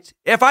sight.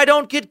 If I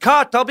don't get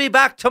caught, I'll be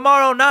back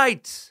tomorrow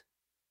night.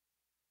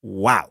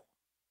 Wow.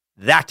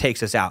 That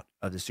takes us out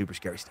of the super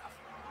scary stuff.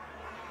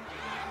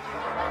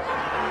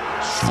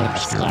 Super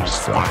scary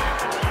stuff.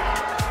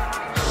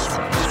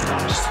 Super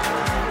scary stuff.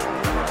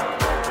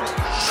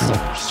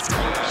 Super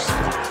scary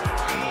stuff.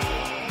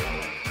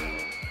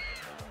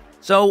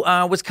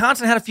 So,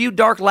 Wisconsin had a few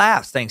dark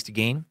laughs, thanks to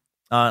Gein.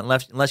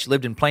 Unless you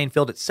lived in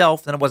Plainfield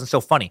itself, then it wasn't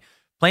so funny.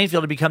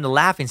 Plainfield had become the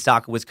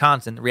laughingstock of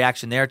Wisconsin. The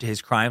reaction there to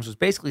his crimes was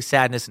basically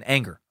sadness and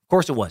anger. Of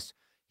course it was.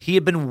 He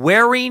had been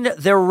wearing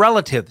their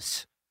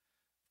relatives.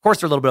 Of course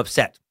they're a little bit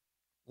upset.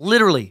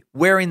 Literally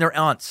wearing their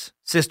aunts,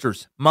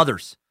 sisters,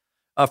 mothers.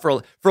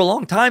 For a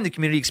long time, the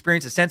community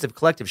experienced a sense of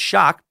collective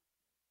shock,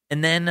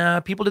 and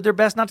then people did their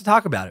best not to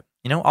talk about it.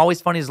 You know,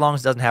 always funny as long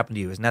as it doesn't happen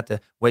to you. Isn't that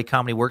the way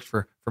comedy works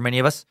for many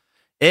of us?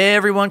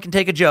 Everyone can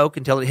take a joke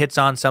until it hits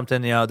on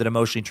something, that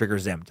emotionally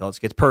triggers them, until it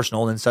gets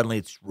personal, and then suddenly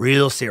it's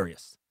real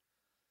serious.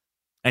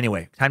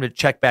 Anyway, time to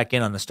check back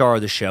in on the star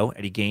of the show,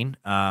 Eddie Gein.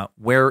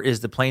 Where is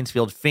the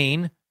Plainsfield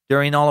Fiend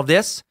during all of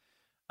this?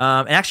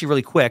 And actually,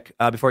 really quick,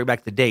 before we get back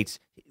to the dates,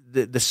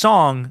 the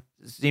song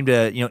seemed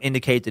to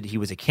indicate that he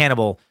was a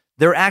cannibal.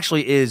 There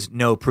actually is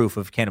no proof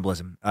of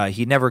cannibalism.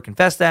 He never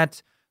confessed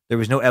that. There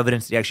was no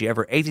evidence that he actually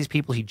ever ate these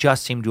people. He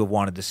just seemed to have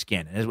wanted the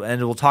skin.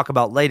 And we'll talk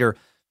about later,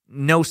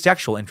 no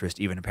sexual interest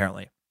even,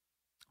 apparently.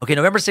 Okay,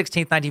 November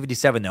 16th,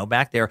 1957, though,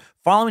 back there,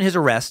 following his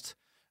arrest,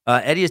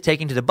 Eddie is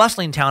taken to the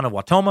bustling town of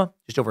Wautoma,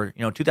 just over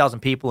 2,000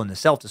 people in the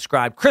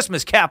self-described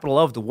Christmas capital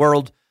of the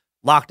world,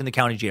 locked in the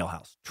county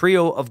jailhouse.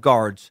 Trio of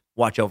guards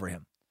watch over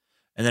him.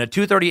 And then at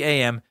 2:30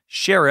 a.m.,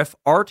 Sheriff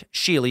Art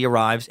Sheely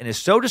arrives and is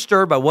so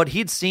disturbed by what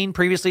he'd seen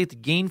previously at the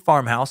Gein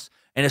farmhouse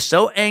and is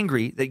so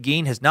angry that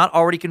Gein has not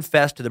already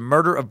confessed to the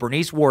murder of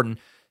Bernice Worden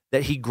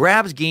that he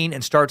grabs Gein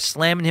and starts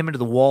slamming him into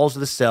the walls of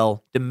the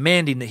cell,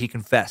 demanding that he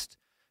confessed.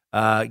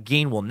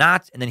 Gein will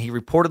not, and then he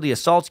reportedly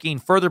assaults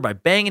Gein further by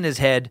banging his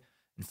head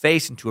and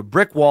face into a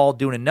brick wall,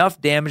 doing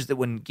enough damage that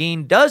when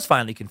Gein does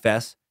finally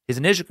confess, his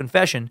initial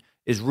confession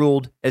is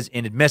ruled as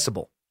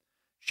inadmissible.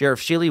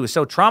 Sheriff Sheely was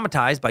so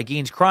traumatized by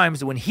Gein's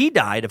crimes that when he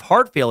died of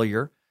heart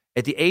failure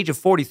at the age of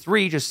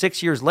 43, just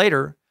 6 years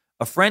later,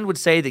 a friend would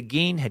say that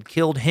Gein had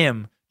killed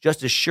him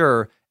just as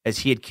sure as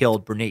he had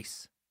killed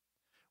Bernice.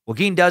 Well,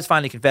 Gein does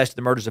finally confess to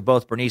the murders of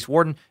both Bernice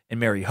Worden and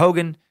Mary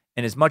Hogan,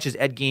 and as much as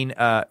Ed Gein,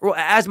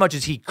 as much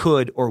as he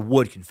could or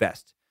would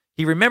confess.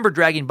 He remembered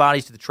dragging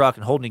bodies to the truck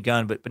and holding a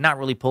gun, but not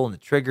really pulling the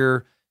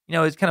trigger.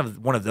 It's kind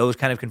of one of those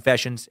kind of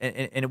confessions,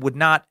 and it would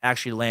not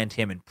actually land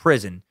him in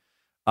prison.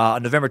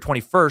 On November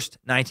 21st,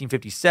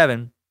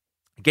 1957,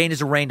 Gein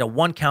is arraigned on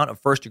one count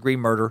of first-degree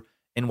murder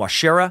in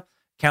Waushara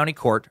County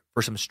Court.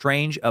 For some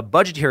strange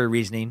budgetary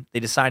reasoning, they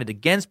decided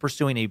against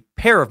pursuing a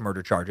pair of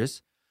murder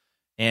charges,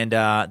 and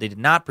they did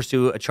not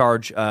pursue a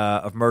charge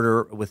of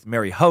murder with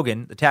Mary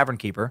Hogan, the tavern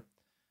keeper.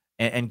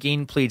 And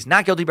Gein pleads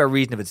not guilty by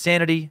reason of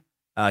insanity.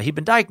 He'd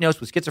been diagnosed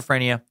with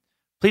schizophrenia,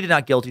 pleaded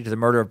not guilty to the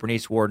murder of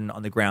Bernice Worden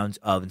on the grounds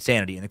of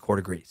insanity, and the court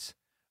agrees.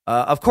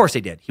 Of course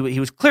they did. He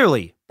was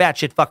clearly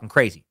batshit fucking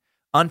crazy.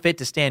 Unfit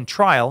to stand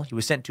trial, he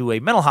was sent to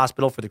a mental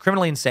hospital for the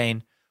criminally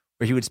insane,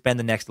 where he would spend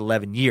the next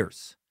 11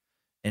 years.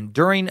 And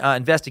during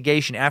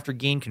investigation, after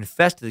Gein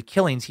confessed to the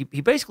killings,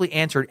 he basically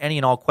answered any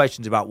and all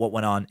questions about what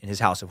went on in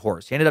his house of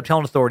horrors. He ended up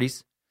telling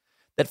authorities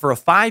that for a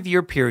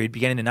 5-year period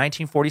beginning in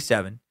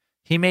 1947,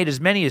 he made as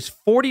many as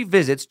 40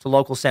 visits to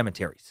local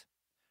cemeteries.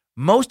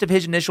 Most of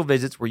his initial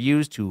visits were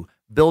used to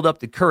build up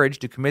the courage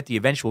to commit the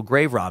eventual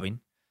grave robbing.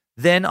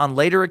 Then, on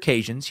later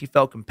occasions, he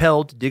felt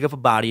compelled to dig up a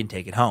body and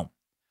take it home.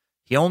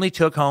 He only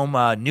took home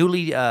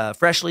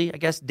freshly,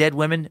 dead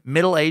women,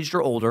 middle-aged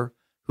or older,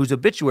 whose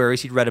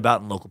obituaries he'd read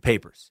about in local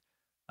papers.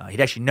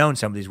 He'd actually known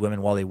some of these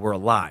women while they were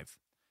alive.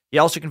 He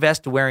also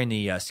confessed to wearing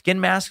the skin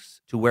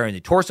masks, to wearing the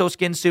torso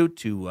skin suit,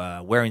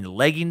 to wearing the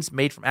leggings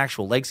made from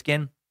actual leg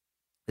skin.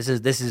 This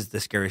is the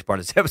scariest part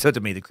of this episode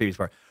to me, the creepiest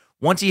part.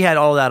 Once he had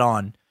all that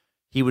on,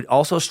 He would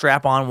also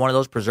strap on one of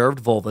those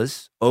preserved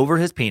vulvas over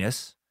his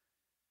penis.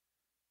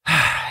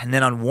 And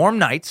then on warm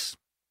nights,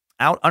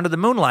 out under the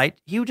moonlight,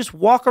 he would just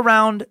walk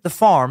around the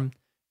farm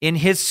in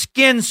his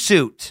skin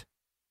suit,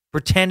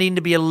 pretending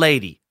to be a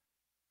lady.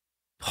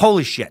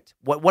 Holy shit.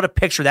 What a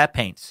picture that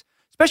paints.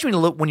 Especially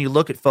when you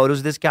look at photos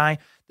of this guy,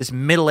 this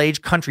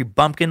middle-aged country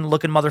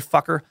bumpkin-looking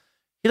motherfucker.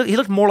 He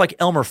looked more like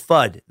Elmer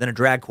Fudd than a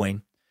drag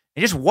queen.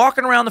 And just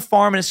walking around the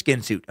farm in a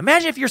skin suit.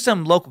 Imagine if you're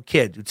some local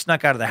kid who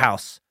snuck out of the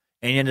house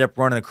and you ended up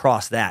running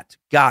across that.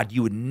 God,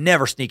 you would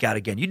never sneak out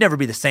again. You'd never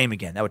be the same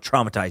again. That would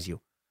traumatize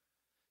you.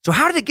 So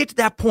how did it get to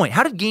that point?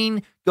 How did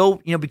Gein go,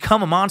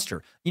 become a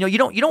monster? You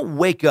don't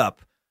wake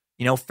up,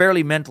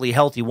 fairly mentally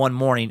healthy one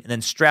morning and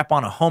then strap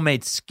on a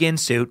homemade skin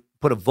suit,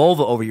 put a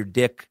vulva over your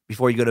dick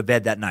before you go to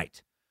bed that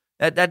night.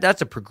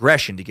 That's a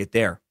progression to get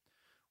there.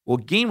 Well,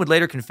 Gein would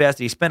later confess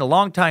that he spent a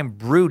long time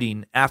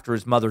brooding after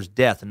his mother's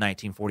death in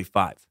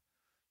 1945.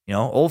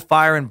 Old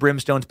fire and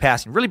brimstone's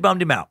passing really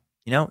bummed him out.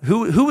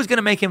 Who was going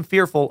to make him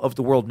fearful of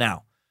the world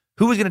now?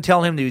 Who was going to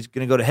tell him that he was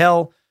going to go to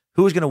hell?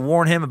 Who was going to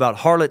warn him about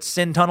harlot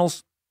sin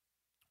tunnels?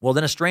 Well,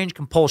 then a strange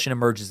compulsion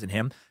emerges in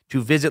him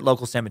to visit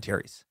local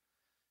cemeteries.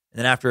 And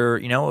then after,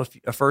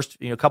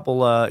 a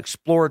couple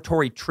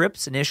exploratory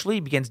trips initially,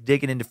 he begins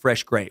digging into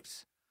fresh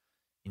graves.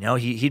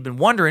 He'd been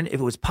wondering if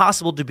it was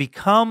possible to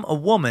become a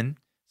woman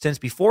since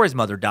before his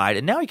mother died.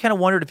 And now he kind of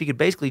wondered if he could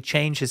basically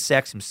change his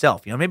sex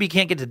himself. Maybe he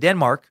can't get to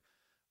Denmark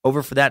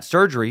over for that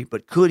surgery,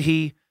 but could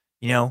he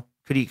do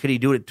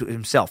it to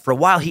himself? For a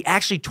while, he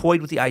actually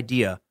toyed with the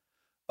idea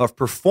of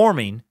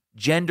performing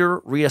gender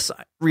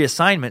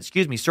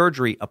reassignment,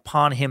 surgery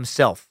upon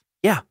himself.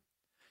 Yeah.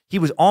 He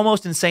was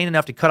almost insane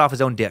enough to cut off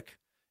his own dick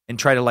and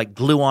try to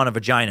glue on a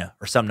vagina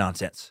or some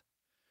nonsense.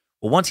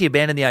 Well, once he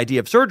abandoned the idea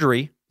of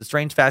surgery, the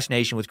strange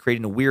fascination with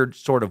creating a weird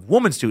sort of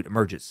woman suit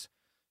emerges.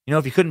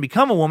 If he couldn't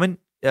become a woman,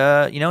 he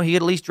could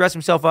at least dress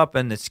himself up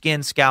in the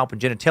skin, scalp,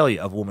 and genitalia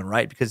of a woman,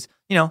 right? Because,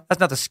 that's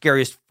not the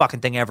scariest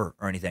fucking thing ever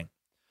or anything.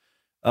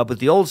 But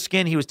the old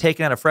skin he was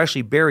taking out of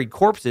freshly buried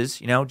corpses,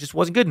 just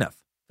wasn't good enough.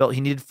 Felt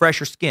he needed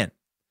fresher skin.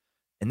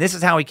 And this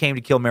is how he came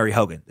to kill Mary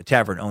Hogan, the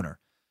tavern owner.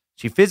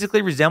 She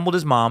physically resembled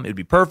his mom. It would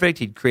be perfect.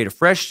 He'd create a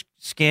fresh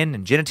skin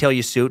and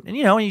genitalia suit, and,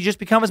 and you just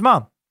become his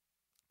mom.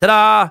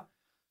 Ta-da!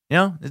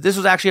 This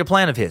was actually a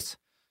plan of his.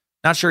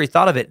 Not sure he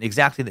thought of it in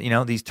exactly,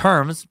 these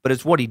terms, but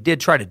it's what he did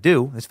try to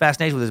do. His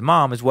fascination with his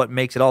mom is what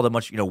makes it all that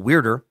much,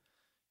 weirder.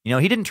 He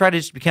didn't try to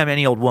just become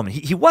any old woman.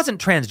 He wasn't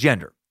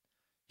transgender.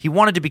 He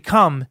wanted to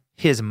become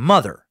his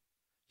mother.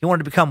 He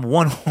wanted to become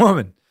one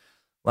woman.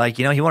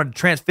 He wanted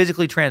to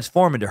physically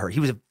transform into her. He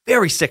was a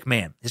very sick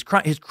man. His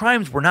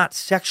crimes were not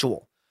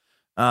sexual.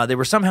 They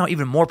were somehow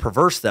even more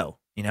perverse, though,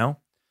 And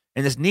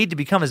this need to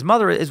become his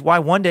mother is why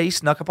one day he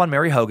snuck up on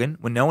Mary Hogan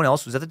when no one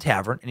else was at the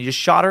tavern, and he just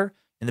shot her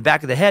in the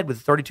back of the head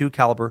with a .32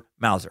 caliber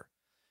Mauser.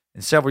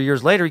 And several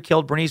years later, he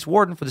killed Bernice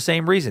Worden for the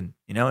same reason,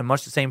 in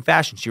much the same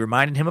fashion. She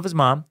reminded him of his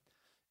mom,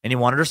 and he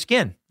wanted her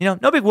skin. No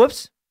big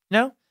whoops.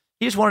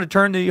 He just wanted to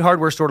turn the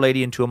hardware store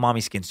lady into a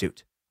mommy skin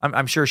suit.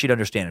 I'm sure she'd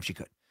understand if she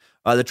could.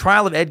 The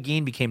trial of Ed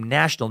Gein became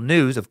national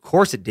news. Of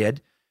course it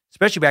did,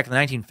 especially back in the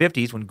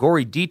 1950s when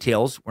gory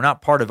details were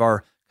not part of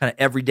our kind of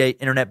everyday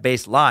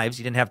internet-based lives.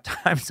 You didn't have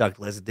time suck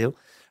to listen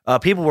to.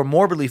 People were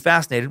morbidly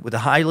fascinated with the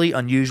highly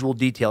unusual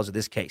details of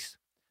this case.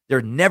 There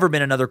had never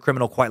been another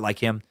criminal quite like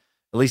him,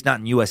 at least not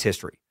in U.S.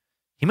 history.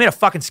 He made a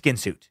fucking skin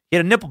suit. He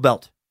had a nipple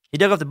belt. He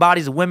dug up the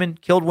bodies of women,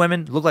 killed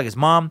women, looked like his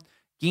mom.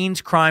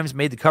 Gein's crimes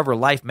made the cover of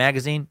Life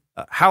magazine.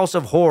 House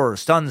of Horror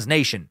stuns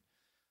nation.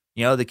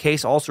 The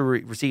case also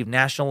received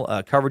national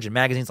coverage in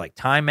magazines like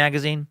Time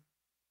magazine.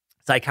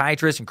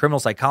 Psychiatrists and criminal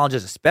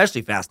psychologists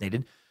especially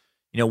fascinated.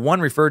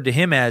 One referred to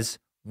him as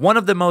one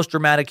of the most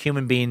dramatic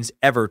human beings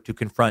ever to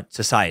confront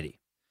society.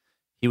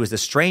 He was the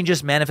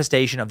strangest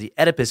manifestation of the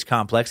Oedipus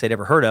complex they'd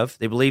ever heard of.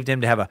 They believed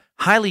him to have a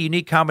highly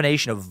unique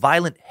combination of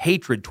violent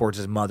hatred towards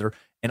his mother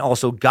and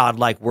also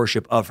godlike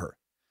worship of her.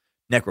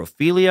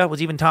 Necrophilia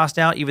was even tossed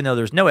out, even though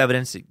there's no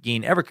evidence that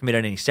Gein ever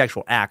committed any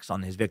sexual acts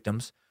on his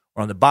victims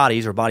or on the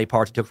bodies or body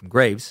parts he took from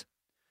graves.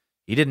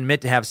 He didn't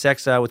admit to have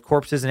sex with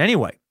corpses in any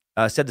way.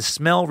 Said the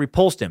smell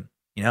repulsed him.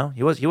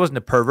 He wasn't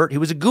a pervert. He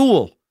was a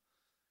ghoul.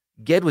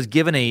 Ged was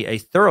given a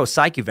thorough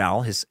psych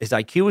eval. His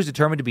IQ was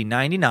determined to be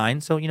 99,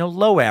 so,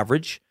 low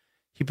average.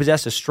 He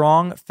possessed a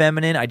strong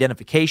feminine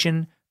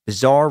identification,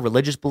 bizarre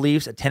religious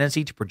beliefs, a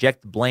tendency to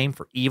project the blame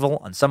for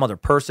evil on some other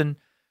person,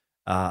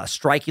 a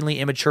strikingly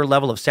immature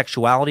level of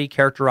sexuality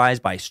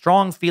characterized by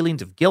strong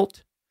feelings of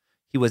guilt.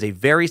 He was a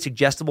very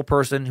suggestible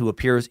person who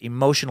appears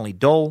emotionally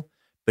dull.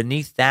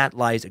 Beneath that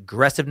lies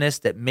aggressiveness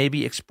that may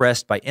be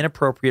expressed by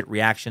inappropriate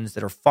reactions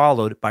that are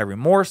followed by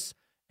remorse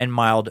and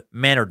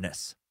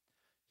mild-manneredness.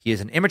 He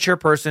is an immature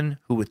person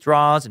who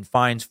withdraws and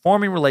finds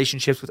forming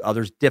relationships with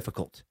others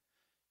difficult.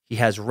 He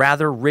has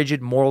rather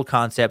rigid moral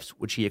concepts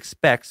which he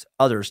expects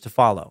others to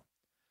follow.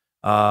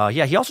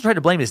 He also tried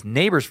to blame his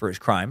neighbors for his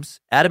crimes,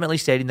 adamantly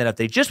stating that if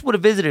they just would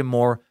have visited him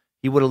more,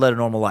 he would have led a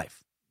normal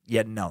life.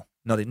 Yet no,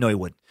 he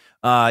wouldn't.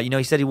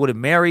 He said he would have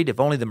married if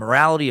only the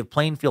morality of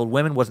Plainfield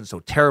women wasn't so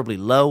terribly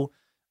low.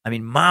 I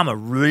mean, Mama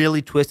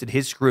really twisted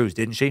his screws,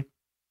 didn't she?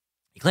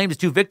 He claimed his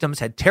 2 victims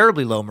had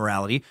terribly low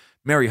morality.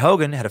 Mary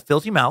Hogan had a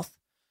filthy mouth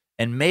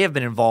and may have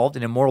been involved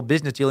in immoral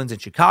business dealings in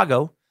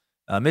Chicago.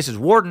 Mrs.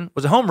 Warden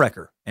was a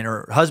homewrecker, and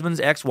her husband's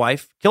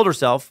ex-wife killed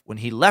herself when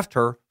he left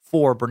her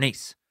for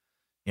Bernice.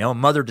 You know,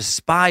 Mother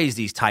despised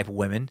these type of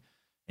women,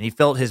 and he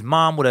felt his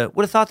mom would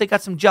have thought they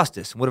got some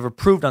justice and would have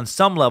approved on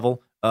some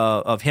level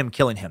of him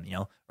killing him,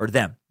 or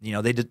them.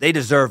 They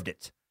deserved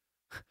it.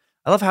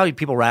 I love how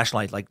people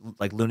rationalize, like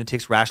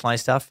lunatics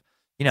rationalize stuff.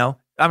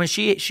 I mean,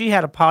 she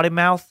had a potty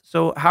mouth,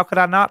 so how could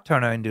I not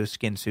turn her into a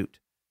skin suit?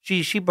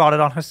 She brought it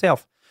on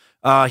herself.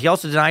 He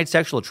also denied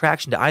sexual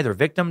attraction to either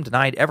victim,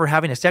 denied ever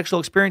having a sexual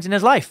experience in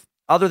his life,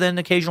 other than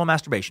occasional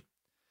masturbation.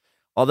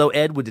 Although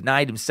Ed would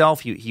deny it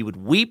himself, he would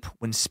weep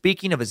when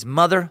speaking of his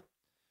mother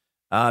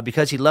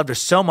because he loved her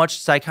so much.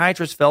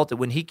 Psychiatrists felt that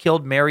when he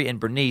killed Mary and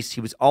Bernice,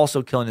 he was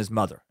also killing his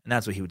mother, and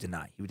that's what he would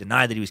deny. He would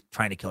deny that he was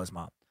trying to kill his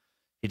mom.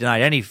 He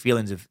denied any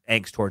feelings of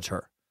angst towards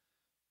her,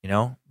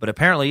 But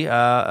apparently,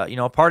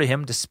 a part of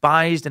him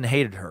despised and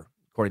hated her.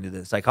 According to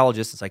the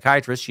psychologist and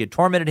psychiatrist, she had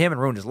tormented him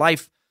and ruined his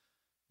life,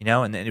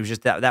 and it was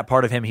just that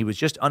part of him he was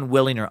just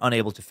unwilling or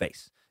unable to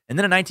face. And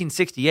then in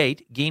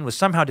 1968, Gein was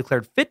somehow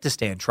declared fit to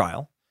stand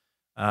trial.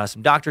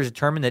 Some doctors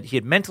determined that he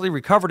had mentally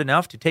recovered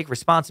enough to take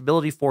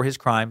responsibility for his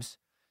crimes.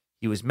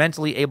 He was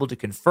mentally able to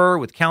confer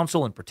with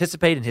counsel and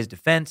participate in his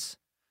defense.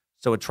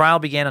 So a trial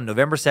began on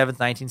November 7th,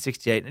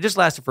 1968, and it just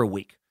lasted for a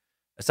week.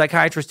 A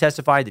psychiatrist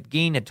testified that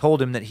Gein had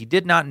told him that he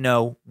did not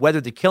know whether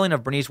the killing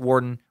of Bernice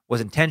Warden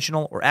was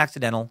intentional or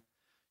accidental.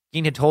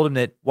 Gein had told him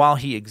that while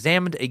he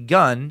examined a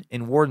gun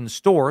in Warden's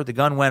store, the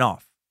gun went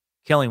off,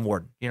 killing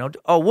Warden.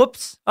 Oh,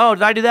 whoops. Oh,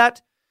 did I do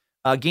that?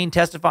 Gein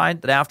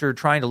testified that after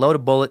trying to load a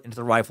bullet into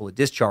the rifle, it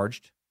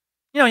discharged.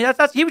 He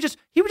was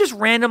just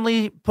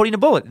randomly putting a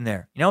bullet in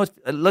there.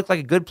 It looked like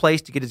a good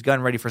place to get his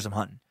gun ready for some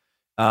hunting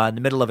in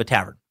the middle of a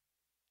tavern.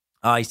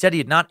 He said he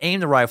had not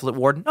aimed the rifle at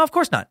Warden. No, of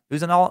course not. It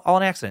was all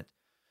an accident,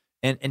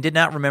 and did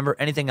not remember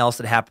anything else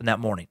that happened that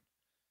morning.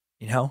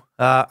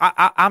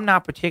 I'm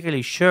not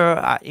particularly sure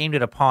I aimed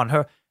it upon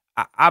her.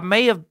 I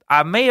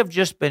may have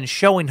just been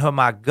showing her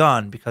my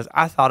gun because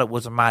I thought it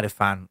was a mighty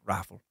fine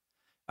rifle.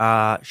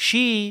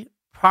 She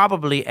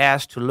probably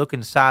asked to look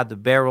inside the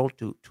barrel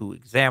to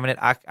examine it.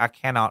 I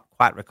cannot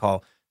quite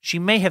recall. She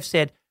may have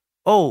said,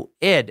 "Oh,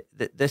 Ed,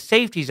 the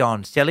safety's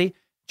on, silly."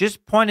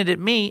 Just pointed at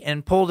me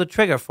and pulled the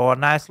trigger for a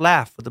nice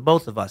laugh for the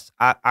both of us.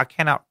 I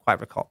cannot quite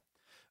recall.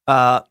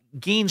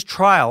 Gein's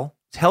trial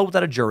was held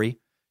without a jury.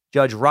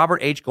 Judge Robert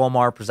H.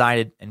 Golmar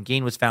presided, and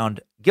Gein was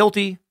found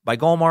guilty by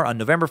Golmar on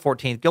November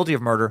 14th, guilty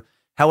of murder.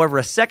 However,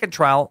 a second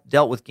trial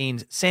dealt with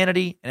Gein's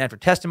sanity, and after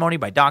testimony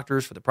by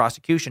doctors for the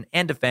prosecution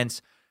and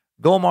defense,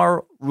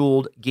 Golmar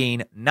ruled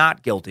Gein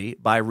not guilty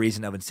by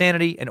reason of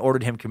insanity and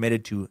ordered him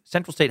committed to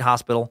Central State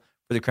Hospital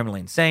for the criminally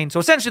insane. So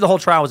essentially, the whole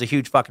trial was a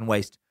huge fucking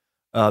waste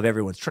of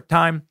everyone's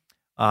time,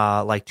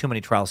 like too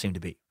many trials seem to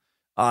be.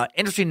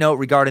 Interesting note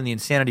regarding the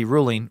insanity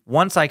ruling,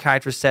 one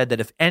psychiatrist said that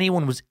if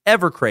anyone was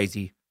ever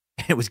crazy,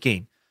 it was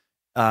Gein.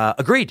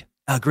 Agreed.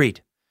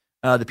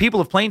 The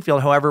people of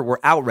Plainfield, however, were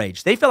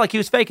outraged. They felt like he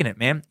was faking it,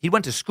 man. He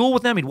went to school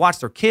with them. He'd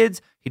watched their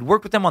kids. He'd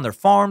worked with them on their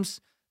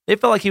farms. They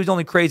felt like he was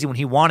only crazy when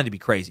he wanted to be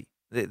crazy.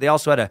 They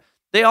also had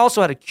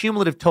a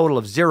cumulative total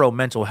of 0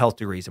 mental health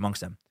degrees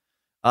amongst them.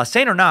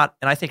 Sane or not,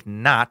 and I think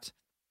not,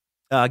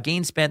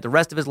 Gein spent the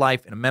rest of his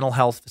life in a mental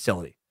health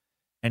facility.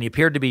 And he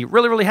appeared to be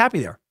really, really happy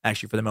there,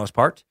 actually, for the most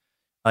part.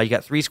 You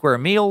got 3 square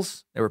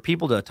meals. There were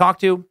people to talk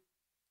to.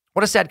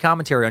 What a sad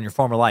commentary on your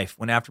former life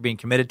when after being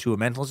committed to a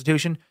mental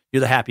institution, you're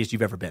the happiest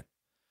you've ever been.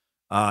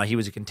 He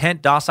was a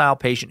content, docile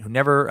patient who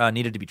never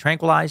needed to be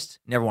tranquilized,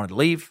 never wanted to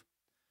leave.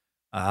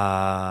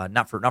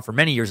 Not for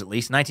many years at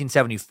least. In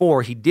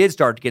 1974, he did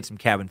start to get some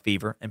cabin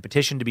fever and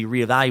petitioned to be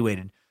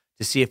reevaluated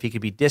to see if he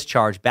could be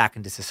discharged back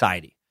into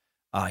society.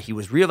 He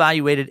was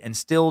reevaluated and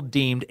still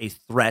deemed a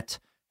threat.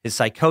 His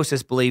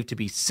psychosis believed to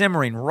be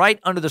simmering right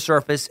under the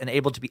surface and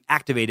able to be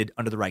activated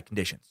under the right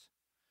conditions.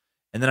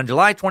 And then on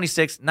July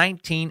 26,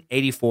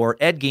 1984,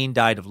 Ed Gein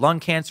died of lung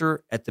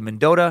cancer at the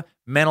Mendota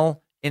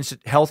Mental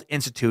Health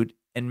Institute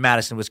in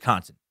Madison,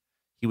 Wisconsin.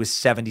 He was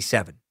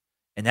 77.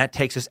 And that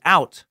takes us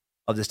out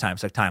of this time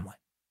suck timeline.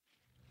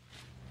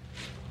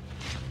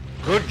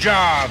 Good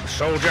job,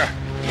 soldier.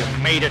 You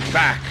made it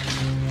back.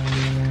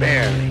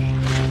 Barely.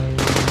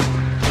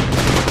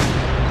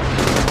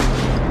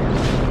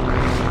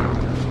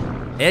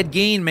 Ed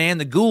Gein, man,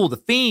 the ghoul, the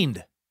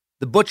fiend,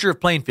 the butcher of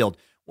Plainfield.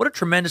 What a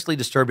tremendously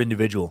disturbed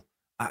individual.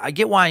 I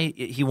get why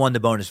he won the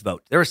bonus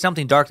vote. There is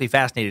something darkly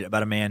fascinating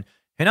about a man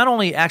who not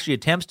only actually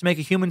attempts to make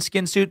a human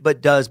skin suit,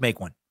 but does make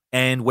one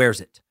and wears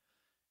it.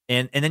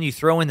 And then you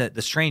throw in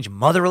the strange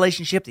mother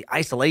relationship, the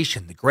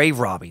isolation, the grave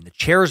robbing, the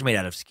chairs made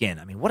out of skin.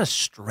 I mean, what a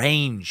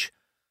strange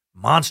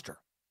monster.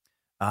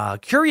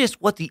 Curious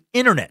what the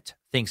internet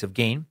thinks of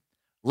Gein.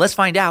 Let's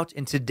find out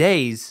in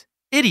today's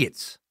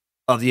Idiots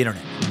of the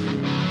Internet.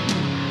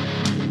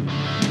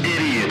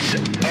 Idiots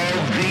of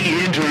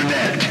the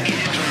Internet.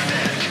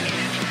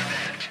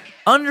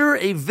 Under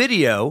a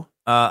video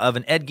of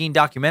an Ed Gein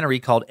documentary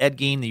called Ed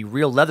Gein, the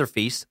Real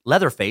Leatherface,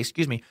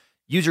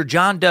 user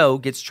John Doe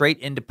gets straight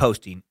into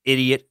posting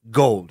idiot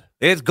gold.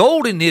 There's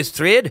gold in this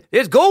thread.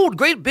 There's gold,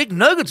 great big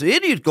nuggets of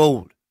idiot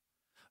gold.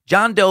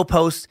 John Doe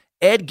posts,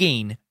 Ed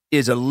Gein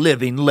is a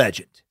living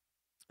legend.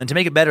 And to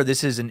make it better,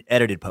 this is an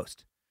edited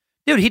post.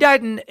 Dude, he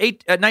died in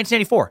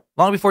 1984,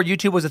 long before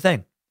YouTube was a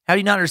thing. How do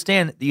you not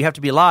understand that you have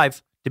to be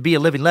alive to be a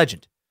living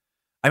legend?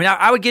 I mean,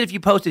 I would get if you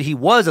posted he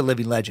was a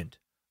living legend,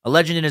 a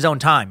legend in his own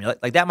time.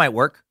 Like that might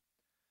work.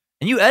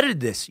 And you edited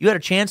this. You had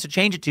a chance to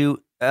change it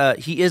to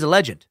he is a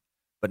legend.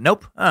 But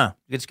nope.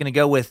 It's going to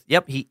go with,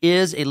 yep, he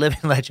is a living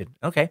legend.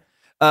 Okay.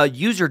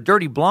 User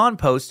Dirty Blonde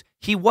posts,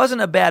 he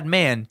wasn't a bad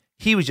man.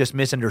 He was just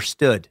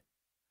misunderstood.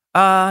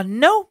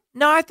 No,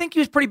 I think he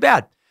was pretty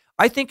bad.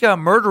 I think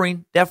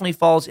murdering definitely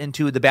falls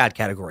into the bad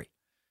category.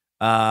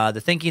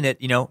 The thinking that,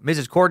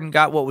 Mrs. Corden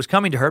got what was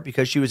coming to her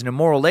because she was an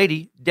immoral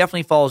lady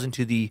definitely falls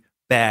into the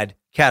bad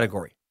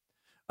category.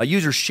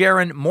 User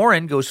Sharon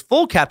Morin goes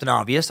full Captain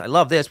Obvious. I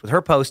love this with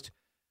her post.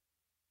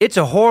 It's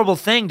a horrible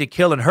thing to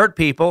kill and hurt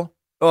people.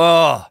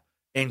 Oh,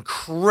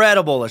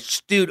 incredible,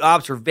 astute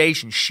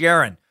observation,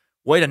 Sharon.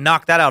 Way to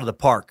knock that out of the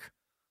park.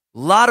 A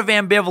lot of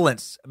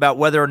ambivalence about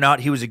whether or not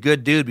he was a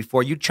good dude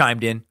before you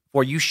chimed in,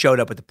 before you showed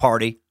up at the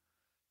party.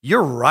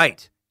 You're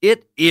right.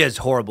 It is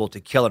horrible to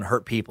kill and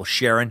hurt people,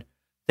 Sharon.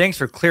 Thanks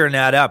for clearing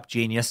that up,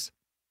 genius.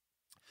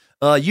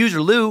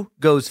 User Lou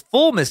goes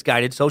full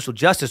misguided social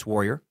justice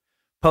warrior,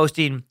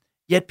 posting,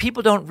 yet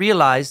people don't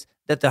realize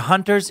that the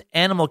hunters,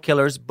 animal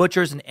killers,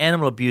 butchers, and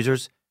animal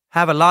abusers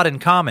have a lot in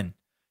common.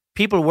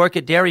 People work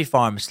at dairy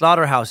farms,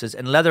 slaughterhouses,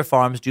 and leather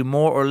farms do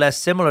more or less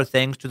similar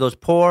things to those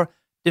poor,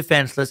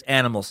 defenseless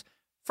animals.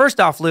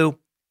 First off, Lou,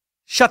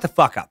 shut the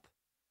fuck up.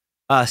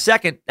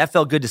 Second, that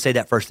felt good to say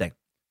that first thing.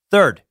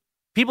 Third,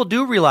 people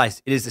do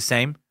realize it is the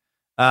same.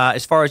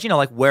 As far as,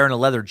 like wearing a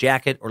leather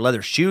jacket or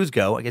leather shoes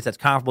go, I guess that's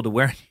comparable to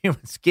wearing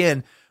human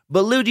skin.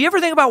 But Lou, do you ever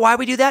think about why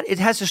we do that? It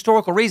has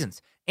historical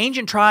reasons.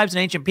 Ancient tribes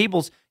and ancient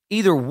peoples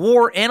either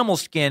wore animal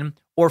skin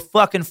or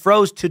fucking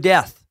froze to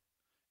death.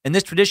 And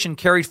this tradition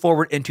carried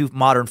forward into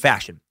modern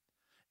fashion.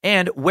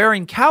 And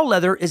wearing cow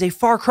leather is a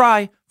far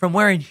cry from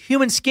wearing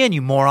human skin,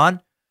 you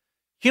moron.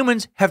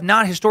 Humans have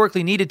not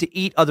historically needed to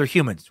eat other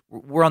humans.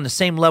 We're on the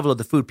same level of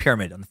the food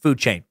pyramid, on the food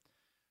chain.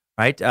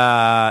 Right?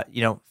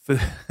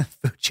 Food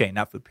chain,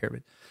 not food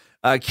pyramid.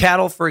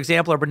 Cattle, for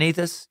example, are beneath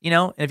us,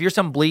 and if you're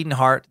some bleeding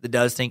heart that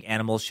does think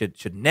animals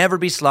should never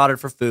be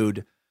slaughtered for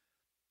food,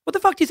 what the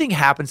fuck do you think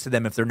happens to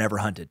them if they're never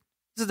hunted?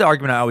 This is the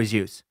argument I always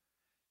use.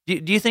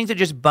 Do you think that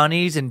just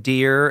bunnies and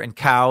deer and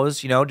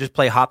cows, just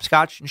play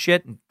hopscotch and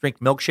shit and drink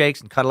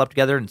milkshakes and cuddle up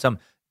together in some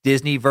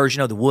Disney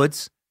version of the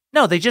woods?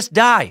 No, they just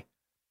die.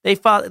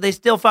 They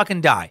still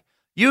fucking die.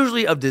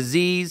 Usually of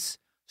disease,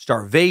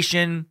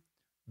 starvation,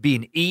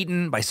 being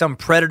eaten by some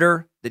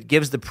predator that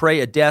gives the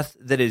prey a death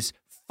that is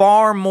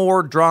far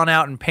more drawn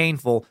out and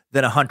painful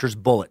than a hunter's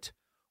bullet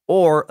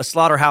or a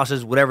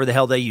slaughterhouse's whatever the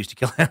hell they use to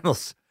kill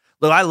animals.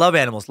 Look, I love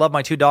animals. Love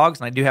my two dogs,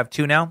 and I do have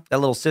two now. Got a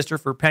little sister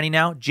for Penny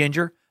now,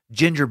 Ginger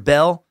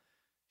Bell.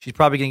 She's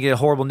probably going to get a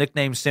horrible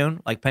nickname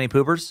soon, like Penny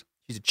Poopers.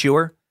 She's a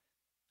chewer.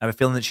 I have a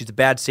feeling that she's a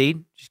bad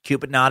seed. She's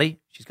cute but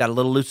naughty. She's got a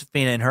little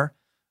Lucifina in her.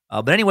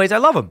 But anyways, I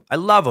love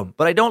them.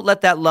 But I don't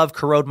let that love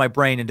corrode my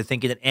brain into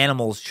thinking that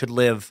animals should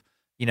live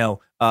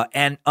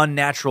and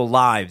unnatural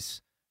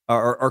lives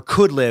or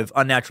could live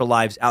unnatural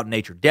lives out in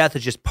nature. Death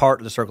is just part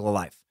of the circle of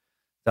life.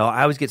 So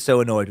I always get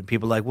so annoyed when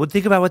people are like, well,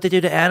 think about what they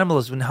do to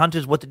animals, when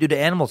hunters, what they do to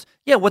animals.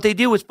 Yeah, what they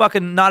do is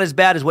fucking not as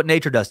bad as what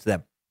nature does to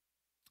them.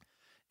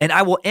 And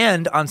I will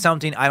end on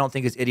something I don't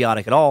think is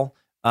idiotic at all,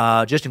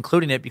 just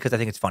including it because I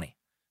think it's funny.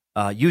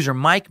 User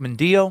Mike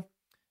Mendillo,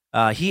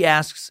 he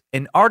asks,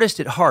 an artist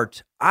at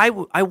heart, I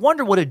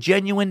wonder what a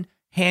genuine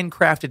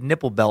handcrafted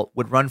nipple belt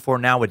would run for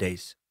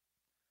nowadays.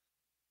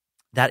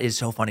 That is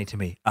so funny to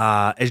me.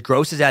 As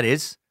gross as that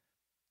is,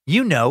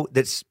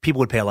 that people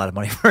would pay a lot of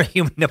money for a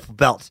human nipple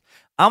belt.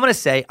 I'm going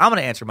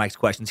to answer Mike's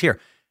questions here,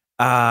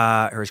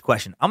 or his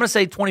question. I'm going to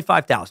say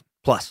 $25,000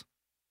 plus.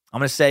 I'm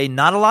going to say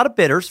not a lot of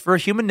bidders for a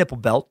human nipple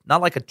belt,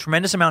 not like a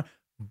tremendous amount,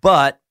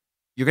 but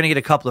you're going to get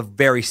a couple of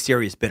very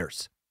serious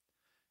bidders.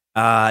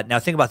 Now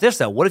think about this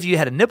though. What if you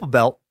had a nipple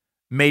belt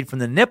made from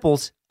the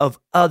nipples of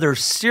other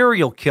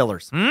serial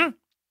killers?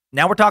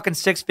 Now we're talking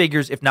six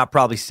figures, if not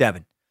probably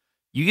seven.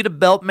 You get a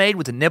belt made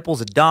with the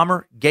nipples of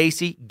Dahmer,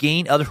 Gacy,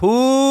 Gein,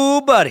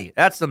 ooh, buddy,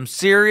 that's some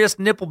serious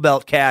nipple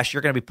belt cash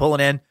you're going to be pulling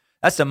in.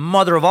 That's the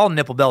mother of all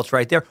nipple belts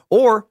right there.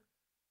 Or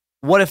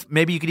what if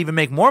maybe you could even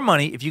make more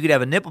money if you could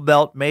have a nipple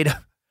belt made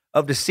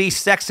of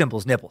deceased sex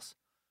symbols nipples?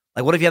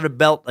 Like what if you have a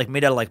belt like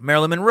made out of like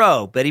Marilyn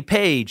Monroe, Betty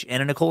Page,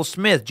 Anna Nicole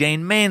Smith,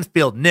 Jane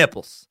Mansfield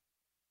nipples?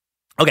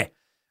 Okay,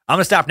 I'm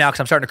going to stop now because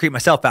I'm starting to creep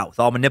myself out with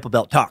all my nipple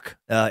belt talk.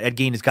 Ed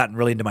Gein has gotten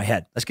really into my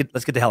head. Let's get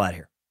the hell out of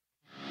here.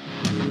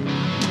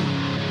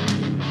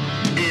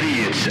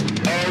 Idiots of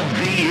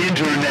the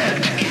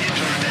internet.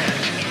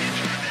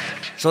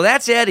 So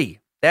that's Eddie.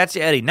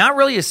 Not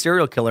really a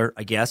serial killer,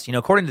 I guess.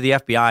 According to the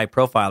FBI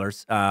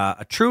profilers,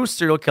 a true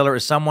serial killer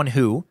is someone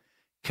who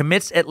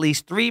commits at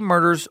least 3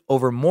 murders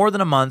over more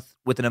than a month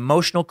with an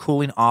emotional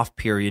cooling off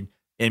period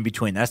in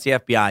between. That's the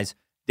FBI's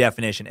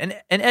definition.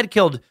 And Ed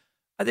killed,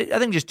 I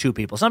think just 2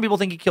 people. Some people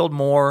think he killed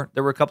more.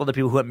 There were a couple of the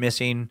people who went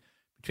missing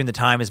between the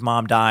time his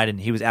mom died and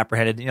he was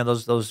apprehended. You know,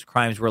 those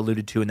crimes were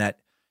alluded to in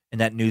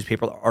that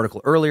newspaper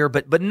article earlier,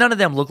 but none of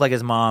them looked like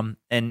his mom,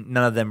 and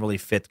none of them really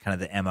fit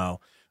kind of the MO.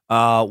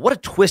 What a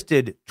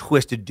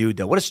twisted dude,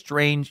 though. What a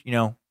strange,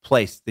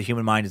 place the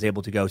human mind is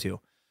able to go to.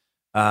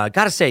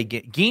 Gotta say,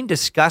 Gein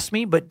disgusts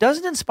me, but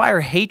doesn't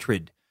inspire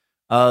hatred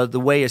the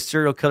way a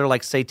serial killer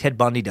like, say, Ted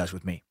Bundy does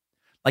with me.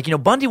 Like,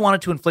 Bundy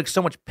wanted to inflict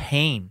so much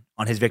pain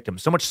on his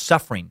victims, so much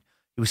suffering.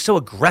 He was so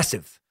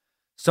aggressive,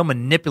 so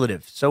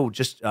manipulative, so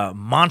just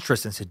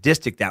monstrous and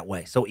sadistic that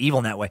way, so evil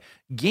in that way.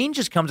 Gein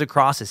just comes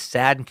across as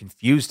sad and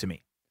confused to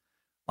me.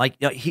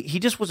 Like, he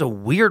just was a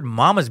weird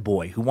mama's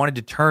boy who wanted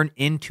to turn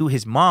into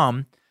his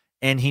mom,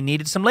 and he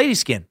needed some lady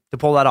skin to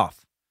pull that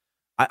off.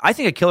 I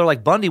think a killer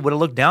like Bundy would have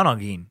looked down on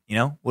Gein,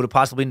 would have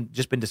possibly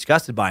just been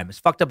disgusted by him. As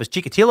fucked up as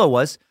Chikatilo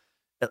was,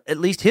 at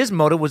least his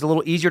motive was a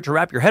little easier to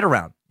wrap your head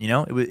around.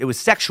 It was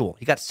sexual.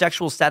 He got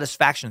sexual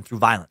satisfaction through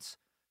violence.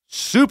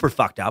 Super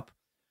fucked up.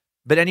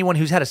 But anyone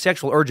who's had a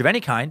sexual urge of any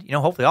kind,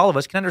 hopefully all of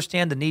us can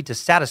understand the need to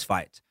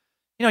satisfy it.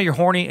 You're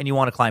horny and you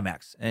want a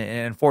climax.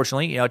 And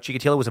unfortunately,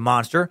 Chikatilo was a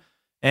monster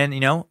and,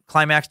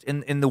 climaxed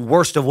in the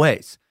worst of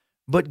ways.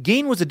 But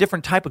Gein was a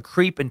different type of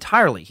creep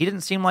entirely. He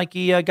didn't seem like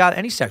he got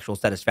any sexual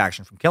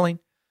satisfaction from killing.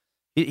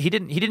 He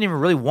didn't even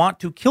really want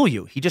to kill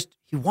you. He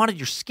wanted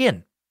your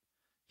skin.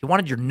 He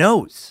wanted your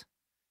nose.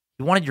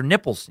 He wanted your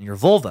nipples and your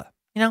vulva.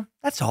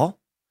 That's all.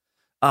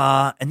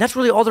 And that's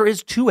really all there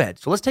is to Ed.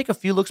 So let's take a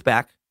few looks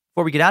back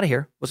before we get out of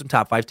here with some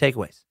top 5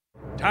 takeaways.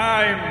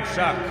 Time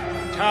Suck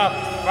Top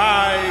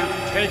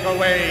 5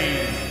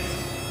 Takeaways.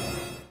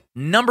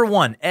 Number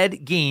 1,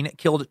 Ed Gein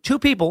killed 2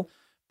 people,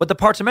 but the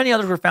parts of many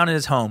others were found in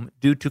his home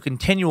due to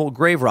continual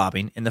grave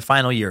robbing in the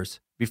final years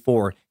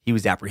before he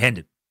was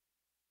apprehended.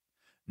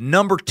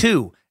 Number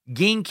 2,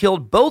 Gein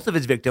killed both of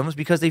his victims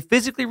because they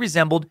physically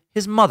resembled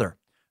his mother,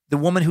 the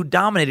woman who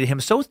dominated him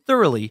so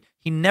thoroughly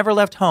he never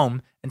left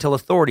home until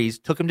authorities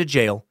took him to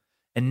jail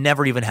and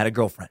never even had a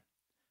girlfriend.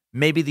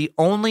 Maybe the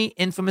only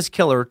infamous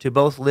killer to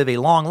both live a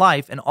long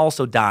life and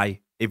also die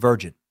a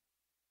virgin.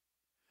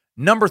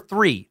 Number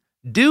 3,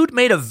 dude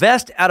made a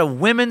vest out of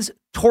women's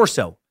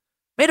torso.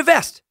 Made a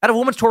vest out of a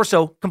woman's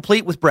torso,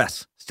 complete with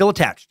breasts, still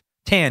attached,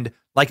 tanned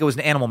like it was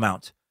an animal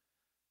mount.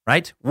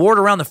 Right? Wore it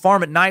around the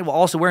farm at night while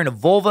also wearing a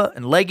vulva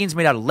and leggings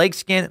made out of leg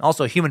skin and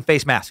also a human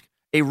face mask.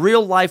 A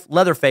real-life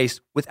leather face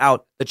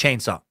without the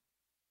chainsaw.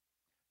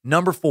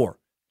 Number 4,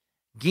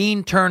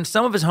 Gein turned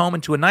some of his home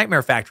into a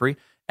nightmare factory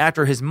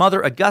after his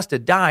mother, Augusta,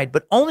 died,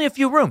 but only a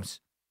few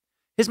rooms.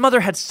 His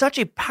mother had such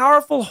a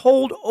powerful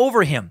hold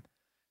over him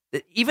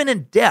that even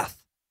in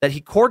death, that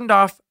he cordoned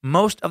off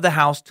most of the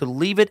house to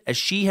leave it as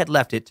she had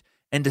left it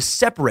and to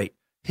separate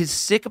his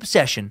sick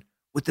obsession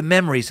with the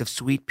memories of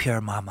sweet, pure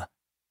mama.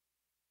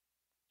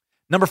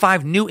 Number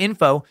 5, new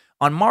info.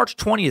 On March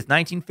 20th,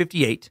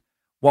 1958,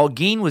 while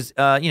Gein was,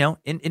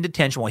 in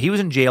detention, while he was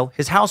in jail,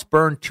 his house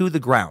burned to the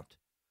ground.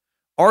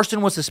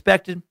 Arson was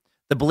suspected.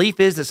 The belief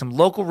is that some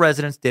local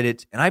residents did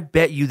it, and I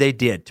bet you they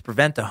did, to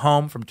prevent the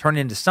home from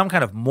turning into some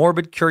kind of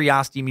morbid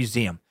curiosity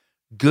museum.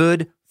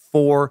 Good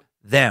for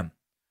them.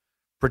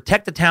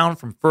 Protect the town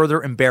from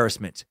further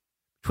embarrassment.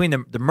 Between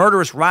the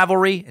murderous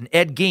rivalry and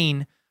Ed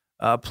Gein,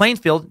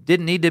 Plainfield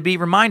didn't need to be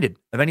reminded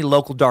of any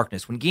local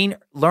darkness. When Gein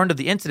learned of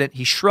the incident,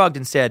 he shrugged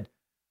and said,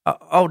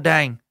 oh,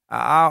 dang,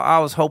 I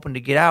was hoping to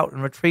get out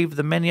and retrieve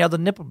the many other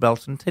nipple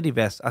belts and titty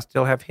vests I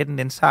still have hidden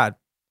inside.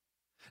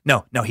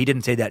 No, he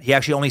didn't say that. He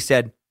actually only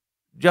said,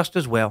 just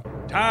as well.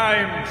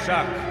 Time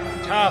Suck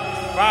Top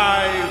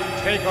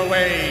 5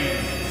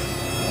 Takeaways.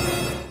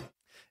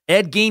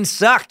 Ed Gein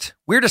sucked.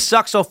 Weirdest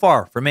suck so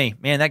far for me.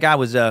 Man, that guy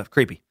was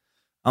creepy.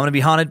 I'm going to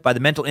be haunted by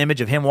the mental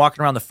image of him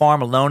walking around the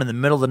farm alone in the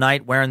middle of the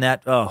night wearing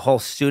that whole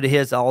suit of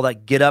his, all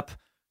that get up,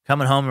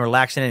 coming home and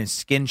relaxing in his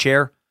skin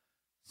chair,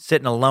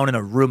 sitting alone in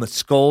a room with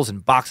skulls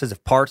and boxes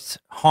of parts.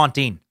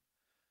 Haunting.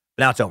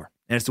 But now it's over,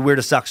 and it's the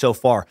weirdest suck so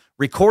far.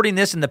 Recording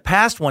this in the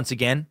past once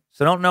again,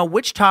 so don't know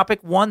which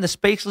topic won the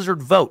Space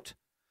Lizard vote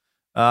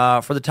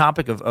for the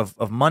topic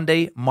of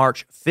Monday,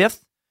 March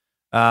 5th.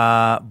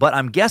 But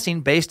I'm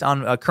guessing, based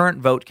on current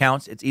vote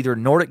counts, it's either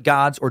Nordic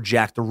Gods or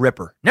Jack the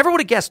Ripper. Never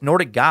would have guessed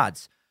Nordic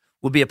Gods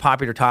would be a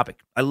popular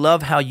topic. I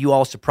love how you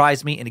all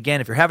surprise me. And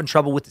again, if you're having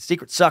trouble with the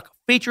Secret Suck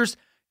features,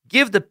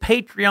 give the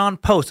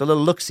Patreon post a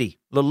little look-see,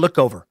 a little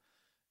look-over.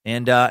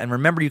 And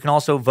remember, you can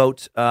also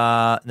vote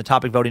in the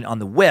topic voting on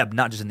the web,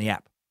 not just in the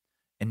app.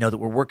 And know that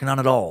we're working on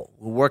it all.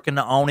 We're working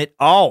on it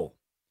all.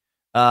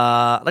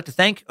 I'd like to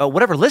thank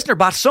whatever listener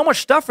bought so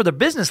much stuff for their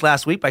business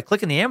last week by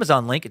clicking the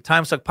Amazon link at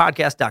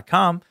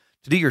timesuckpodcast.com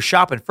to do your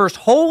shopping first.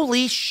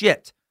 Holy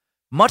shit.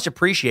 Much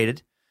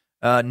appreciated.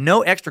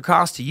 No extra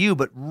cost to you,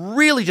 but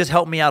really just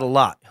helped me out a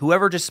lot.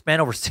 Whoever just spent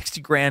over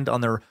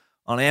 $60,000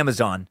 on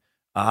Amazon.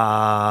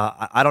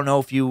 I don't know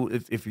if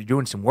you're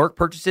doing some work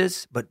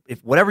purchases, but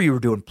if whatever you were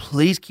doing,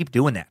 please keep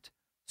doing that.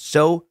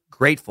 So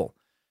grateful.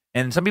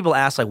 And some people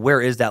ask, like,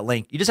 where is that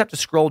link? You just have to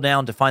scroll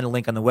down to find the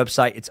link on the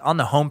website. It's on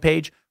the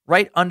homepage,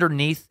 right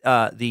underneath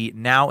the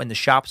Now in the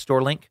Shop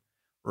store link,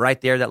 right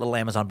there, that little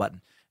Amazon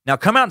button. Now,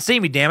 come out and see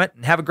me, damn it,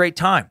 and have a great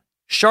time.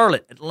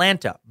 Charlotte,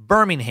 Atlanta,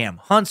 Birmingham,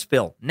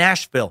 Huntsville,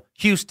 Nashville,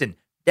 Houston,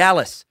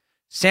 Dallas,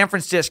 San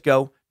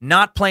Francisco,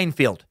 not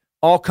Plainfield,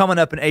 all coming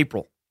up in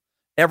April.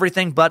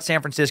 Everything but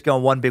San Francisco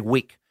in one big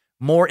week.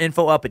 More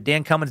info up at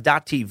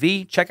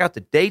dancummins.tv. Check out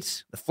the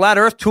dates. The Flat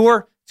Earth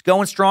Tour, it's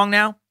going strong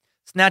now.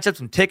 Snatch up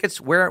some tickets,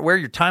 wear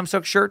your Time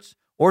Suck shirts,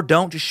 or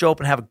don't. Just show up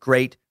and have a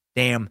great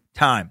damn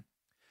time.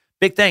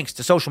 Big thanks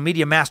to social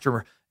media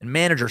master and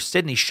manager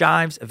Sydney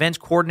Shives, events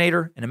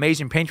coordinator and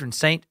amazing patron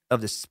saint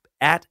of the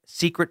at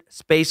Secret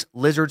Space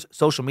Lizards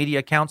social media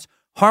accounts,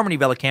 Harmony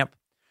Velicamp,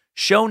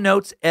 show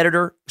notes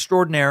editor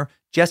extraordinaire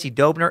Jesse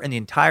Dobner, and the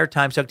entire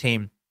Time Suck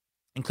team,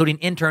 including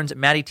interns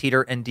Maddie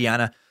Teeter and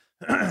Deanna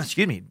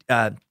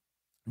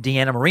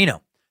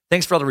Marino.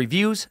 Thanks for all the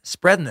reviews,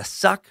 spreading the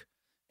suck.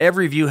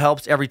 Every review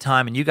helps every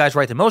time, and you guys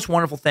write the most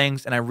wonderful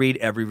things, and I read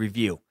every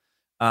review.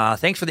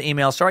 Thanks for the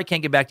email. Sorry I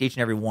can't get back to each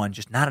and every one.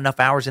 Just not enough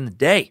hours in the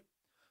day.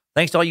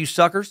 Thanks to all you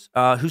suckers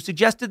who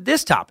suggested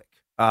this topic.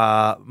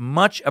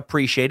 Much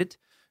appreciated.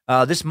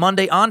 This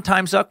Monday on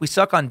Time Suck, we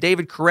suck on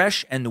David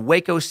Koresh and the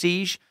Waco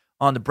siege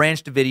on the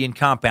Branch Davidian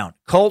compound.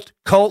 Cult.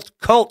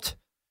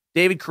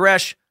 David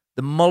Koresh,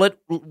 the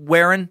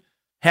mullet-wearing,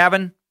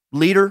 having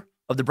leader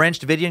of the Branch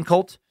Davidian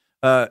cult.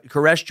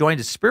 Koresh joined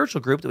a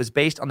spiritual group that was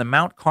based on the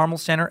Mount Carmel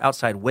Center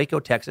outside Waco,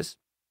 Texas.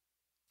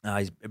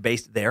 He's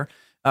based there,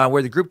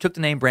 where the group took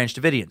the name Branch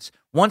Davidians.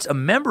 Once a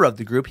member of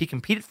the group, he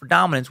competed for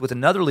dominance with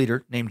another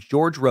leader named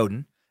George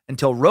Roden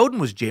until Roden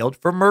was jailed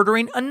for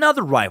murdering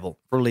another rival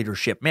for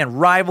leadership. Man,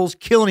 rivals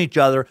killing each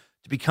other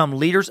to become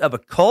leaders of a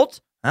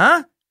cult?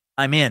 Huh?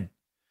 I'm in.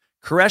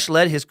 Koresh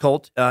led his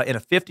cult in a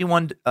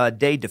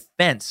 51-day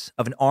defense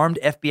of an armed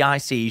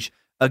FBI siege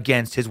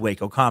against his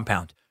Waco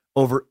compound.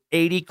 Over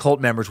 80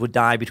 cult members would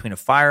die between a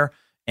fire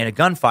and a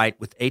gunfight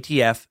with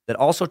ATF that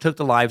also took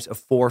the lives of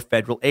 4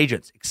 federal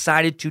agents.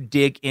 Excited to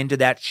dig into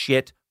that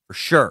shit for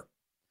sure.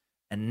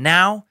 And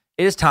now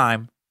it is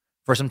time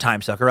for some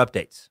Time Sucker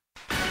updates.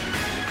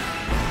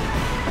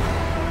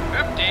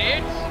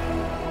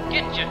 Updates?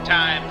 Get your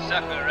Time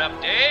Sucker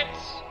updates.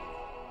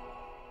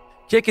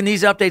 Kicking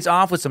these updates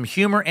off with some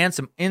humor and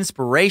some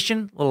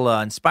inspiration. A little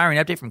inspiring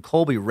update from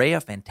Colby Ray, a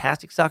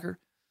fantastic sucker,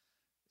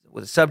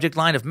 with a subject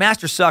line of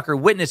Master Sucker,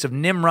 witness of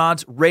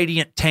Nimrod's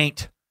radiant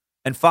taint,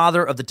 and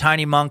father of the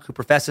tiny monk who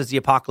professes the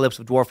apocalypse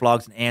of dwarf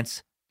logs and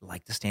ants.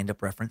 Like the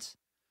stand-up reference.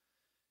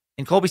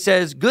 And Colby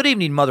says, good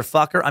evening,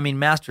 motherfucker. I mean,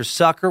 Master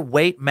Sucker.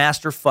 Wait,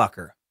 Master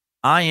Fucker.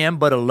 I am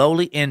but a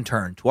lowly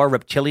intern to our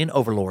reptilian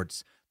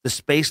overlords, the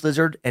Space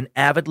Lizard, and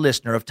avid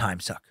listener of Time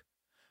Suck.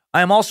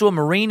 I am also a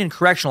Marine and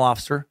correctional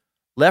officer,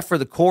 left for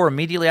the Corps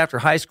immediately after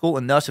high school,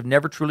 and thus have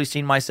never truly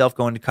seen myself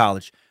going to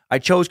college. I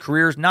chose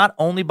careers not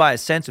only by a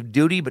sense of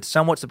duty, but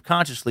somewhat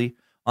subconsciously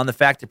on the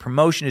fact that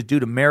promotion is due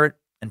to merit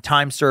and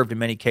time served in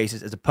many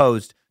cases as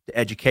opposed to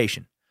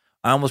education.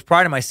 I almost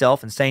prided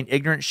myself in saying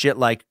ignorant shit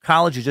like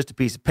college is just a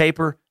piece of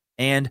paper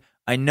and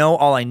I know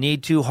all I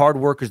need to. Hard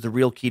work is the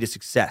real key to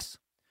success.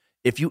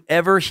 If you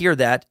ever hear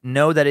that,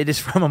 know that it is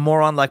from a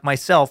moron like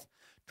myself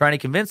trying to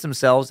convince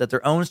themselves that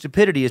their own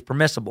stupidity is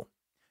permissible.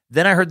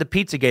 Then I heard the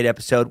Pizzagate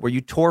episode where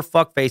you tore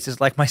fuckfaces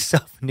like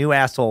myself a new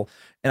asshole,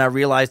 and I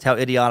realized how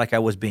idiotic I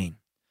was being.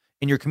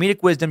 In your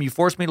comedic wisdom, you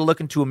forced me to look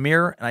into a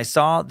mirror, and I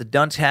saw the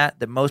dunce hat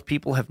that most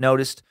people have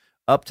noticed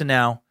up to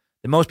now,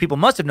 that most people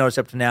must have noticed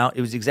up to now. It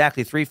was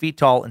exactly 3 feet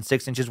tall and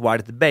 6 inches wide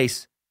at the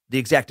base, the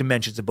exact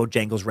dimensions of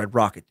Bojangles' Red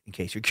Rocket, in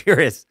case you're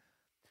curious.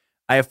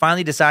 I have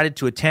finally decided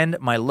to attend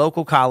my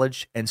local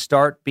college and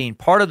start being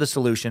part of the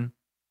solution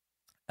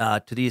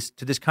to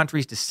this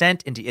country's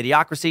descent into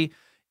idiocracy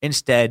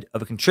instead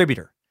of a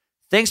contributor.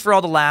 Thanks for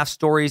all the laughs,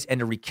 stories,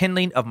 and the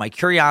rekindling of my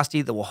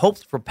curiosity that will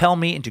hopefully propel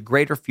me into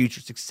greater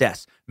future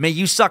success. May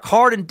you suck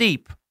hard and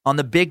deep on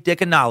the big dick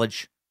of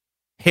knowledge.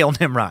 Hail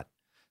Nimrod.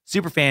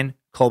 Superfan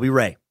Colby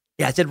Ray.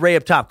 Yeah, I said Ray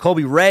up top.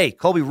 Colby Ray.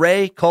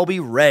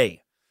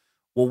 Well,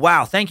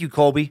 wow. Thank you,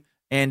 Colby.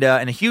 And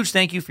a huge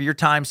thank you for your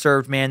time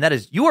served, man.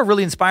 You are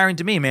really inspiring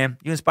to me, man.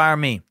 You inspire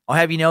me. I'll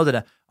have you know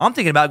that I'm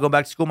thinking about going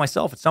back to school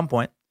myself at some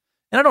point.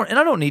 And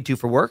I don't need to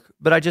for work,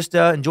 but I just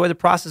enjoy the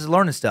process of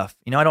learning stuff.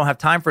 You know, I don't have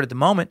time for it at the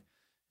moment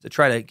to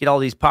try to get all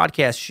these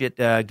podcast shit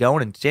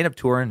going and stand-up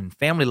touring and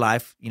family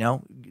life, you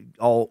know,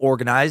 all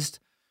organized.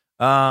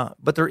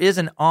 But there is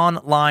an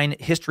online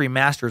history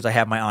masters I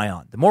have my eye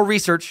on. The more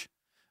research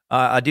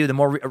I do, the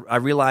more I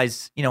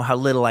realize, you know, how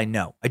little I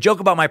know. I joke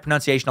about my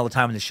pronunciation all the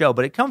time in the show,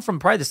 but it comes from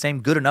probably the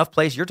same good enough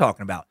place you're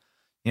talking about.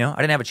 You know,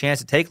 I didn't have a chance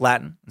to take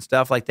Latin and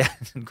stuff like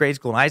that in grade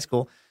school and high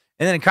school.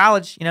 And then in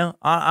college, you know,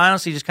 I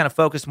honestly just kind of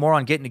focused more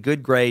on getting a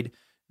good grade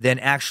than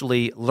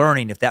actually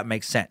learning, if that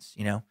makes sense,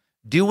 you know.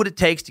 Do what it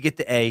takes to get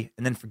the A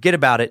and then forget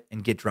about it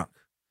and get drunk.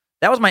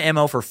 That was my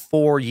MO for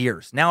 4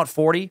 years. Now at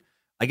 40,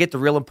 I get the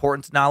real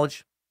importance of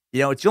knowledge. You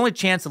know, it's the only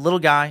chance a little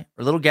guy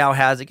or little gal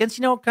has against,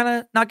 you know, kind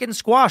of not getting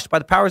squashed by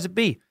the powers that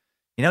be.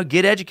 You know,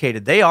 get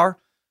educated. They are.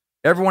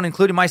 Everyone,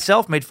 including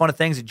myself, made fun of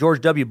things that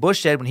George W.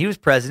 Bush said when he was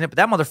president, but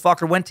that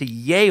motherfucker went to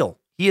Yale.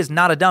 He is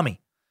not a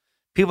dummy.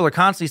 People are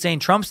constantly saying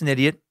Trump's an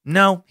idiot.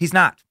 No, he's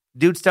not.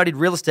 Dude studied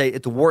real estate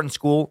at the Wharton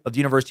School of the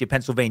University of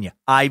Pennsylvania,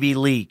 Ivy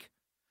League.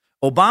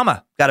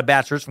 Obama got a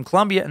bachelor's from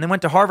Columbia and then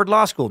went to Harvard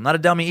Law School. Not a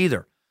dummy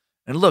either.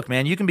 And look,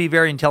 man, you can be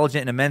very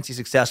intelligent and immensely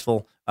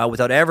successful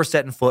without ever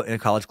setting foot in a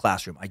college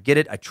classroom. I get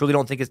it. I truly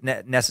don't think it's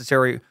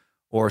necessary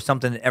or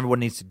something that everyone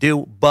needs to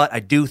do, but I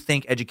do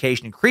think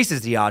education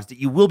increases the odds that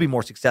you will be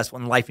more successful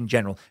in life in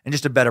general and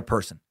just a better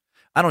person.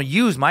 I don't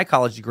use my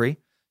college degree.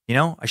 You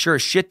know, I sure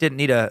as shit didn't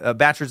need a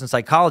bachelor's in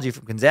psychology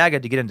from Gonzaga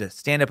to get into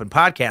stand-up and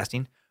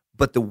podcasting,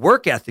 but the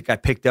work ethic I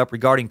picked up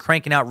regarding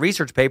cranking out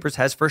research papers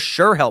has for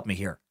sure helped me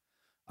here.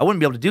 I wouldn't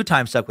be able to do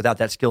Time Suck without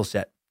that skill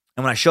set.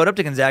 And when I showed up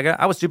to Gonzaga,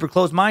 I was super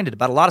closed-minded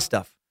about a lot of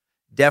stuff.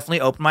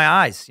 Definitely opened my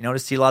eyes, to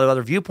see a lot of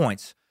other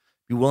viewpoints.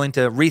 Be willing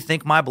to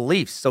rethink my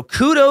beliefs. So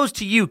kudos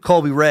to you,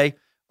 Colby Ray.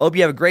 Hope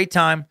you have a great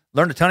time,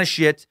 learned a ton of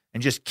shit,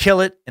 and just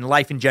kill it in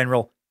life in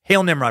general.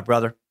 Hail Nimrod,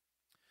 brother.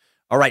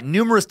 All right,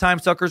 numerous Time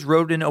Suckers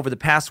wrote in over the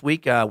past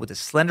week with a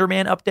Slender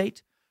Man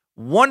update.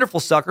 Wonderful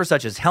suckers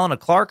such as Helena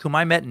Clark, whom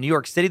I met in New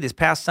York City this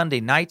past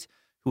Sunday night,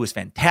 who was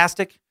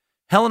fantastic.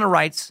 Helena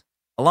writes,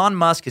 Elon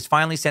Musk has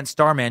finally sent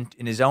Starman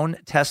in his own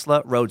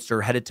Tesla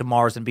Roadster headed to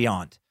Mars and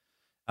beyond.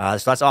 So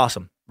that's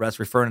awesome. That's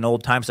referring to an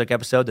old Time Suck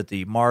episode that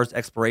the Mars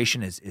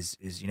exploration is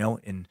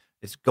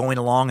it's going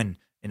along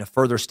in a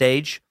further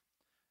stage.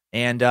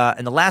 And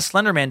the last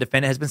Slender Man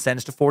defendant has been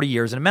sentenced to 40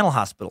 years in a mental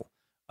hospital.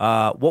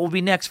 What will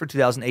be next for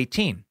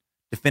 2018?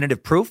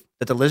 Definitive proof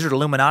that the lizard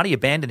Illuminati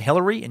abandoned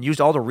Hillary and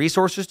used all the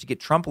resources to get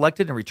Trump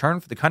elected in return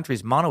for the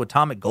country's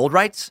monoatomic gold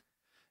rights?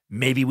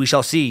 Maybe we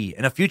shall see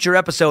in a future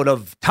episode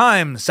of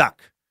Time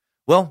Suck.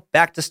 Well,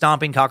 back to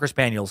stomping Cocker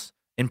Spaniels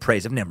in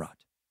praise of Nimrod.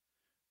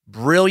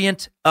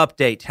 Brilliant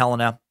update,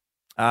 Helena.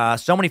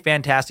 So many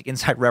fantastic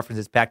inside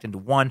references packed into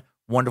one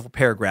wonderful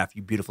paragraph,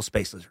 you beautiful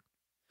space lizard.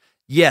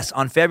 Yes,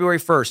 on February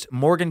 1st,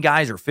 Morgan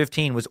Geyser,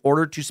 15, was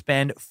ordered to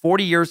spend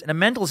 40 years in a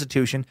mental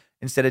institution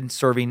instead of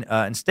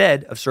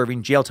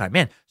serving jail time.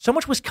 Man, so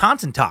much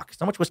Wisconsin talk,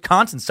 so much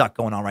Wisconsin suck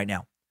going on right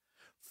now.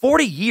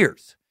 40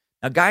 years.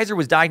 Now, Geyser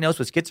was diagnosed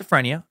with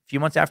schizophrenia a few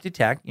months after the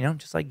attack,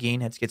 just like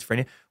Geen had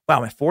schizophrenia.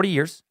 Wow, 40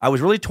 years. I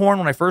was really torn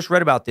when I first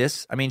read about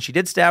this. I mean, she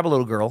did stab a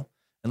little girl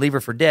and leave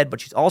her for dead,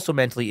 but she's also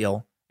mentally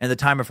ill. And at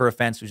the time of her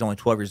offense, she was only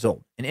 12 years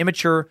old. An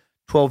immature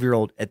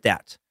 12-year-old at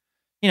that.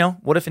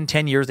 What if in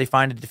 10 years they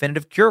find a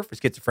definitive cure for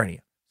schizophrenia?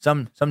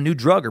 Some new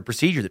drug or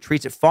procedure that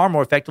treats it far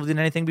more effectively than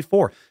anything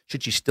before.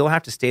 Should she still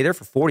have to stay there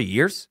for 40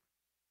 years?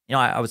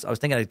 I was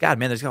thinking, God,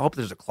 man, I hope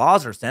there's a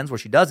clause in her sentence where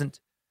she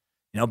doesn't.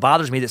 It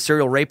bothers me that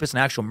serial rapists and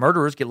actual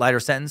murderers get lighter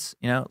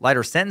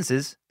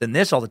sentences than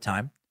this all the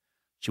time.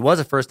 She was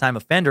a first-time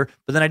offender,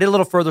 but then I did a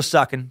little further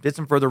sucking, did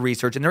some further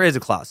research, and there is a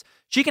clause.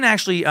 She can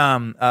actually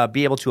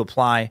be able to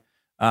apply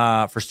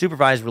for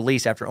supervised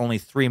release after only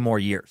 3 more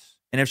years.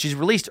 And if she's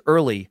released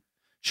early,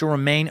 she'll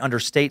remain under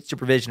state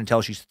supervision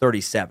until she's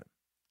 37.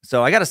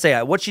 So I got to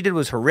say, what she did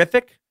was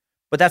horrific,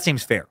 but that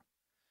seems fair.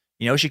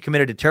 She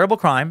committed a terrible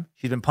crime.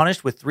 She's been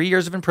punished with 3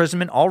 years of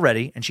imprisonment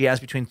already, and she has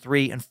between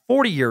 3 and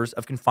 40 years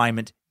of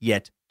confinement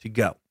yet to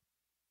go.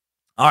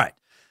 All right.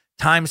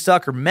 Time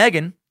sucker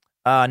Megan,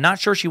 not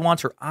sure she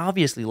wants her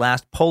obviously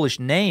last Polish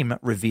name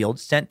revealed,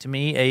 sent to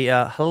me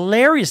a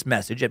hilarious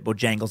message at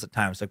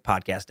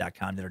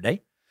bojangles@timesuckpodcast.com the other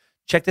day.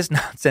 Check this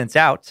nonsense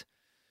out.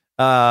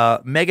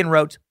 Megan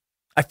wrote,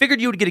 I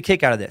figured you would get a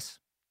kick out of this.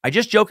 I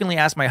just jokingly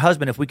asked my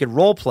husband if we could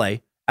role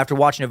play after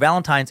watching a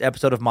Valentine's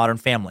episode of Modern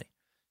Family.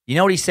 You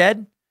know what he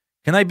said?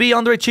 Can I be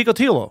Andre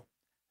Chikatilo?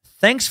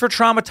 Thanks for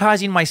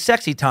traumatizing my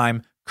sexy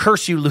time.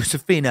 Curse you,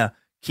 Lucifina.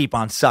 Keep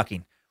on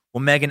sucking.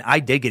 Well, Megan,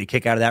 I did get a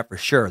kick out of that for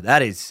sure.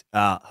 That is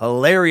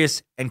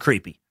hilarious and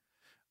creepy.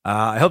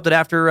 I hope that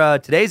after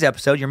today's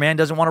episode, your man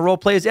doesn't want to role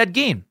play as Ed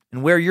Gein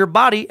and wear your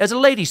body as a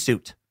lady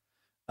suit.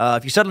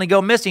 If you suddenly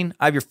go missing,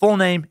 I have your full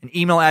name and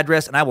email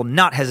address, and I will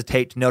not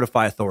hesitate to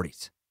notify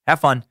authorities. Have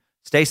fun.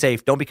 Stay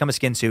safe. Don't become a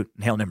skin suit.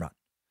 And hail Nimrod.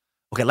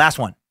 Okay, last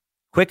one.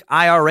 Quick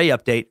IRA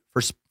update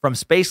from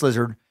Space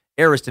Lizard,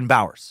 Ariston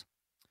Bowers.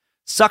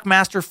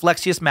 Suckmaster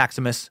Flexius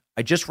Maximus,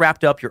 I just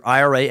wrapped up your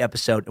IRA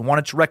episode and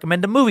wanted to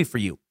recommend a movie for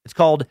you. It's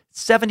called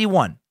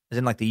 71, as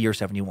in like the year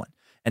 71.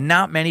 And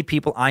not many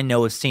people I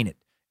know have seen it.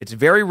 It's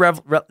very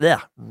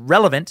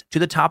relevant to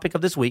the topic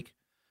of this week.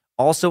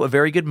 Also a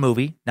very good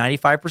movie,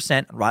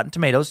 95% Rotten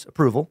Tomatoes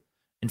approval.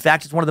 In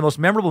fact, it's one of the most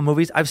memorable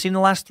movies I've seen in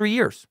the last 3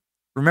 years.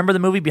 Remember the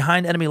movie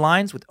Behind Enemy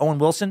Lines with Owen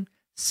Wilson?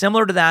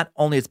 Similar to that,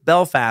 only it's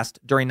Belfast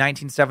during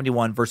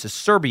 1971 versus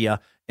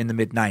Serbia in the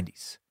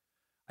mid-90s.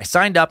 I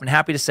signed up and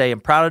happy to say I'm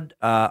proud.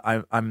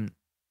 I'm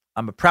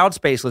a proud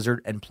space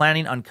lizard and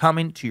planning on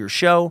coming to your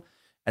show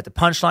at the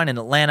Punchline in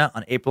Atlanta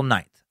on April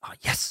 9th. Oh,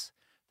 yes.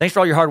 Thanks for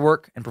all your hard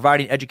work and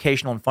providing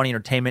educational and funny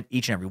entertainment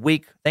each and every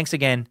week. Thanks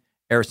again,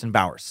 Ariston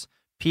Bowers.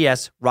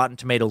 P.S. Rotten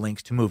Tomato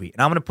links to movie.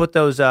 And I'm going to put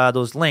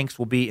those links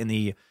will be in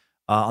the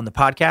on the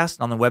podcast,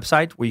 on the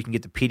website, where you can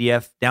get the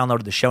PDF download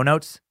of the show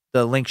notes.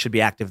 The link should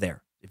be active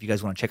there. if you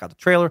guys want to check out the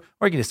trailer,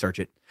 or you can just search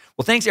it.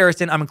 Well, thanks,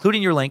 Ariston. I'm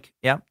including your link,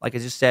 like I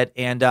just said.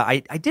 And I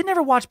did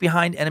never watch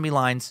Behind Enemy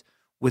Lines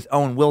with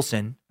Owen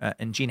Wilson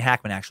and Gene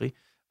Hackman, actually.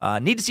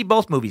 Need to see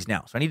both movies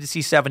now, so I need to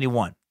see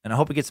 71, and I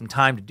hope I get some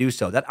time to do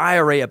so. That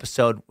IRA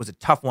episode was a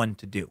tough one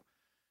to do.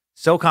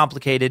 So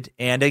complicated,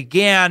 and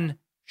again,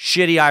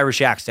 shitty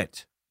Irish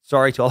accent.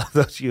 Sorry to all of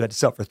those of you who had to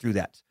suffer through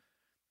that.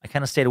 I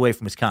kind of stayed away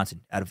from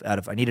Wisconsin out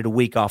of I needed a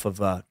week off of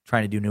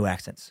trying to do new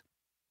accents.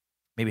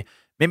 Maybe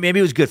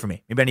it was good for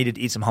me. Maybe I needed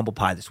to eat some humble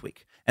pie this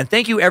week. And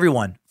thank you,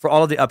 everyone, for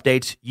all of the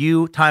updates.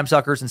 You, Time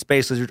Suckers, and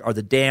Space Lizards are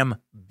the damn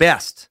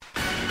best.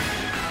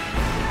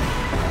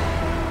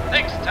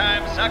 Thanks,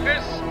 Time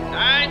Suckers.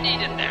 I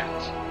needed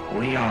that.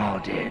 We all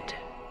did.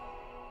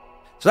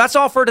 So that's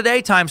all for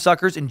today, Time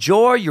Suckers.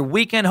 Enjoy your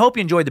weekend. Hope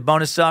you enjoyed the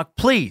bonus suck.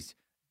 Please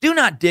do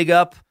not dig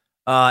up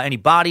any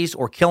bodies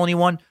or kill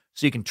anyone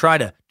so you can try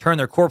to turn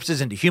their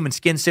corpses into human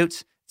skin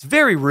suits. It's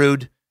very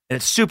rude, and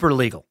it's super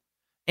illegal.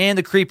 And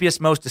the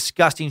creepiest, most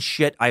disgusting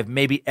shit I've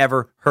maybe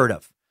ever heard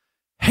of.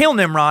 Hail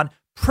Nimrod.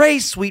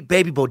 Praise sweet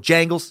baby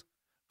Bojangles.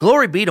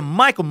 Glory be to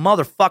Michael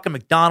motherfucking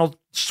McDonald,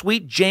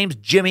 sweet James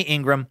Jimmy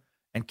Ingram,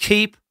 and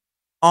keep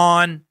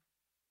on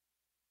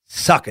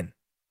sucking.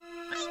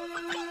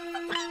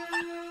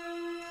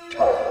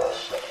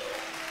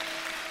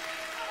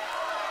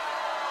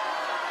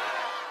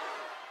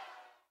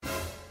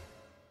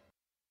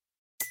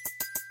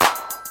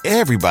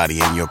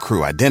 Everybody in your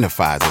crew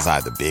identifies as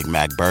either Big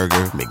Mac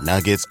Burger,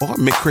 McNuggets, or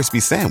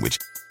McCrispy Sandwich.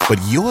 But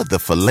you're the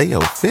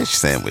Filet-O-Fish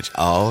Sandwich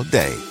all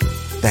day.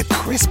 That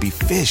crispy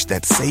fish,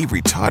 that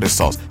savory tartar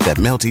sauce, that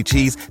melty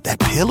cheese, that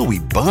pillowy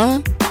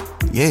bun.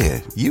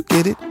 Yeah, you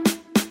get it.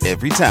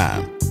 Every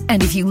time.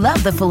 And if you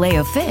love the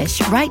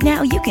Filet-O-Fish, right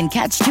now you can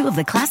catch two of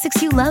the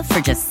classics you love for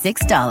just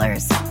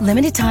 $6.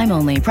 Limited time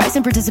only. Price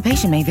and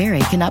participation may vary.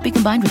 Cannot be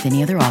combined with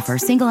any other offer.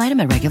 Single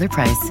item at regular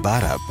price.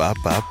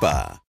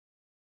 Ba-da-ba-ba-ba.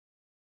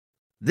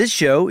 This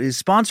show is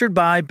sponsored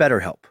by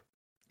BetterHelp.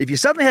 If you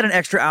suddenly had an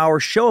extra hour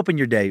show up in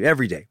your day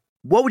every day,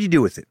 what would you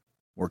do with it?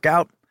 Work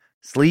out,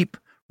 sleep,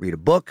 read a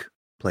book,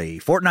 play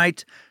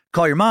Fortnite,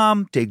 call your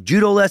mom, take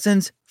judo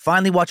lessons,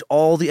 finally watch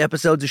all the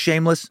episodes of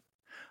Shameless?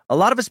 A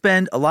lot of us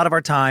spend a lot of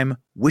our time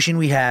wishing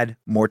we had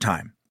more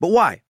time. But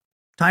why?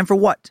 Time for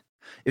what?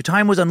 If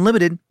time was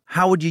unlimited,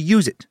 how would you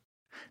use it?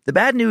 The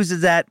bad news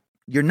is that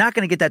you're not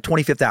going to get that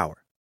 25th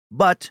hour.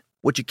 But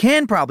what you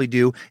can probably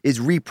do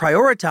is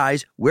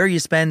reprioritize where you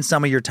spend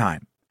some of your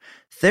time.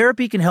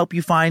 Therapy can help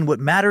you find what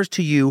matters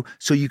to you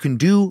so you can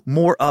do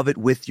more of it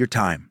with your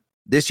time.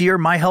 This year,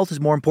 my health is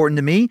more important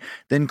to me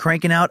than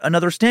cranking out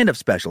another stand-up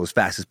special as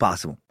fast as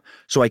possible.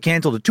 So I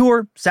canceled a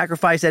tour,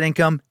 sacrificed that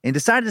income, and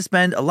decided to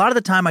spend a lot of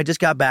the time I just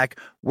got back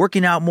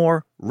working out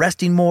more,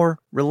 resting more,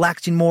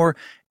 relaxing more,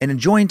 and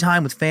enjoying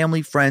time with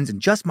family, friends, and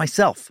just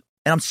myself.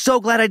 And I'm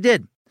so glad I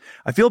did.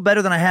 I feel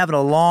better than I have in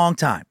a long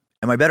time.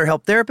 And my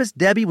BetterHelp therapist,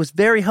 Debbie, was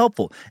very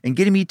helpful in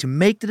getting me to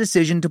make the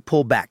decision to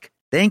pull back.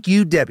 Thank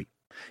you, Debbie.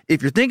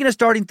 If you're thinking of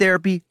starting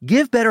therapy,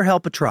 give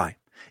BetterHelp a try.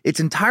 It's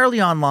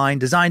entirely online,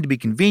 designed to be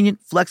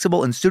convenient,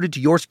 flexible, and suited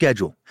to your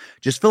schedule.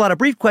 Just fill out a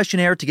brief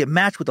questionnaire to get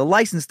matched with a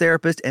licensed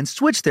therapist and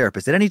switch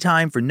therapists at any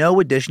time for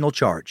no additional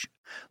charge.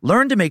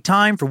 Learn to make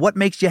time for what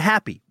makes you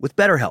happy with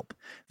BetterHelp.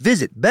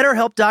 Visit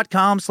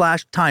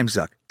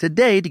BetterHelp.com/timesuck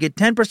today to get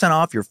 10%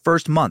 off your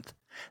first month.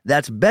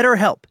 That's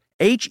BetterHelp,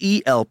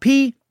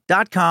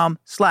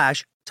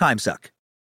 HELP.com/timesuck.